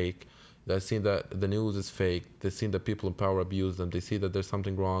is fake. They've seen that the news is fake. They've seen that people in power abuse them. They see that there's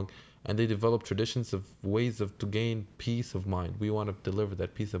something wrong, and they develop traditions of ways of to gain peace of mind. We want to deliver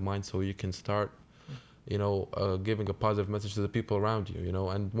that peace of mind so you can start giving a positive message to the people around you,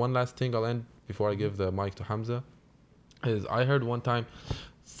 And one last thing I'll end before I Mhm. give the mic to Hamza is I heard one time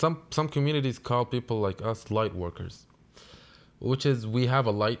some communities call people like us light workers, which is we have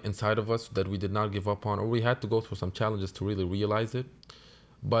a light inside of us that we did not give up on, or we had to go through some challenges to really realize it.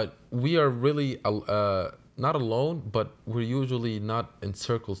 But we are really not alone, but we're usually not in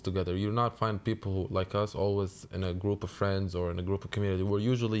circles together. You'll not find people who, like us always in a group of friends or in a group of community. We're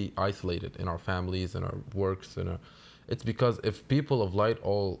usually isolated in our families and our works and it's because if people of light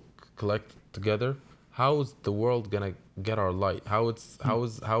all collect together, how is the world gonna get our light? How is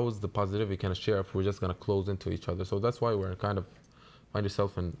the positivity gonna share if we're just gonna close into each other? So that's why we're kind of find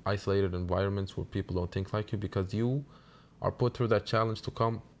yourself in isolated environments where people don't think like you, because you are put through that challenge to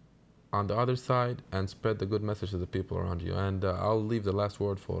come on the other side and spread the good message to the people around you. And I'll leave the last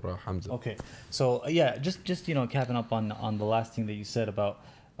word for Hamza. Okay, so yeah, just capping up on the last thing that you said about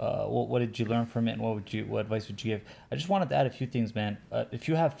what did you learn from it and what advice would you give? I just wanted to add a few things, man. If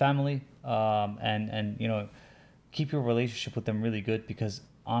you have family, and keep your relationship with them really good, because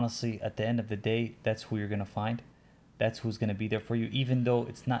honestly, at the end of the day, that's who you're gonna find. That's who's gonna be there for you, even though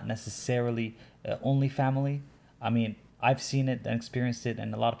it's not necessarily only family. I mean, I've seen it and experienced it,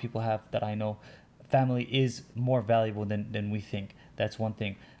 and a lot of people have that I know. Family is more valuable than we think. That's one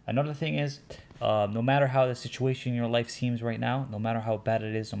thing. Another thing is, no matter how the situation in your life seems right now, no matter how bad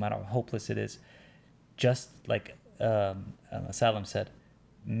it is, no matter how hopeless it is, just like Salam said,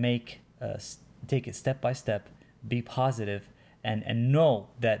 make take it step by step, be positive, and know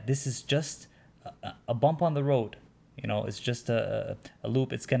that this is just a bump on the road. It's just a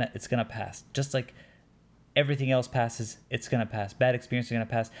loop. It's gonna pass. Just like everything else passes, it's gonna pass. Bad experiences are gonna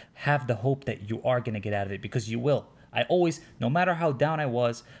pass. Have the hope that you are gonna get out of it, because you will. I always, no matter how down I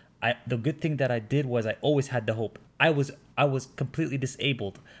was, the good thing that I did was I always had the hope. I was completely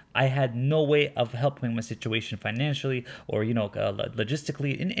disabled. I had no way of helping my situation financially or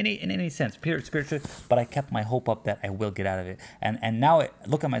logistically in any sense, period, spiritually. But I kept my hope up that I will get out of it. And now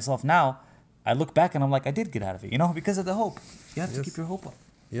look at myself now. I look back and I'm like, I did get out of it, because of the hope. You have to keep Yes, your hope up.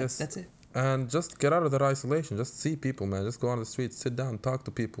 yes. That's it. And just get out of that isolation. Just see people, man. Just go on the street, sit down, talk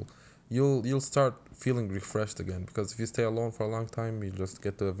to people. You'll start feeling refreshed again. Because if you stay alone for a long time, you just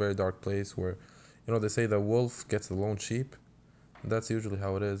get to a very dark place where, they say the wolf gets the lone sheep. That's usually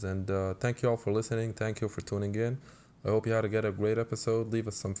how it is. And thank you all for listening. Thank you for tuning in. I hope you had to get a great episode. Leave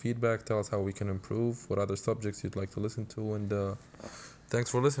us some feedback. Tell us how we can improve. What other subjects you'd like to listen to. And thanks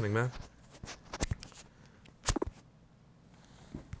for listening, man.